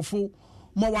frankofo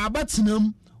ma wa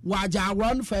abatenam waja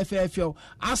awan fefefeo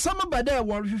asama bade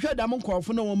wo hwehwe dam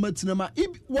nkofo na wo matinam a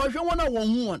wo hwe won a won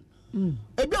hu won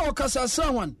ebi a wo kasa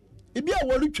sa wan ebi a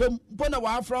wolu twam pona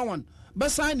wa afra wan be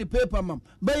sign the paper mam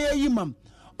be yi mam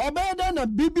obeda na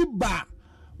bibi ba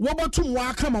wo botum wa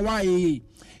aka ma wa ye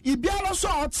ebi ala so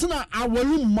otena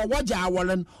awolum ma waja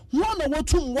awolen ho na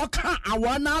wotum waka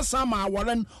awana asama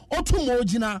awolen otum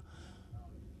ogina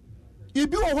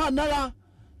ebi wo ho anara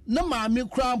na maami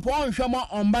krampo onhwema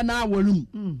omba na awolum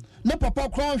na papa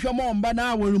kra onhwema omba na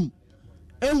awolum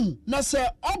ehu na se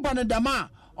oba ne dama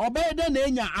obeda na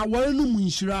enya awolu mu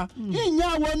nshira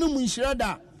inya awolu mu nshira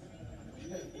da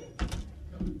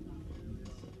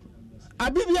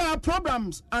abibia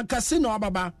programs and casino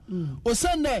ababa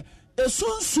osende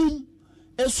esunsum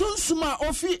a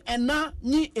ofi ena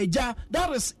ni eja, that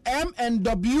is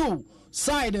M&W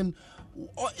side and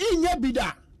inya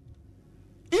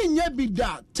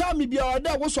bida tell me bia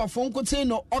oda wo sofo nkote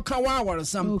no oka wa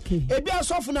awaresam ebi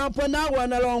asofo na po na wa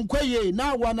na lonkwaye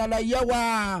na wa na la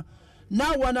yawa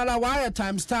na wa na la wa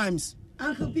times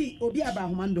Uncle B obi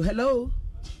abahomando hello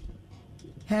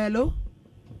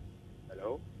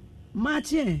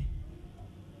Martin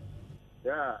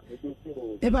yeah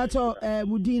ebato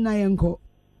mudina yenko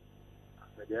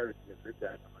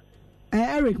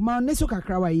Eric ma neso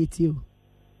kakra wa yetio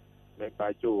me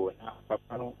pacho na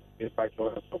papa no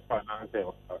sofa na say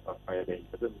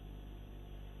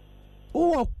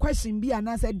o question bi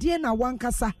ana say die na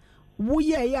wankasa wo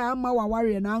ye ya ama wa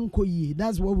ware na anko yi.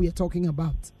 That's what we are talking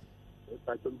about.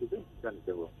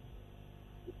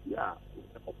 Yeah,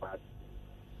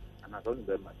 and I don't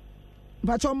know.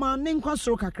 But your man name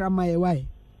console kakra my why.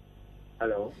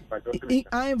 Hello,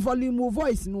 I am volume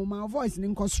voice no my voice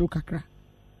name console kakra.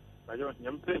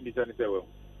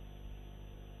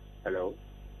 Hello.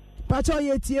 Pacho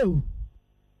yetio.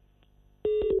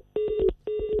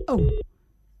 Oh.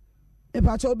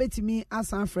 Pacho betimi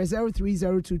asan for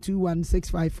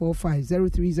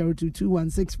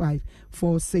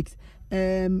 0302216545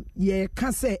 0302216546. Ye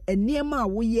ka say eniema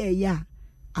wo ye ya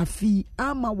afi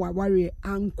ama waware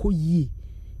anko yi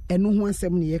eno ho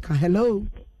asem ne ye ka. Hello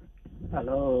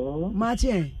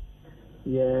Mache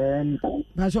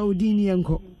Pacho udini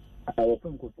enko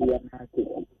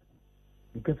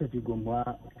because of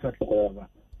Gomwa,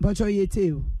 but you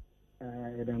too.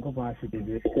 Then go back to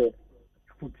the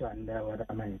foot and what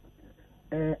I mean.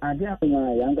 I dear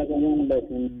my younger than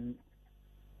person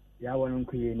Yawan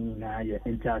Queen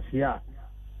in Chasia.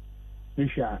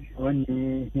 Isha, when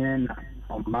you hear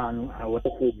a man, I was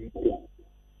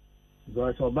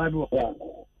because for Bible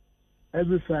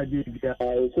every Friday,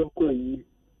 so cool.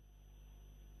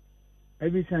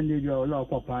 Every Sunday, you are a lot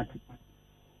of party.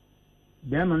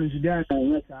 There man is there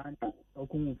and yes,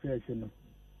 Okumu Fashion.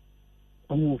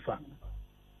 Omufa.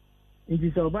 It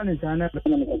is urban and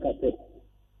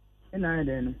I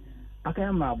then I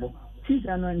can marble. She's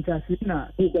an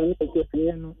Antasina, he's a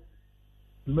little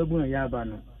Mabu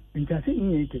Yabano,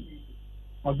 Intasinated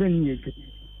or Ben Yated,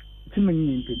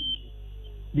 Timanated.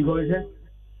 Because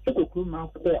the Kuma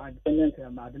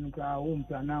and Madame Crown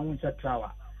Plana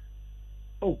Tower.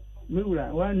 Oh,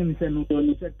 Mura, one himself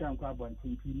only set down carbon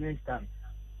since he next time.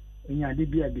 In your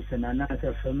debut, and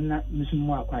answer from Miss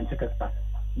Moa Quantacasta.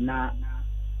 Na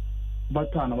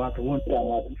Batan about one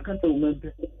can't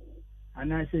remember.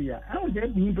 And I say, yeah, I don't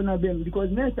get even of them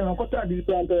because next time I got to be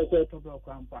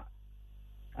Campa.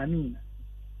 I mean,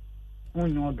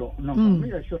 on your door, no,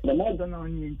 sure, the more than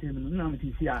on you in now,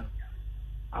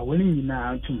 I will in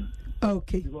now too.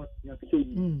 Okay,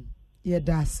 yeah,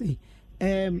 that's it.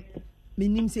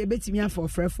 Minim say beti me for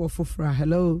frefra.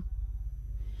 Hello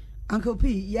Uncle P,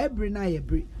 ye bre na ye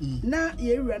bre na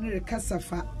ye wura ne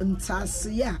kasafa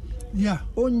ntase ya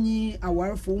onyi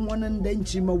awarfo won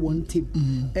ndanchi ma wontim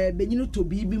benyinu to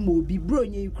bibi ma obi bro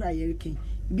nye kura ye reken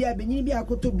bia benyinu bia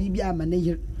akoto bibi ama ne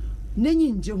yer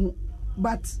nanyi nje ho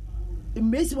but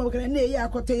mbesi mo kana na ye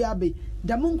akoto ya be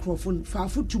dam nkrofo fa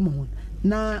afotu mo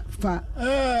na fa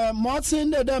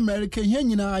Martin de America here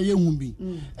nyina ye hu bi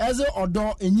eze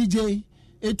odo enyije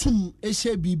etum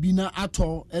ehye bibi na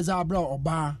ato eze abra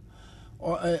oba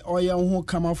oye ho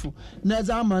kamafo na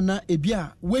eze ama na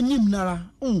ebia wanyim nara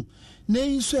na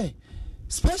yi so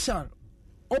special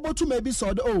obotu maybe so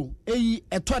eyi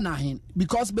eto na hin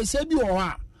because be say bi wo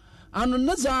ha anu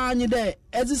naza anyi de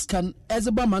eziskan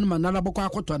eziba man manara bokọ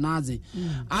akoto na aze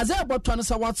aze eboto no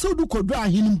sa watse du kodu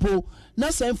ahin mpo na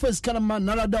say first kan man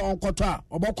nara de onkoto a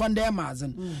obokọ nde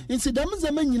mazen incident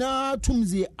zema nyina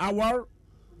tumzi awar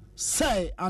say